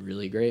was a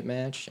really great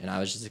match, and I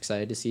was just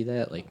excited to see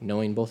that, like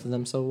knowing both of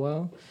them so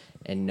well,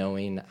 and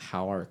knowing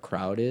how our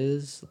crowd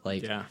is.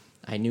 Like, Yeah.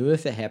 I knew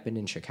if it happened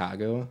in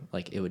Chicago,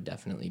 like it would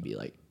definitely be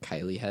like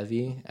Kylie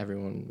heavy.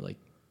 Everyone like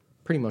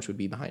pretty much would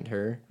be behind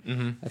her.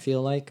 I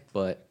feel like,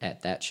 but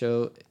at that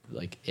show,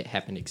 like it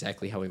happened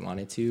exactly how we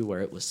wanted to,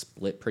 where it was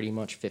split pretty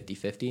much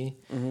 50-50.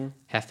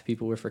 Half the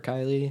people were for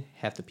Kylie,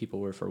 half the people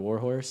were for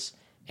Warhorse,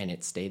 and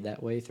it stayed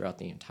that way throughout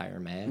the entire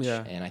match.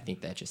 Yeah. And I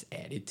think that just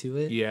added to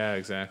it. Yeah,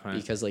 exactly.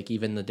 Because like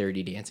even the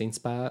Dirty Dancing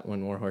spot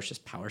when Warhorse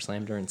just power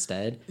slammed her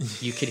instead,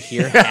 you could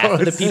hear half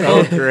of the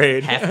people, so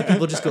great. half the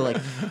people just go like,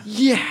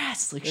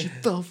 "Yes!" Like she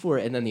fell for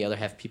it, and then the other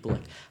half of people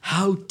like,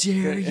 "How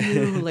dare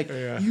you!" Like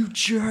you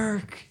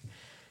jerk.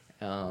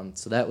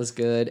 So that was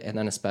good, and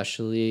then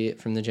especially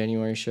from the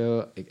January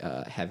show,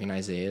 having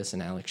Isaiah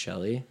and Alex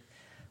Shelley,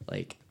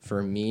 like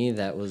for me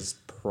that was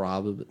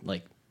probably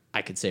like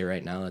I could say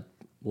right now it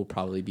will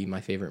probably be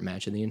my favorite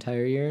match of the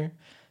entire year.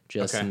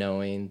 Just Okay.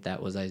 knowing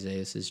that was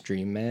Isaiah's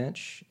dream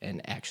match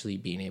and actually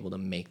being able to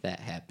make that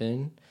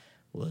happen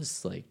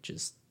was like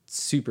just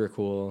super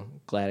cool.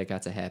 Glad it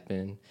got to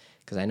happen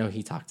because I know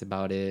he talked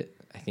about it.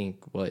 I think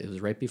it was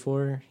right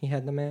before he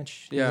had the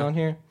match. He was Yeah. on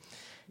here.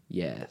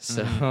 Yeah,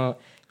 so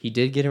he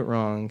did get it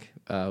wrong.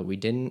 We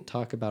didn't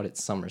talk about it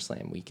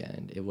SummerSlam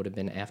weekend. It would have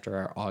been after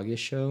our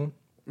August show.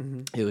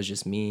 It was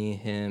just me,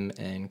 him,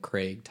 and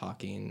Craig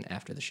talking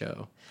after the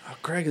show. Oh,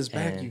 Craig is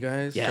back, And- you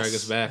guys. Yeah. Craig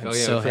is back. I'm Oh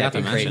yeah, so we forgot to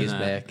happy Craig mention is that.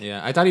 back. Yeah,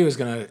 I thought he was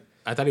gonna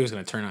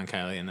turn on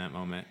Kylie in that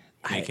moment.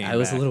 when he came I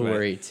was a back, little but-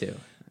 worried too.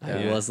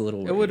 I Yeah. was a little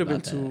worried. It would have been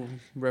about that. too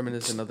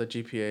reminiscent of the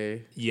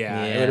GPA.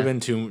 Yeah, it Yeah. would have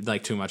been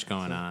too much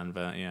going on,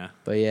 but yeah.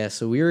 But yeah,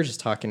 so we were just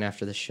talking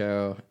after the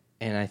show,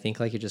 and I think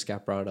like it just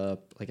got brought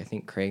up. Like I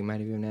think Craig might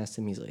have even asked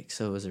him. He's like,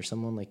 "So is there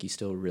someone like you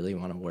still really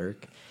want to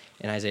work?"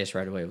 And Isaiah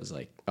right away was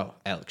like, "Oh,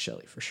 Alex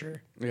Shelley for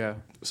sure." Yeah.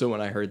 So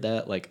when I heard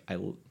that, like I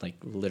like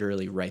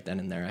literally right then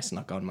and there, I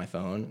snuck on my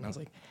phone and I was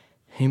like,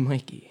 "Hey,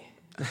 Mikey,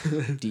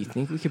 do you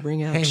think we could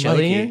bring Alex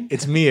Shelley in?"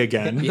 it's me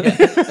again.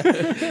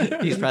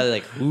 He's probably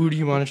like, "Who do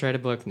you want to try to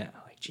book now?"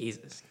 Like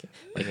Jesus,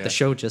 like the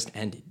show just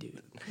ended,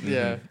 dude.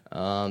 Yeah.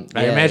 I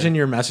Yeah. imagine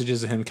your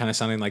messages of him kind of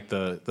sounding like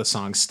the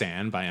song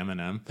 "Stan" by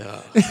Eminem.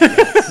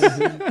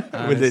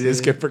 Where they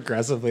just get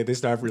progressively, they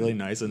start really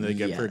nice and they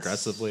get Yes.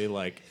 progressively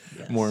like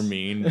more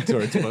mean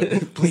towards.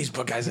 Please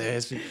book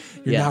Isaiah. You're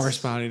not Yes.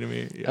 responding to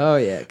me. Yeah. Oh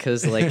yeah,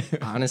 because like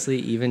honestly,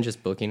 even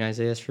just booking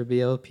Isaiah for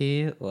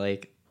BLP,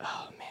 like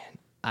oh man,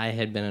 I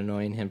had been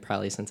annoying him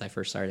probably since I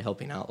first started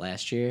helping out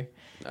last year,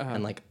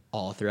 and like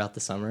all throughout the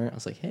summer, I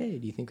was like, hey,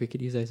 do you think we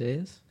could use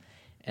Isaiah's?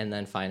 And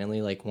then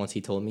finally, like once he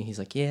told me, he's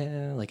like,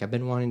 yeah, like I've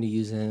been wanting to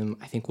use him.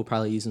 I think we'll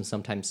probably use him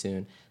sometime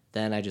soon.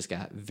 Then I just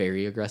got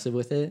very aggressive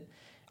with it.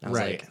 And I was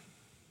Right. like,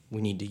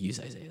 we need to use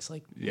Isaiah's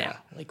like Yeah. now.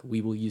 Like we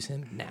will use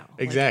him now.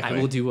 Like, Exactly.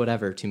 I will do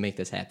whatever to make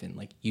this happen.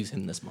 Like use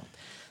him this month.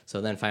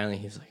 So then finally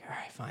he was like, all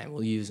right, fine,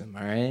 we'll use him.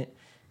 All right.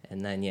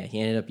 And then yeah, he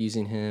ended up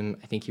using him.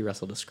 I think he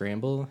wrestled a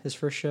scramble his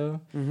first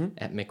show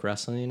at Mick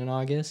Wrestling in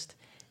August.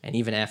 And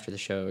even after the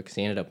show, because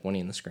he ended up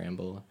winning the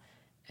scramble.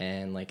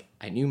 And like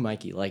I knew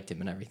Mikey liked him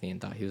and everything and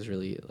thought he was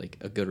really like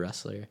a good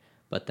wrestler.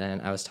 But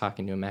then I was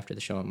talking to him after the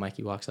show and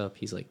Mikey walks up.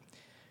 He's like,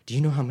 do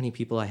you know how many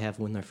people I have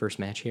win their first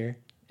match here?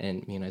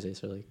 And me and Isaiah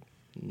are like,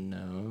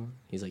 no.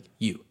 He's like,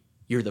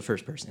 you're the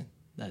first person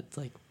that's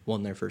like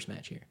won their first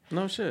match here.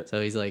 No shit.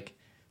 So he's like,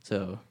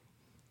 so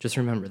just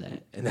remember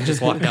that. And then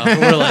just walked out. And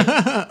we're like,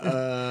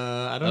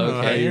 I don't know how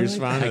okay, you like,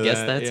 respond to I guess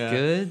that. that's Yeah.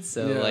 good.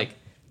 So Yeah. like,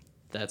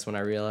 that's when I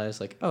realized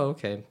like, oh,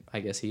 okay,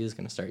 I guess he is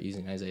going to start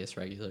using Isaiah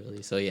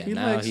regularly. So yeah, He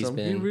now likes he's him.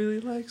 He been. really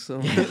likes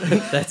him.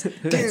 that's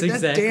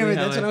exactly Damn it,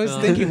 how that's what I was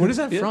felt. thinking. What is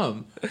that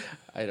from?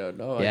 I don't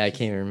know. Yeah, I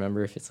can't even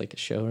remember if it's like a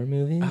show or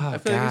movie. Oh, I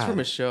feel like it's God. from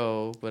a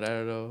show, but I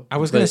don't know. I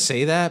was gonna But-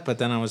 say that, but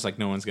then I was like,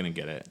 no one's gonna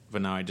get it.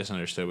 But now I just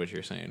understood what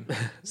you're saying.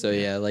 So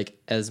yeah, like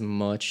as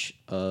much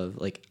of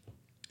like,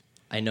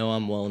 I know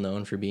I'm well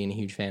known for being a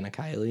huge fan of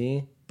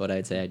Kylie, but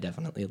I'd say I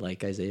definitely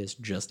like Isaiah's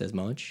just as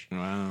much.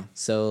 Wow.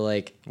 So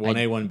like,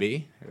 1A,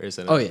 1B? Or is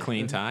it a Oh, yeah.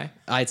 clean tie?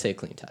 I'd say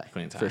clean tie,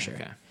 Clean tie. for sure.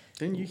 Okay.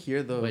 Didn't you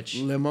hear the Which-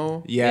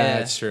 limo? Yeah, Yeah.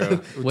 that's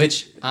true.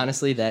 Which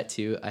honestly, that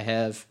too, I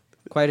have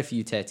quite a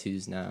few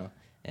tattoos now,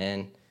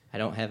 and I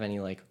don't have any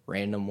like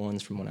random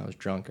ones from when I was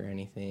drunk or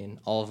anything.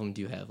 All of them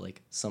do have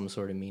like some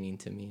sort of meaning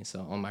to me.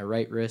 So on my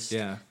right wrist,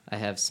 Yeah. I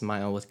have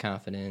smile with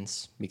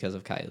confidence because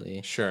of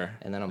Kylie. Sure.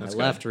 And then on That's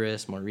my left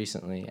wrist, more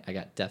recently, I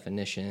got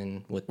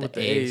definition with the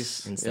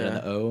ace instead of yeah.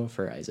 the O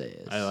for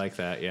Isaiah's. I like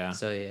that, yeah.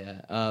 So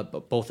yeah,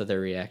 but both of their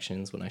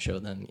reactions when I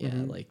showed them, yeah,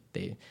 like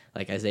they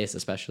like Isaiah's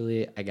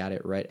especially. I got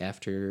it right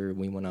after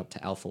we went up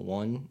to Alpha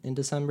One in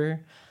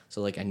December,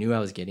 so like I knew I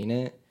was getting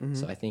it.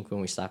 So I think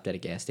when we stopped at a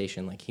gas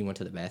station, like he went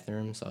to the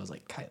bathroom, so I was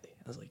like, Kylie,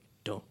 I was like,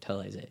 don't tell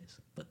Isaiah's,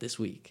 but this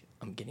week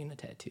I'm getting a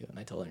tattoo, and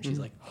I told her, and she's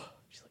like,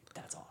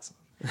 that's awesome.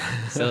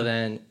 So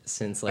then,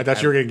 since like I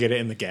thought you were gonna get it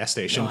in the gas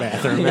station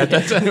bathroom at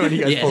that time when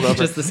you guys yeah, pulled over.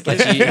 just the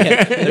sketchy.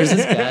 Yeah. There's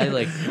this guy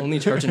like only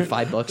charging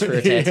 $5 for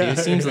a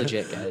tattoo. Seems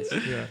legit, guys.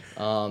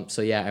 Yeah.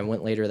 So yeah, I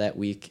went later that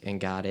week and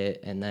got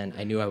it, and then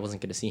I knew I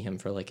wasn't gonna see him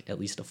for like at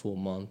least a full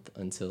month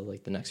until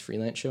like the next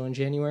freelance show in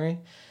January.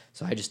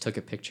 So I just took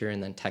a picture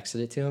and then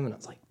texted it to him, and I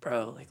was like,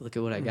 "Bro, like look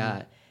at what I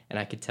got," and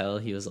I could tell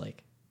he was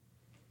like,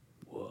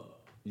 "Whoa."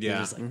 Yeah. He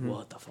was just like,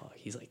 "What the fuck?"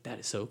 He's like, "That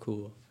is so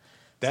cool."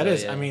 That So,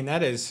 is, yeah. I mean,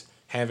 that is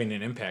having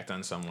an impact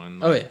on someone.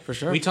 Oh yeah, For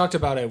sure. We talked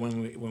about it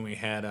when we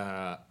had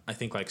I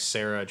think like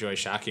Sarah Joy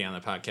Shockey on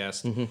the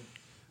podcast. Mm-hmm.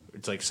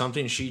 It's like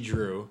something she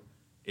drew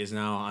is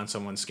now on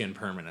someone's skin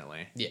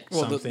permanently. Yeah.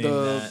 Well, Something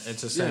that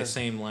it's the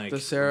same like the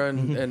Sarah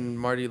and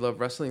Marty Love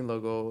Wrestling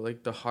logo,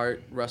 like the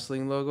Heart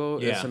Wrestling logo.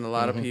 Yeah. It's in a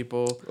lot of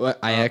people. Well,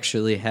 I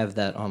actually have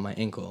that on my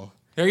ankle.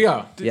 There you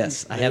go.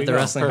 Yes, I There have you the go.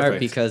 wrestling heart Perfect.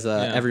 because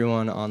Yeah.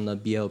 everyone on the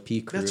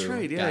BLP crew. That's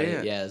right, yeah, got it.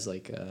 yeah. Yeah, it's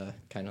like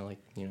kind of like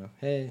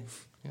hey,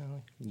 like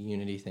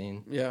unity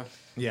thing. Yeah.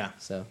 Yeah.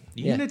 So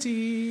yeah.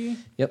 Unity.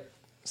 Yep.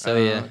 So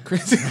yeah,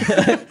 Chris,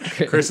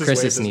 Chris waved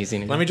is his-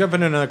 sneezing. Let me jump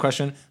into another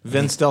question.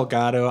 Vince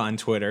Delgado on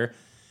Twitter.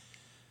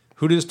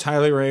 Who does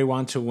Tyler Ray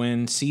want to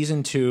win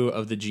season 2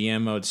 of the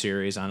GM mode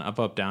series on Up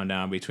Up Down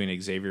Down between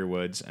Xavier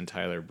Woods and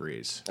Tyler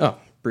Breeze? Oh,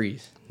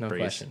 Breeze, no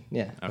Breeze. question.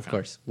 Yeah, of Okay.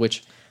 course.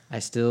 Which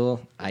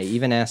I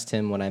even asked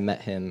him when I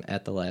met him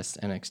at the last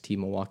NXT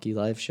Milwaukee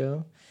live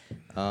show,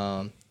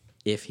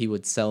 if he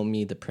would sell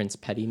me the Prince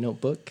Petty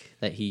notebook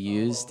that he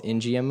used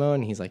in GMO,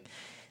 and he's like,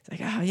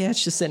 oh yeah,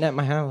 it's just sitting at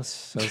my house.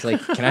 So I was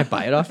like, can I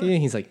buy it off you?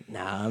 And he's like,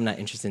 nah, I'm not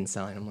interested in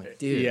selling. I'm like,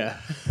 dude,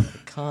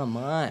 come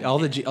on. all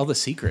the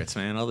secrets,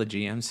 man. All the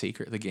GM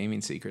the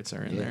gaming secrets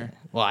are in there.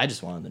 Well, I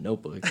just wanted the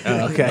notebook.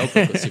 okay. The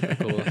notebook was super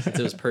cool since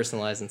it was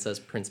personalized and says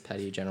Prince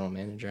Petty, general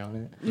manager on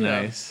it.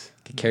 Nice.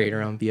 Could carry it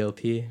around BOP.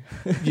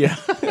 Yeah.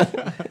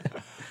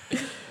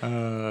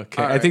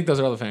 Okay. I think those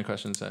are all the fan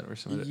questions that were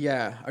submitted.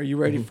 Yeah. Are you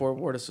ready for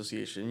Word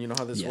Association? You know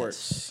how this Yes.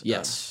 works.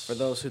 Yes. For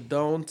those who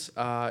don't,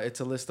 it's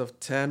a list of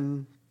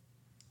 10,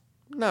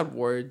 not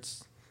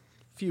words,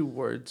 few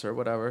words or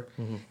whatever.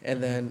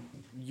 And then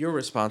your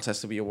response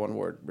has to be a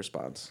one-word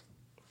response.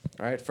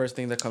 All right? First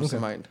thing that comes to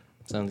mind.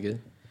 Sounds good.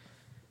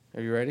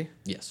 Are you ready?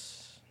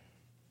 Yes.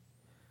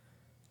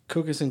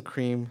 Cookies and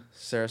cream,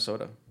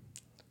 Sarasota.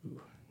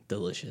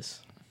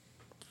 Delicious.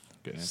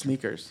 Good answer.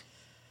 Sneakers.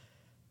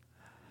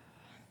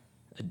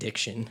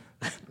 Addiction.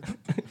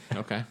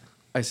 Okay.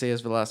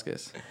 Isaias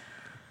Velasquez.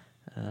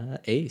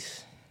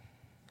 Ace.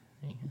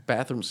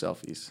 Bathroom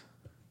selfies.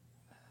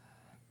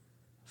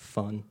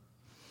 Fun.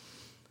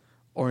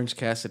 Orange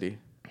Cassidy.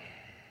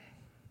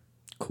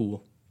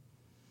 Cool.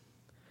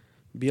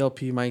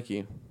 BLP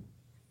Mikey.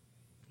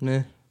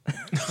 Meh.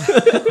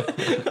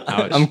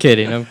 Ouch. I'm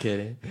kidding.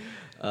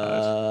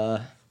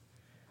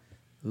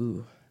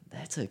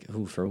 That's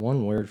for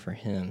one word for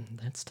him.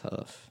 That's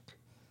tough.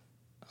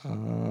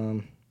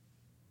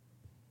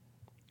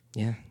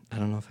 Yeah, I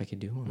don't know if I could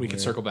do one. We can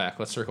word. circle back.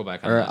 Let's circle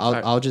back on Or that.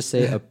 I'll just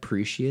say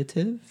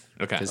appreciative.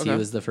 Okay. Because Okay. he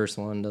was the first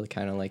one to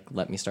kind of like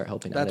let me start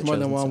helping out. That's at more shows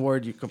than and one stuff.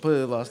 word. You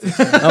completely lost it.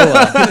 Oh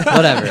well,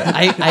 whatever.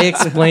 I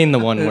explained the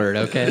one word.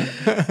 Okay.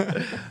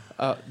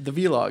 The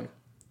vlog.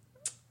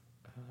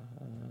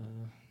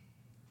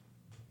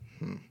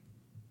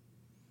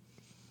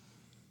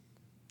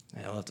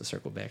 I'll have to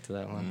circle back to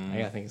that one. I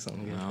gotta think of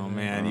something good. Oh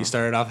man, you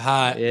started off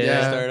hot. Yeah.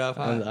 You started off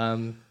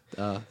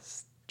hot.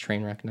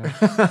 Train wreck now.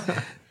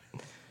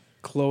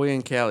 Chloe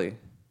and Callie.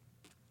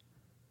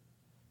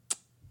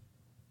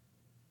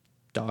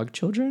 Dog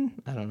children?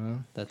 I don't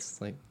know.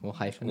 That's like we'll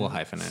hyphen. We'll it.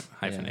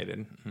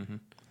 hyphenated. Mm-hmm.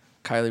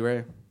 Kylie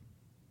Ray.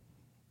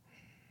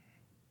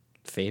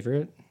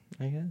 Favorite,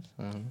 I guess.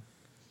 I don't know.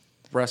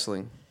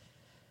 Wrestling.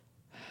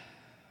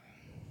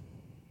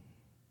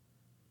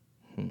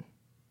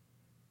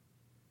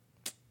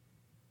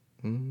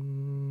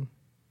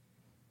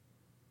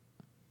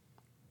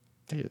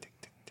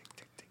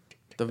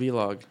 The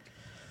vlog.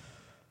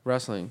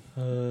 Wrestling.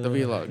 The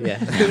vlog. Yeah,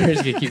 we're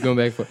just gonna keep going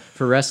back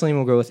for wrestling.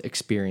 We'll go with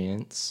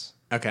experience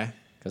Okay.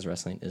 because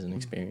wrestling is an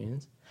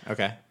experience.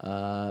 Okay.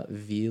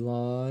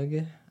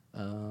 Vlog.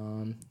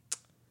 I'll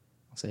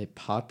say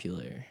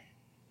popular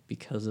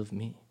because of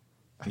me.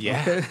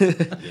 Yeah.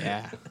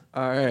 Yeah.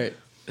 All right.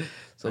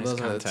 So Nice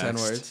those are the 10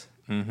 context. words.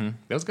 Mm-hmm.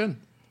 That was good.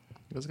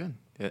 That was good.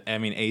 I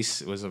mean,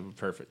 Ace was a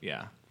perfect.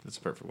 Yeah, that's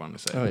a perfect one to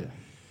say. Oh yeah.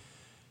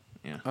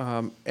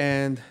 Yeah.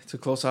 And to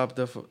close off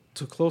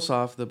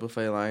the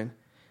buffet line,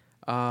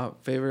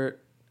 favorite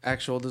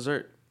actual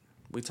dessert.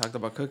 We talked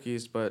about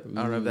cookies, but I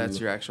don't know if that's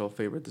your actual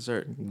favorite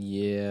dessert.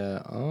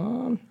 Yeah.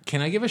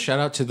 Can I give a shout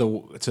out to the?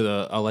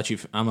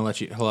 I'm gonna let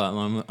you. Hold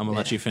on. I'm gonna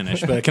let you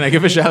finish. But can I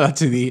give a shout out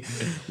to the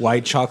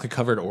white chocolate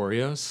covered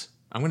Oreos?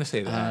 I'm gonna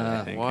say that.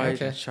 I think. White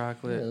Okay. Yeah,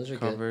 chocolate those are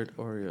covered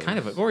Oreos. Kind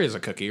of. Oreo's a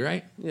cookie,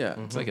 right? Yeah.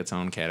 It's like its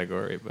own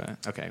category. But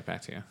okay,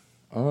 back to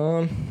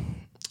you.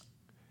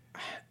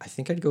 I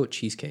think I'd go with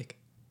cheesecake.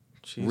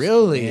 Cheese.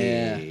 Really?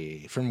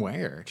 Yeah. From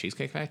where?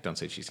 Cheesecake Factory? Don't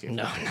say Cheesecake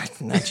No,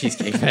 Factory. not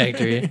Cheesecake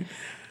Factory.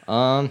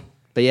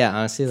 But yeah,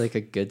 honestly, like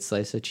a good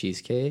slice of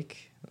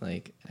cheesecake,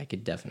 like I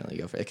could definitely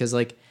go for it because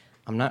like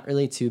I'm not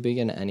really too big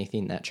into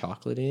anything that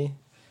chocolatey.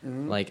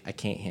 Like I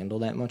can't handle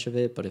that much of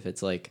it, but if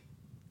it's like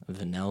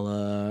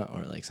vanilla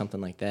or like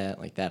something like that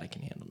I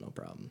can handle no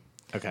problem.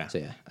 Okay. So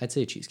yeah, I'd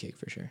say cheesecake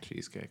for sure.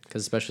 Cheesecake.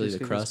 Because especially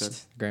Cheesecake the is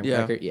crust, good. graham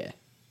Yeah. cracker, yeah.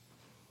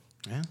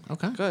 Yeah.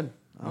 Okay. Good.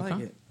 I Okay.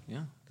 like it.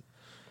 Yeah.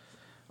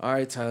 All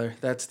right, Tyler.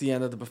 That's the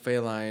end of the buffet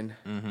line.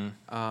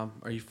 Are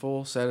you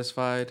full,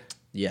 satisfied?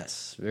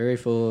 Yes, very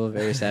full,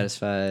 very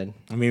satisfied.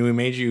 I mean, we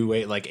made you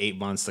wait like 8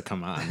 months to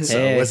come on. So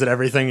Hey. was it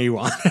everything you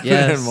wanted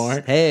Yes. and more?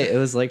 Hey, it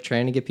was like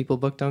trying to get people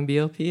booked on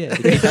BLP. I had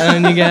to keep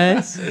on you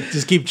guys.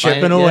 Just keep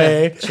chipping Finally-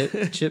 away.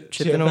 yeah, chipping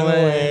Chipping away.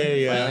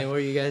 away, yeah. Finally, were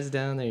you guys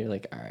down there? You're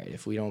like, all right,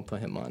 if we don't put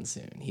him on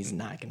soon, he's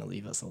not gonna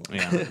leave us alone.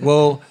 Yeah.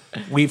 Well,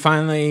 we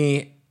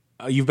finally,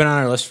 you've been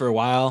on our list for a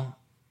while.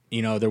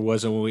 You know, there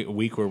was a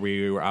week where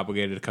we were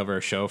obligated to cover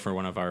a show for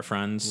one of our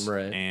friends.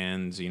 Right.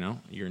 And, you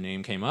know, your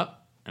name came up.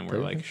 And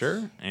we're like,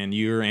 sure. And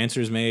your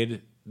answers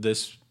made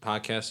this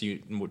podcast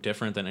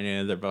different than any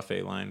other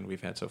buffet line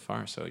we've had so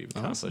far. So you've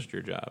accomplished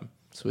your job.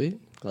 Sweet,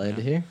 glad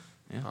to hear.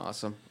 Yeah.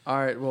 Awesome. All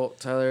right. Well,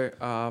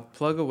 Tyler,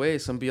 plug away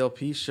some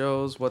BLP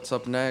shows. What's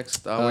up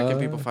next? Where can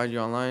people find you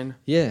online?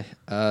 Yeah.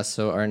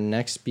 So our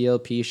next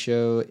BLP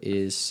show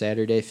is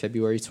Saturday,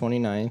 February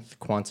 29th,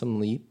 Quantum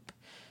Leap.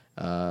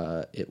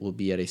 It will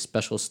be at a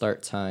special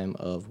start time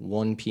of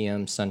 1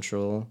 p.m.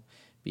 Central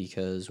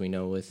because we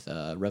know with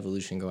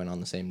Revolution going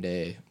on the same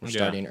day, we're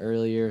starting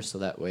earlier so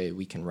that way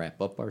we can wrap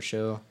up our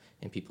show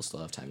and people still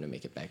have time to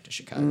make it back to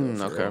Chicago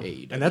for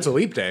AEW. And that's a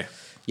leap day.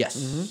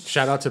 Yes.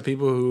 Shout out to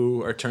people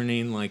who are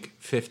turning like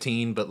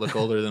 15 but look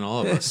older than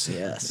all of us.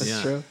 Yes.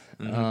 That's true.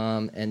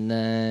 And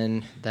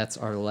then that's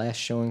our last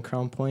show in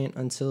Crown Point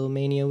until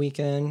Mania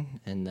weekend.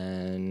 And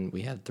then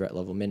we have Threat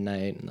Level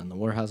Midnight and then the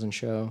Warhausen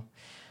show.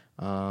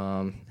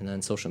 And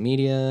then social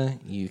media,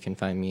 you can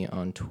find me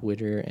on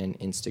Twitter and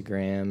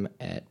Instagram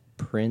at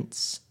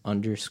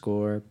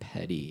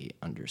Prince_Petty_.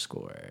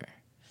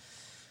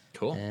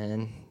 Cool.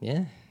 And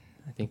yeah,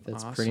 I think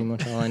that's pretty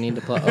much all I need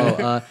to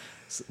plug.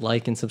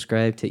 Like and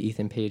subscribe to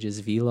Ethan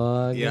Page's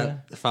vlog. Yeah.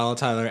 Follow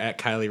Tyler at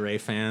Kylie Ray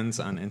Fans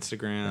on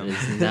Instagram.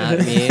 It's not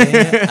me,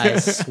 I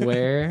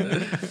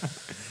swear.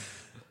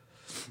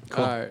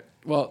 All right.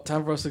 Well,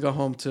 time for us to go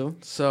home too.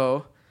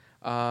 So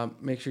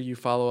make sure you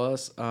follow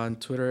us on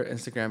Twitter,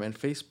 Instagram, and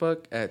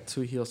Facebook at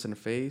 2 Heels in the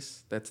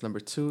Face. That's number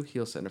 2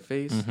 Heels in the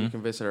Face. You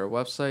can visit our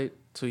website,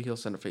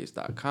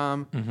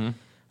 2heelsintheface.com.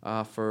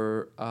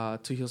 For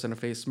 2 Heels in the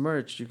Face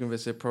merch, you can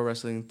visit Pro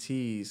Wrestling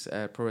Tees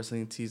at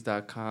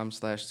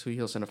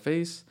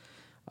prowrestlingtees.com/2heelsintheface.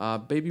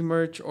 Baby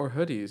merch or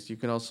hoodies, you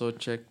can also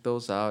check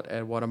those out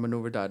at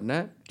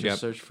whatamaneuver.net. Just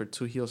search for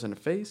 2 Heels in the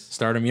Face.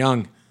 Start 'em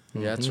young.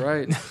 Yeah, that's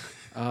right.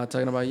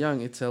 Talking about young,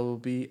 Itzel will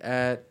be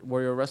at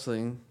Warrior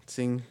Wrestling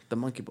seeing the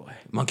Monkey Boy.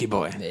 Monkey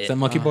Boy. Is that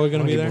Monkey Boy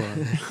going to be there?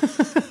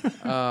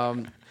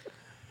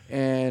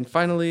 And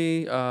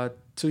finally,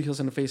 2 Heels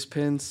in the Face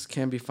pins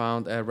can be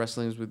found at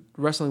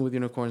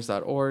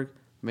wrestlingwithunicorns.org.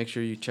 Make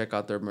sure you check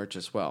out their merch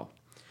as well.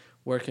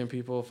 Where can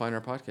people find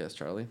our podcast,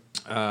 Charlie?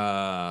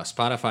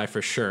 Spotify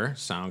for sure.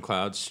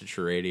 SoundCloud,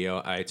 Stitcher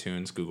Radio,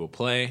 iTunes, Google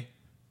Play.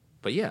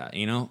 But yeah,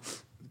 you know,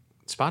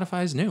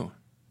 Spotify's new.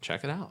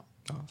 Check it out.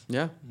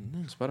 Yeah,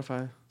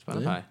 Spotify.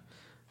 Spotify.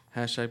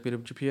 Hashtag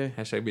BWGPA.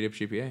 Hashtag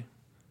BWGPA.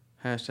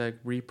 Hashtag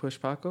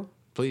repush Paco.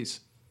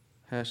 Please.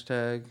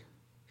 Hashtag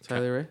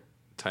Tyler Ray.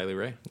 Tyler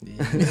Ray.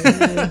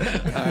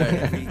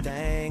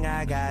 Everything,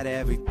 I got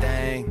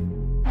everything.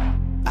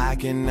 I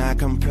cannot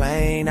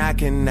complain, I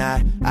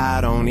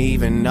don't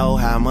even know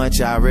how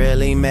much I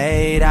really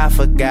made. I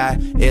forgot,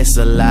 it's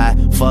a lie.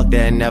 Fuck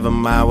that, never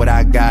mind what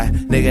I got.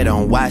 Nigga,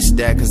 don't watch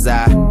that, cause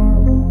I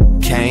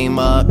came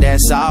up,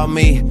 that's all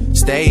me.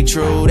 Stay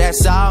true,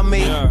 that's all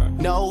me.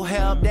 No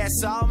help,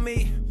 that's all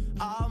me.